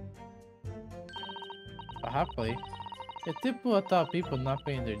 But happily, they did pull out people not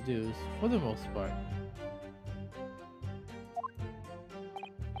paying their dues, for the most part.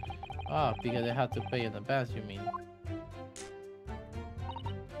 Ah, because they had to pay in advance, you mean?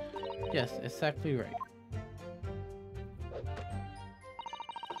 Yes, exactly right.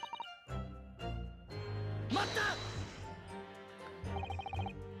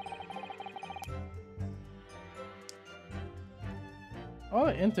 Oh,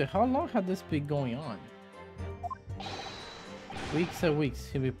 Enter, how long had this been going on? Weeks and weeks.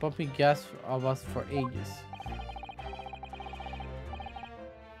 He'll be pumping gas of us for ages.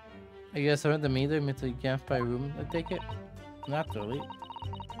 I guess I went the meter into the campfire room. I take it? Naturally.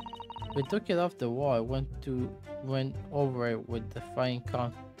 We took it off the wall. I went over it with the fine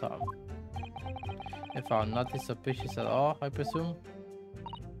tom. And found nothing suspicious at all, I presume?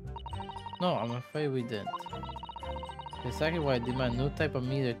 No, I'm afraid we didn't. Exactly why I demand a new type of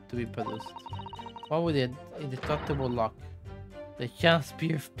meter to be produced. One with an indestructible lock. The Chance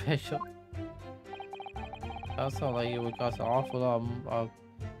Spear Special. That sounds like it would cost an awful lot of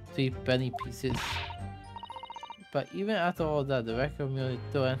 3 penny pieces. But even after all that, the record mill is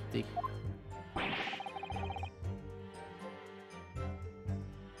still empty.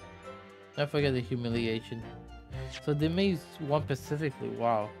 Don't forget the humiliation. So they made one specifically,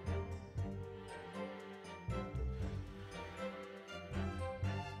 wow.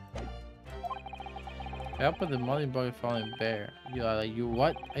 I opened the money boy falling bear. You are like, you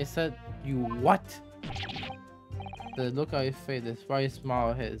what? I said, you what? The look on his face, the wry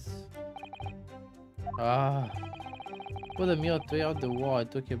smile of his. Ah. Put the meal tray out the wall, I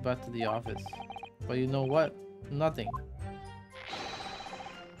took it back to the office. But you know what? Nothing.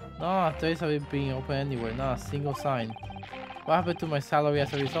 No trace of it being open anywhere, not a single sign. What happened to my salary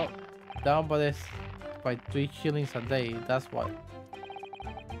as a result? Down by 3 shillings a day, that's what.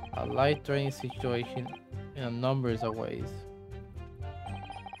 A life-threatening situation in a numbers of ways.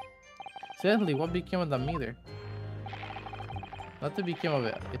 Seriously, what became of the meter? Nothing became of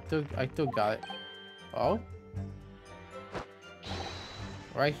it. I still got it. Oh?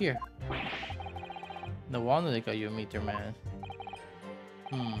 Right here. No wonder they got you a meter, man.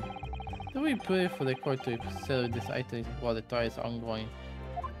 Do we put it for the court to settle this item while the trial is ongoing?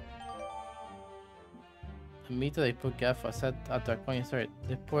 The meter they put gas for set after a coin insert.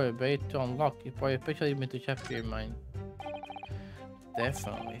 They pour a bay to unlock it for especially meant to chapter your mind.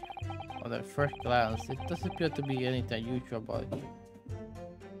 Definitely. On the first glance, it doesn't appear to be anything unusual about it.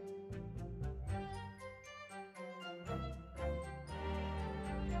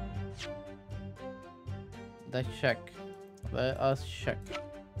 Let's check. Let us check.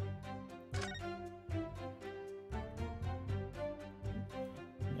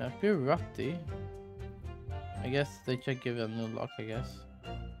 Yeah, appear rusty. I guess they should give it a new lock, I guess.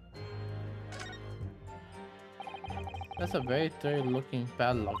 That's a very dirty looking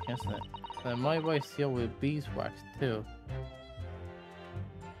padlock, isn't it? And my boy sealed with beeswax too.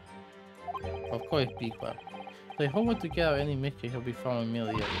 Of course, beeswax. So if Homer to get out any mischief, he'll be found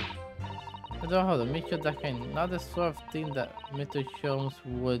immediately. I don't know, the mischief that kind, not the sort of thing that Mr. Jones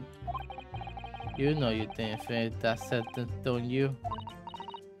would. You know you didn't finish that sentence, don't you?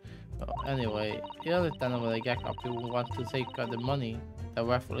 Well, anyway, it's understandable that Gak people want to safeguard the money that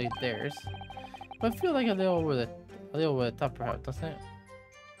rightfully theirs. But I feel like a little over the top perhaps, doesn't it?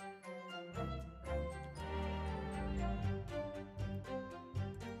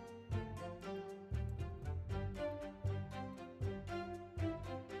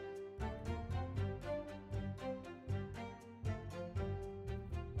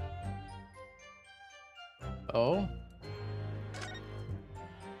 Oh?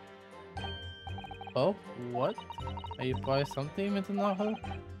 Oh? What? Are you buying something, Mitanaho?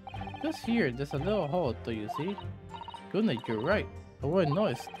 Just here, there's a little hole, do you see? Goodness, you're right. I wouldn't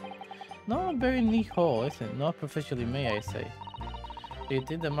noticed. Not a very neat hole, isn't it? Not professionally made, I say. Do you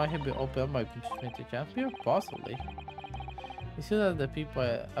think that might have been opened up by Mr. Champion? Possibly. You see that the people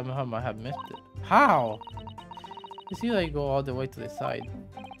at Amaha might have missed it. How? You see that you go all the way to the side.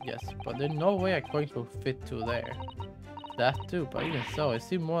 Yes, but there's no way a coin could fit through there. That too, but even so, it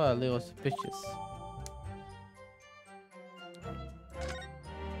seems more a little suspicious.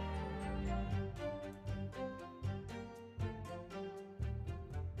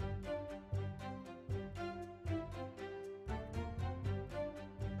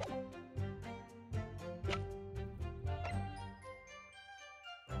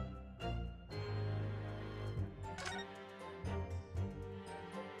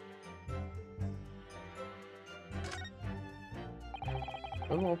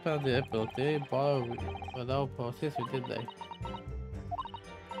 Whoever opened the Ep2, they bought without processor, did they?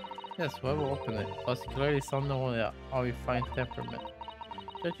 Yes, whoever opened it was clearly someone with a refined temperament.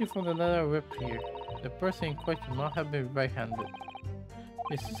 Judging from the letter ripped here, the person in question might have been right-handed.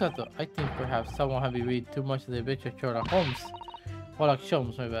 Miss Susato, I think perhaps someone had been reading too much of the adventure Sherlock Holmes. Sherlock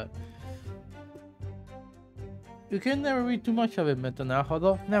Holmes, my bad. You can never read too much of it, Metanaho,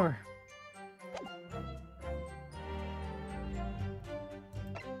 though. Never.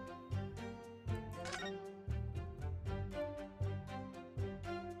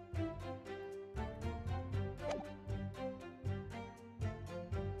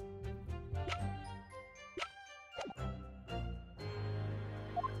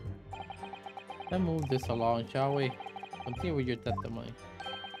 Let's move this along, shall we? Continue with your testimony.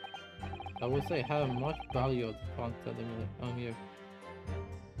 I would say have much value of the content on here.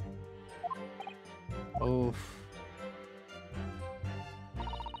 Oof.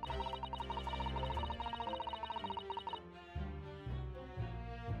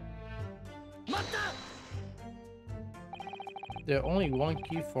 There only one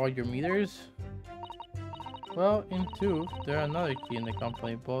key for all your meters? Well, in two, there are another key in the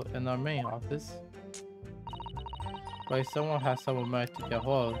company, both in our main office. But if someone has someone managed to get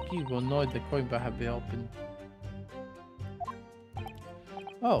hold of the key, we'll know the coin bar have been opened.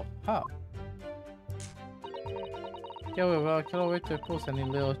 Oh, how? Yeah, well, I can't wait to post any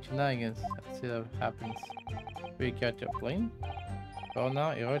little shenanigans and see what happens. Will you catch a plane? Well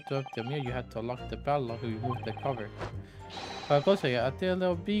now, in order to open the mirror, you have to unlock the padlock and remove the cover. But closer yet, I think a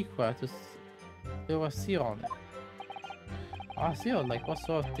little beadcraft there was a seal on it. Ah, seal? Like what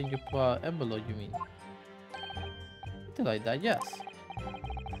sort of thing you put an envelope, you mean? Something like that, yes.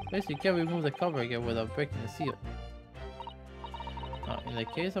 Basically, you can't remove the cover again without breaking the seal. Now, in the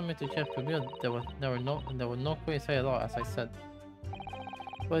case of Mr. Chef Camille, there was no coin inside at all, as I said.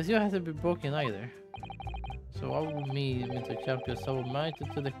 But the seal hasn't been broken either. So what would mean Mr. Champion someone managed to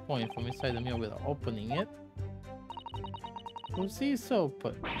take the coin from inside the mirror without opening it? We'll see so,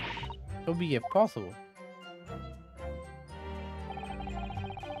 but it'll be impossible.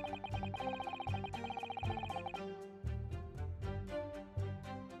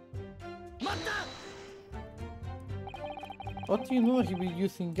 What do you know he'll be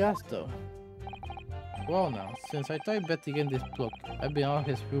using gas though? Well now, since I tried betting in this block, I've been out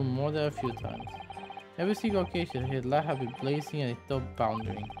his room more than a few times. Every single occasion his light has been blazing and his thumb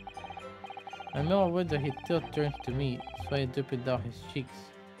pounding. I know whether he still turns to me, sweat dripping down his cheeks.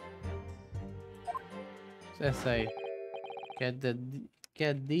 So as I get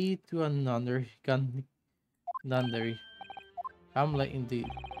thee to another gunnery. I'm late indeed.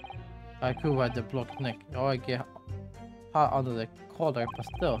 I could ride the block neck, or I get hot under the collar, but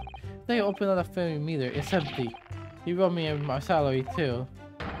still. They open up the family meter, it's empty. He wrote me my salary too.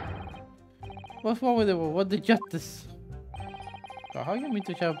 What's wrong with it? What the justice? But how can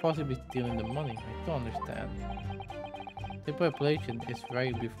Mr. Chow possibly be stealing the money? I don't understand. The population is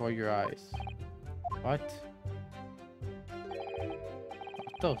right before your eyes. What?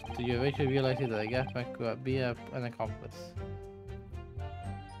 So, do you eventually realize that the gas man could be an accomplice?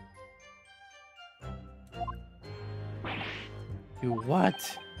 You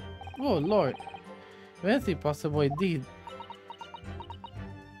what? Oh lord. Fancy possible indeed.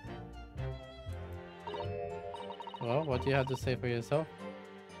 Well, what do you have to say for yourself?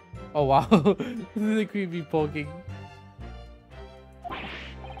 Oh wow, this is a creepy poking.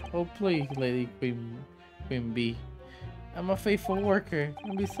 Oh please, Lady Queen Bee. I'm a faithful worker,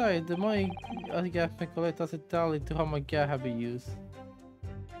 and besides, the money I got to collect doesn't tally to how much gas have been used.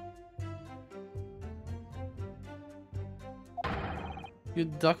 You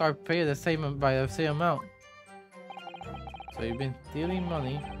duck are paid the same by the same amount. So you've been stealing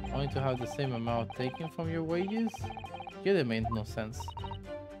money only to have the same amount taken from your wages? Really made no sense.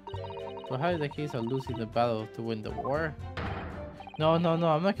 But how is the case of losing the battle to win the war? No, no, no,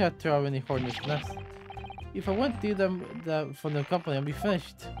 I'm not gonna throw out any hornet's nest. If I won't steal them from the company, I'll be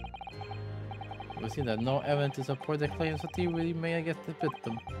finished. We see that no evidence to support the claims that he really may against the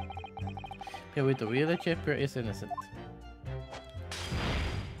victim. With the real chipper is innocent.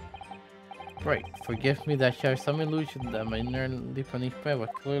 Right, forgive me that shares some illusion that my nearly punished prey was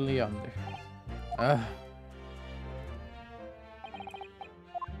clearly under. I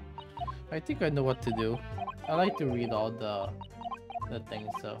think I know what to do. I like to read all the things,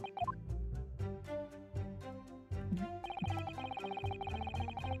 so.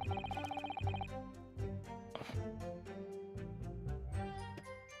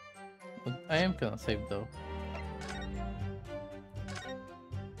 I am gonna save though.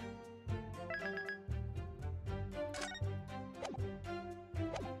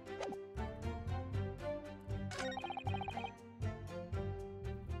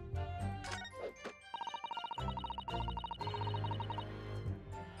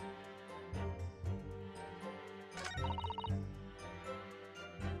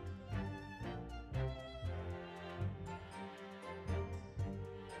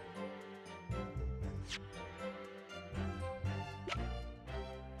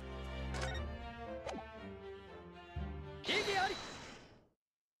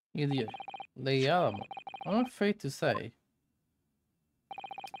 Idiot. The Alamo. I'm afraid to say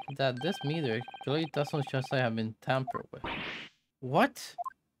that this meter clearly doesn't just have been tampered with. What?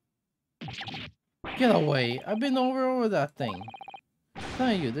 Get away! I've been over that thing. I'm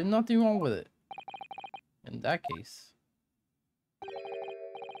telling you, there's nothing wrong with it. In that case,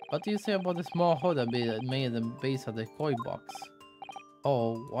 what do you say about the small hole that made at the base of the koi box?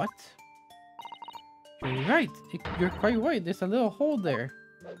 Oh, what? You're right. You're quite right. There's a little hole there.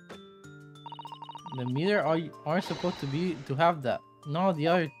 The meter aren't supposed to have that. No, the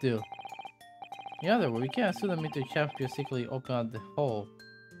others do. The other way, we can't assume the meter champion secretly opened up the hole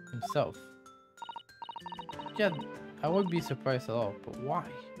himself. Yeah, I wouldn't be surprised at all, but why?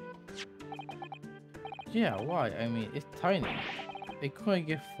 Yeah, why? I mean, it's tiny. It couldn't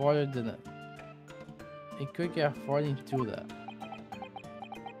get farther than it. It could get farther into that.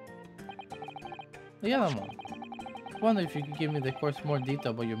 The other one. I wonder if you could give me the course more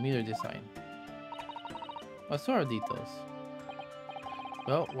detail about your meter design. What sort of details?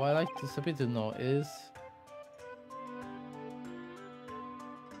 Well, what I'd like to submit to know is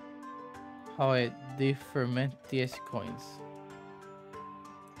how it differentiates coins.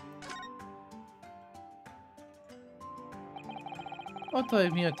 What do I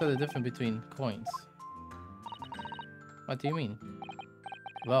mean to tell the difference between coins? What do you mean?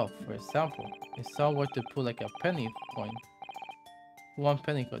 Well, for example, if someone were to put like a penny coin, 1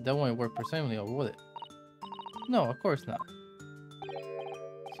 penny coin, that wouldn't work presumably, or would it? No, of course not.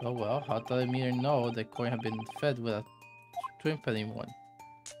 So well, how does the meter know the coin had been fed with a twin penny one?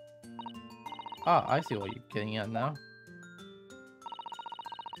 Ah, I see what you're getting at now.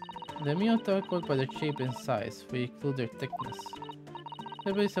 The meter goes by their shape and size, we include their thickness.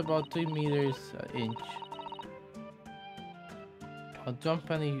 Typically it's about 3 meters an inch. A drum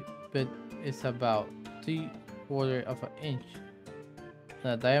penny bit is about 3/4 of an inch in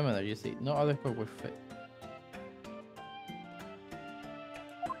the diameter, you see. No other coin would fit.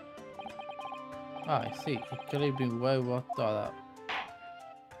 Ah, I see. It could have been very well thought out.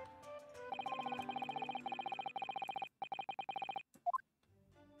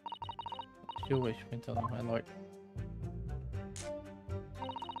 You wish, Winter, my lord.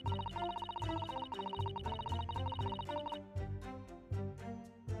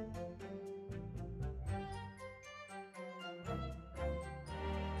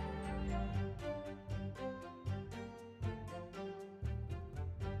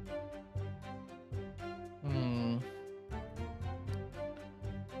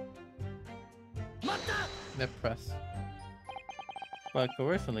 Press. But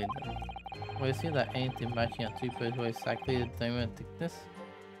coincidentally then, we see that anything matching a 3 plates with exactly the diamond thickness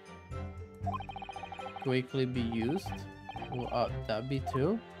could equally be used. Will that be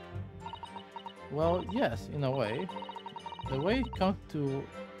true? Well, yes, in a way. The way it come to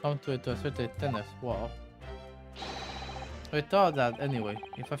it to a certain extent as well. I thought that anyway.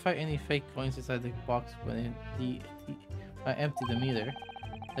 If I find any fake coins inside the box when I empty the meter,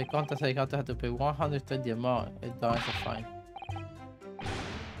 the contest I have to pay 100 the amount $8 a fine.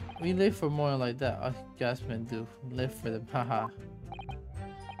 We live for more like that, us gasmen do. Live for them, haha.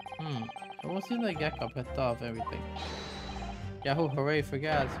 It was in like Gecko, I thought of everything. Yahoo, hooray for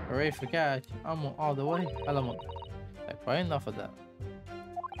gas, I'm on all the way. Alamo. But enough of that.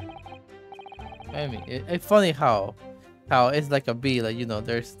 I mean, it's funny how it's like a bee, like, you know,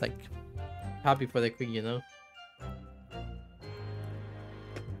 there's like happy for the queen, you know.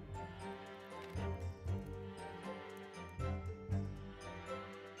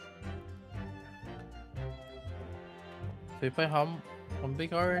 So if I hum one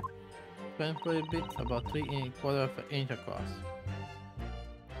big R, 20 bits, about 3/4 of an inch across.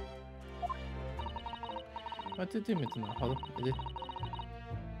 What did you mean to know? Hold on, is it?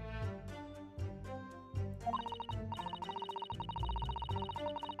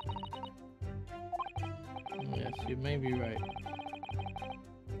 Yes, you may be right.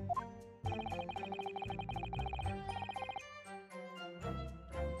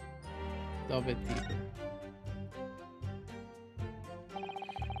 A bit deeper.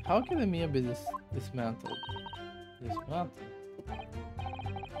 How can the Mia be dismantled? Dismantled?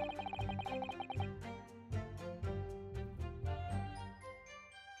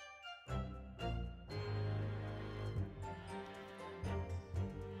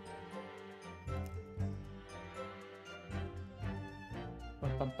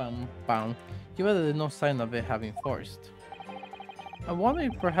 Bum, bum, bum, bum. Given that there's no sign of it having forced. I wonder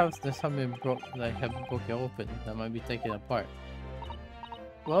if perhaps there's something that have broken open that might be taken apart.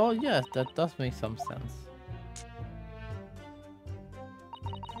 Well, yes, that does make some sense.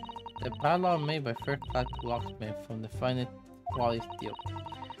 The padlock made by first-class locksmith from the finest quality steel.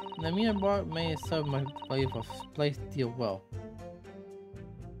 The mere bar may serve my belief of plate steel well.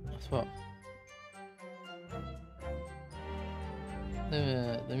 As well.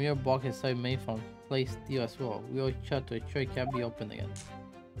 The mirror box is so made from plate steel as well. We all shut to ensure it can't be opened again.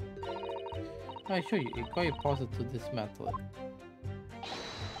 I assure you, it's quite possible to dismantle it.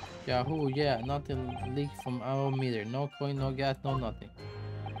 Yahoo, yeah, nothing leaked from our meter. No coin, no gas, no nothing.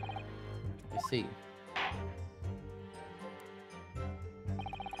 I see.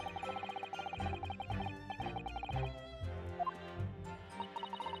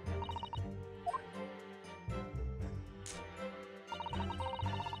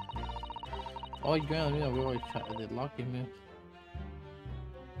 Oh, you're gonna be we already tried the locking me.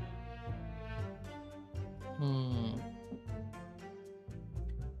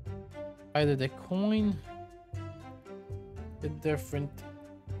 Either the coin, the different.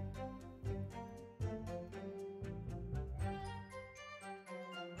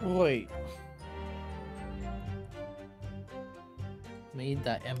 Wait. Made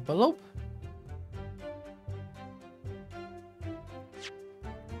that envelope?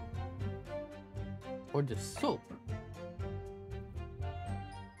 Or the soup?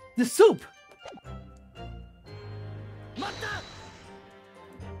 The soup!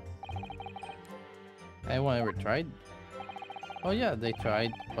 Anyone ever tried? Oh yeah, they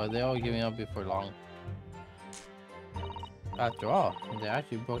tried, but they all giving up before long. After all, if they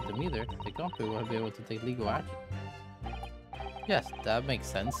actually broke the meter, the company will be able to take legal action. Yes, that makes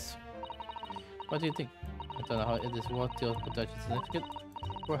sense. What do you think? I don't know how this world deals potential significant.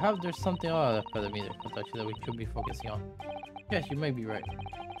 Perhaps there's something other about the meter potential that we should be focusing on. Yes, you may be right.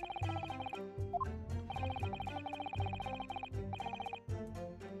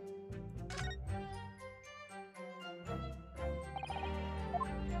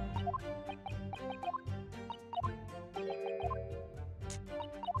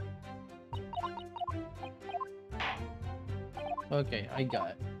 Okay, I got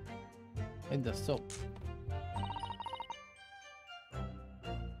it. And the soap.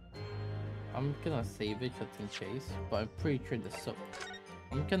 I'm gonna save it just in case, but I'm pretty sure the soap.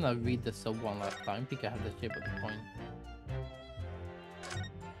 I'm gonna read the soap one last time because I have the shape of the coin.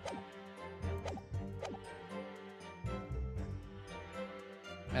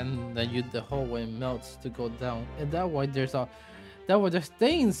 And then the whole way melts to go down, and that way there's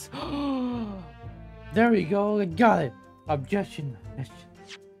stains. There we go, I got it. Objection.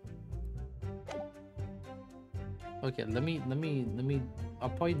 Okay, let me. I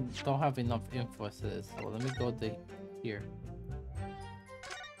probably don't have enough info for this, so let me go here.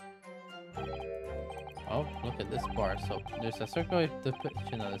 Oh, look at this bar. So there's a circular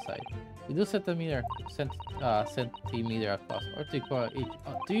depiction on the side. We do centimeter across, or 3/4 each.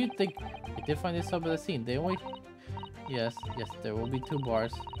 Do you think we did find this over the scene? Didn't we? Yes, there will be 2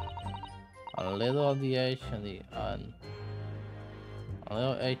 bars. A little on the edge and a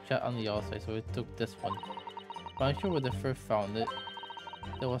little edge on the outside, so we took this one. But I'm sure when they first found it,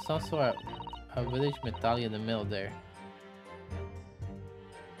 there was some sort of village medallion in the middle there.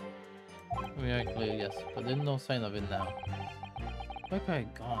 Miraculously, yes, but there's no sign of it now. Where could I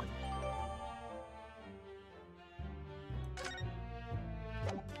gone?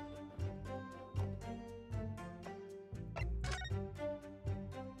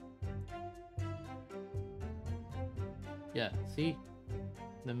 Yeah, see?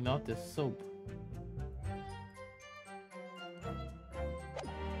 The melted soap.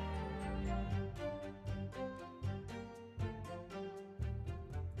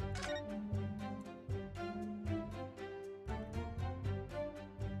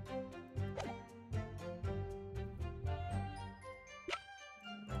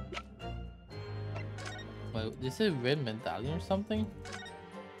 Wait, this is red medallion or something?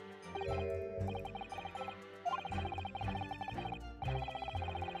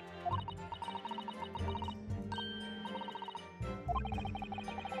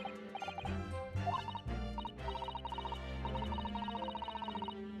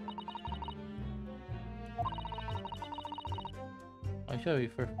 I'm sure we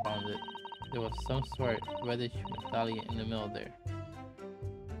first found it. There was some sort of reddish medallion in the middle there.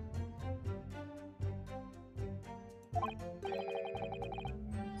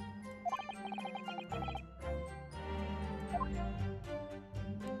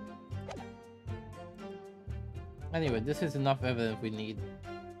 Anyway, this is enough evidence we need.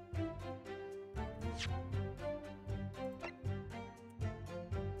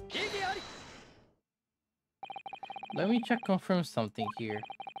 Let me check confirm something here.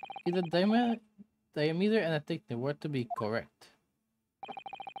 Either diameter and a thickness were to be correct.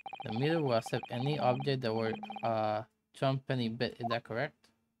 The meter will accept any object that were jump any bit. Is that correct?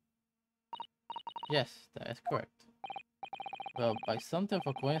 Yes, that is correct. Well, by something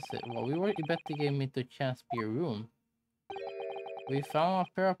of a coincidence, while we were investigating into Shakespeare room, we found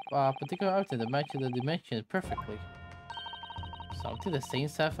a pair of particular items that match the dimensions perfectly. Something the same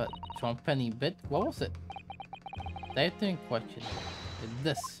size as jump any bit. What was it? The item in question is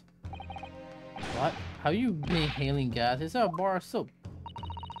this. What? Have you been inhaling gas? Is that a bar of soap?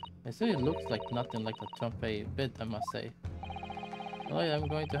 It certainly looks like nothing like a trumpet bit, I must say. Well, I'm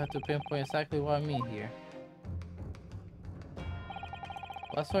going to have to pinpoint exactly what I mean here.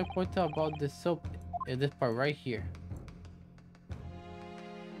 That's why I pointed out about this soap in this part right here.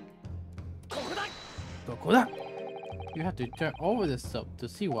 Kokoda! You have to turn over the soap to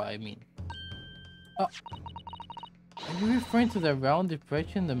see what I mean. Are you referring to the round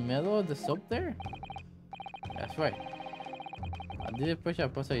depression in the middle of the soap there? That's right. The depression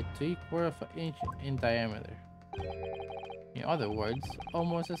is approximately 3/4 of an inch in diameter. In other words,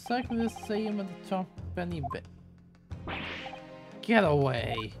 almost exactly the same as the Trump penny bit. Get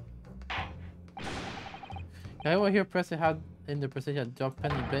away! Everyone here press how in the precision drop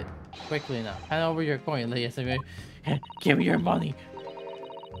penny bit quickly now. Hand over your coin, ladies and gentlemen. Give me your money!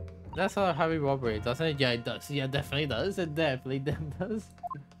 That's how heavy robbery, doesn't it? Yeah, it does. Yeah, it definitely does. It definitely does.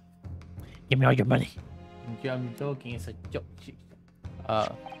 Give me all your money. I'm joking, it's a joke.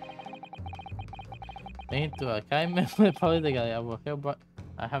 Thank you. I can't remember probably the guy I will help, but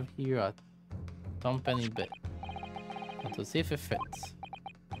I have here a company bit. And to see if it fits.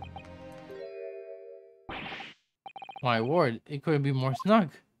 My word, it couldn't be more snug.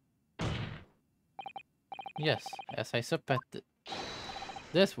 Yes, as I suspected.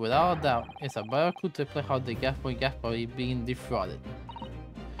 This, without a doubt, is a better clue to play how the Gasboy is being defrauded.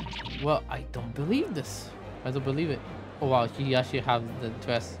 Well, I don't believe this. I don't believe it. Oh wow, she actually has the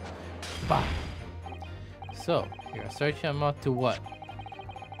dress. Bah. So, you're searching amount to what?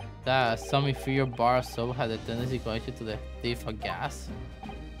 That some inferior bar of soap had a tendency connection to the thief of gas?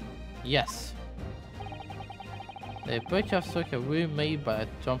 Yes. The purchase of soap can be made by a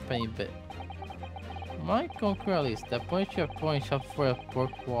company bit. My conclusion is that purchase of point shop for a poor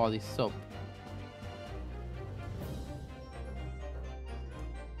quality soap.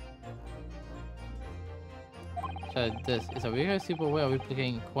 So this is a very simple way of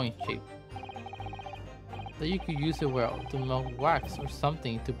replicating coin shape. That you could use it well to melt wax or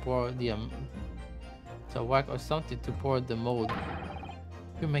something to pour the mold.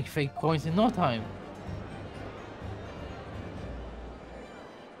 You make fake coins in no time.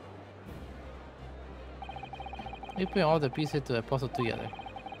 You put all the pieces to the puzzle together.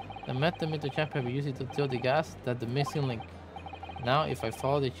 The method made the champion be using to fill the gas, that's the missing link. Now if I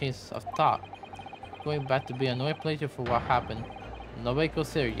follow the chains of thought, going back to be annoyed pleasure for what happened. Nobody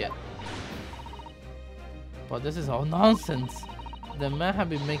considered yet. But this is all nonsense. The man had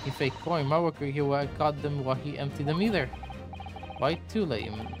been making fake coin. My worker here would have got them while he emptied them either. Why too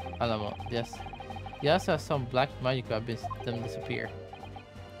late, Alamo? Yes. Yes, some black magic could have been them disappear.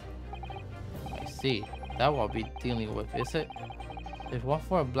 I see. That what we're dealing with, is it? There's one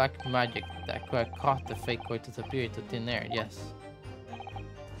form of black magic that could have caused the fake coin to disappear into thin air, yes.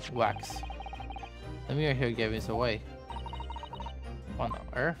 Wax. The mirror here gave us away. What on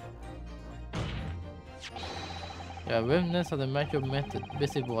earth? There are remnants of the magic method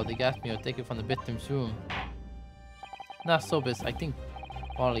visible at the gas mirror taken from the victim's room. not soap. It's I think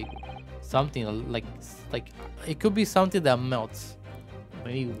only something like it could be something that melts,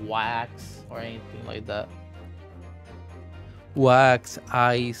 maybe wax or anything like that. Wax,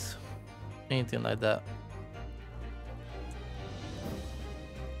 ice, anything like that.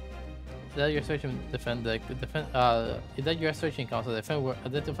 Is that your searching defend the defend is that your searching council defend will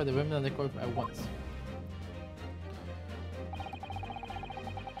identify the remnant of the corpse at once.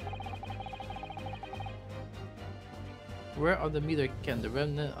 Where on the meter can the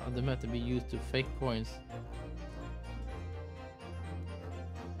remnant of the metal be used to fake coins?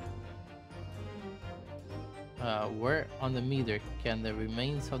 Where on the meter can the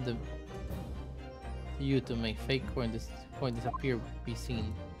remains of the used to make fake coin disappear be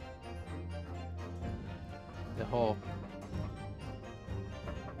seen? The hole.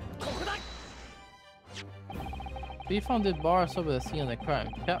 We found the bars over the scene of the crime,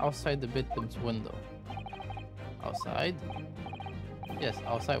 cut outside the victim's window. Outside? Yes,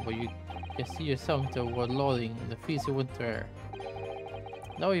 outside where you can see yourself until we're loading in the freezing winter air.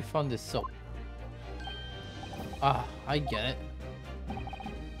 Now we found this soap. Ah, I get it.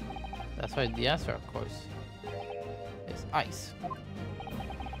 That's right, the answer, of course, is ice.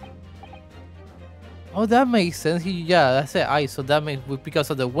 Oh, that makes sense. Yeah, that's it, ice. So that makes because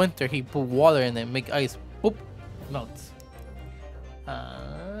of the winter, he put water in it, make ice. Boop, melts.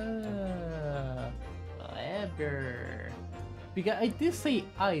 Clever. Because I did say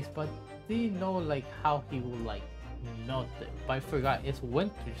ice, but didn't know like how he would like melt it. But I forgot it's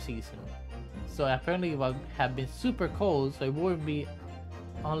winter season, so apparently it would have been super cold. So it wouldn't be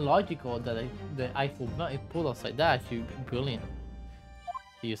unlogical that the ice will melt. It pulled outside. That actually would be brilliant.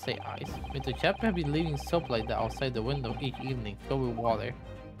 You say ice? Mr. Chapman have been leaving soap like that outside the window each evening, filled with water.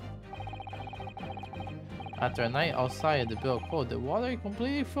 After a night outside the bill cold, the water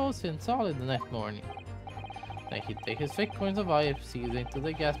completely frozen solid the next morning. Then he takes his fake coins of ice, sees into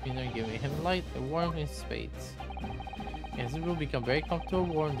the gas meter, giving him light and warmth in spades. As the room become very comfortable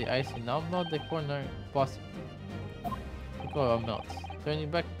warm, the ice will now melt the corner possible. The coil melts, turning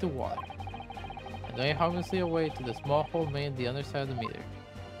back into water, and going harmlessly away to the small hole made on the other side of the meter.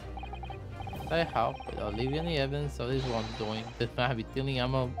 That's how, without leaving any evidence of his wrongdoing, this man had been stealing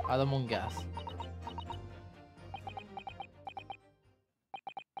Alamon gas.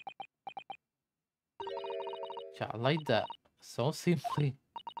 I like that. So simply.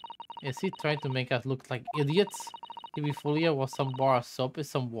 Is he trying to make us look like idiots? If we fully was some bar of soap and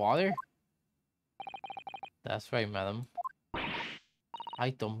some water? That's right, madam. I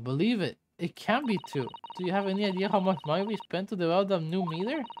don't believe it. It can't be true. Do you have any idea how much money we spent to develop that new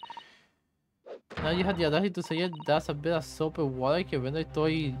meter? Now you had the audacity to say that's a bit of soap and water can render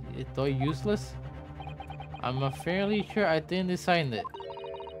toy useless? I'm fairly sure I didn't design it.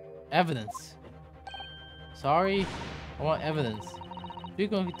 Evidence. Sorry, I want evidence. If you're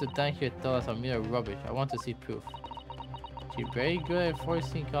going to stand here and tell us a mere rubbish, I want to see proof. She's very good at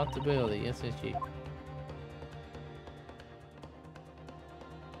forcing accountability, isn't she?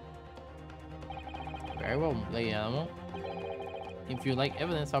 Very well, lady animal. If you like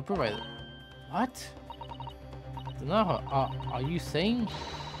evidence, I'll provide it. What? Are you saying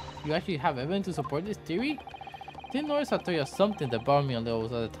you actually have evidence to support this theory? Didn't notice I told you something that bothered me a little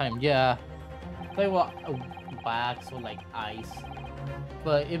at the time. Yeah. Like what, wax or like ice,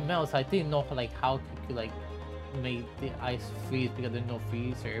 but it melts. I didn't know like how to like make the ice freeze because there's no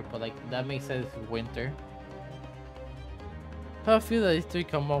freezer, but like that makes sense for winter. I feel that these three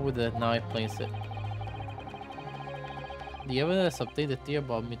come up with it now. Explains it. The evidence update the theory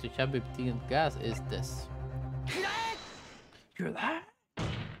about Mr. Chapman stealing gas is this. You're that?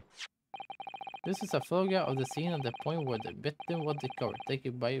 This is a photograph of the scene at the point where the victim was discovered,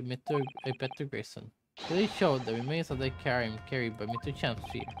 taken by Mr. Peter Grayson. They showed the remains of the crime carried by Mr.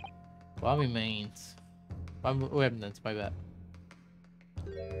 Champsphere. What remains? Remnants, my bad.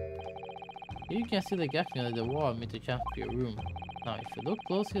 Here you can see the gap near the wall of Mr. Champsphere's room. Now, if you look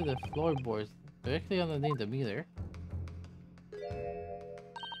closely at the floorboards directly underneath the meter.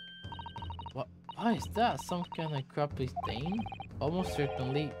 What is that? Some kind of crappy stain? Almost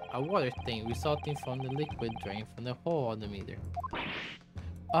certainly a water stain resulting from the liquid drain from the hole on the meter.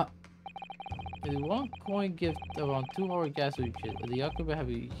 If one coin gives around 2 hour gas usage, the occupant have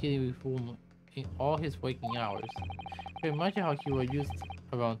been hitting with room in all his waking hours. You can imagine how he would use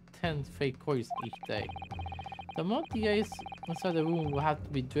around 10 fake coins each day. The amount the ice inside the room will have to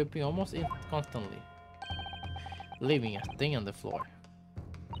be dripping almost constantly, leaving a stain on the floor.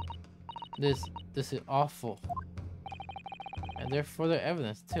 This is awful. And there's further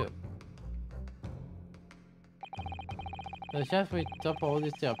evidence too. The chef we top all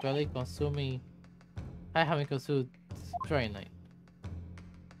this apparently having consumed very nice.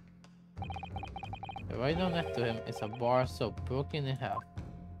 Right now next to him is a bar of soap broken in half.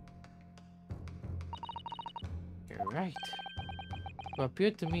 You're right. What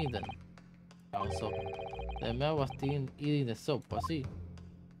appeared to me then, also, the man was eating the soap, was he?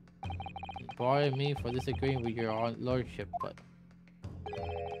 Pardon me for disagreeing with your lordship, but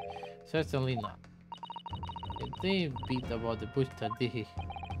certainly not. It didn't beat about the bush, did he?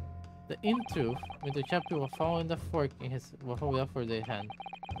 In truth, Mr. Chaplin was following the fork in his for the hand.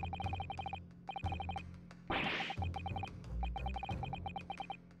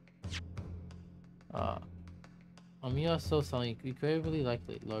 Amio saw something incredibly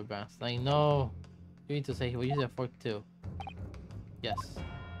likely, Lord Banks. I know. You need to say he will use a fork too. Yes.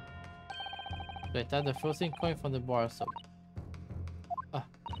 Wait, that the frozen coin from the bar of soap. Ah.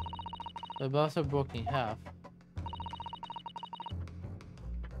 The bars are broken in half.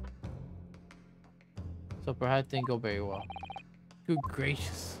 So perhaps it didn't go very well. Good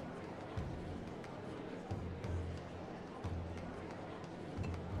gracious.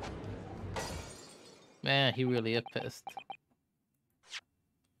 Man, he really is pissed.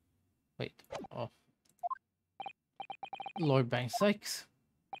 Wait, oh. Lord Bank Sykes.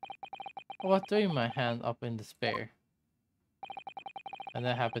 I was throwing my hand up in despair. And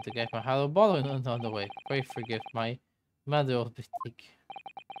I happened to get my hollow bottle on the way. Pray forgive my mother's mistake.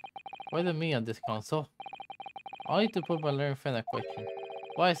 Why the me on this console? I need to put my learned friend a question.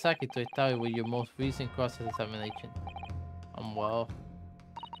 Why exactly to tell you with your most recent cross-examination? Well,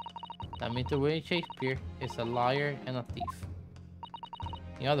 that means the William Shakespeare is a liar and a thief.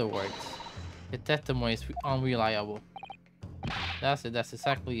 In other words, the testimony is unreliable. That's it, that's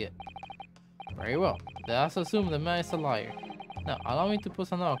exactly it. Very well, let's assume the man is a liar. Now, allow me to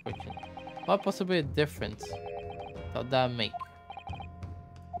pose another question. What possible difference does that make?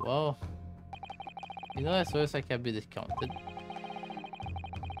 Well, you know, as well as I can be discounted.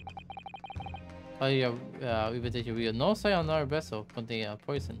 Oh, yeah, invitation video. No sign on our vessel containing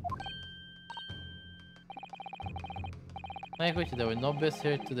poison. My question, there were no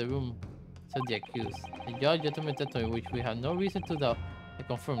visitors to the room, said the accused. The judge gentleman testimony, which we have no reason to doubt, I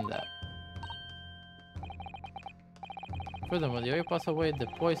confirm that. Furthermore, the very possible way the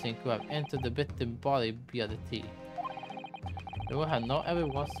poison could have entered the victim's body via the tea. The room had no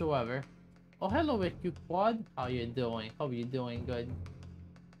evidence whatsoever. Oh, hello, Rescue Quad. How you doing? Hope you're doing good.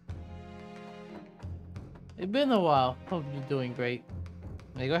 It's been a while. Hope you're doing great.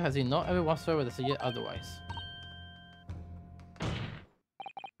 The guy has seen no evidence whatsoever to suggest otherwise.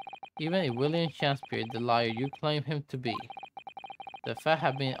 Even if William Shakespeare, the liar you claim him to be, the fact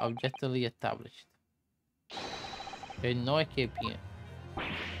has been objectively established. There is no escaping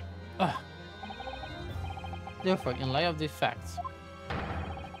it. Therefore, in light of these facts,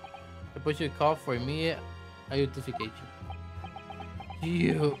 I put you a call for immediate identification.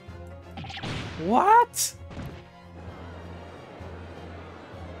 You... What?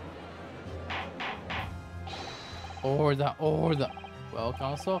 Order, order. Well,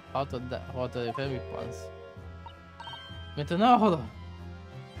 counsel, how to defend response. Maintenant, hold on.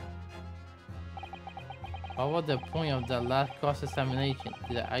 What was the point of that last cross-examination?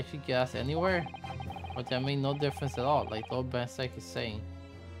 Did I actually get asked anywhere? Or that made no difference at all, like Lord Van Syke is saying?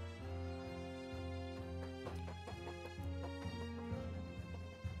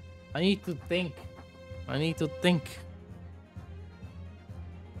 I need to think. I need to think.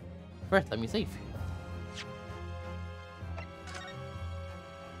 First, let me save.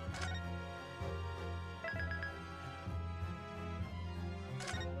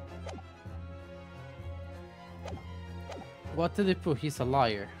 What did it prove? He's a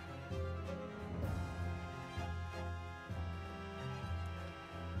liar.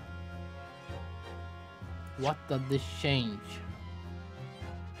 What does this change?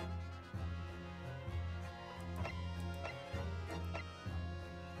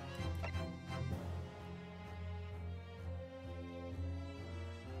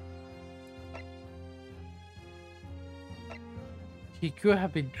 He could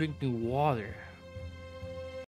have been drinking water.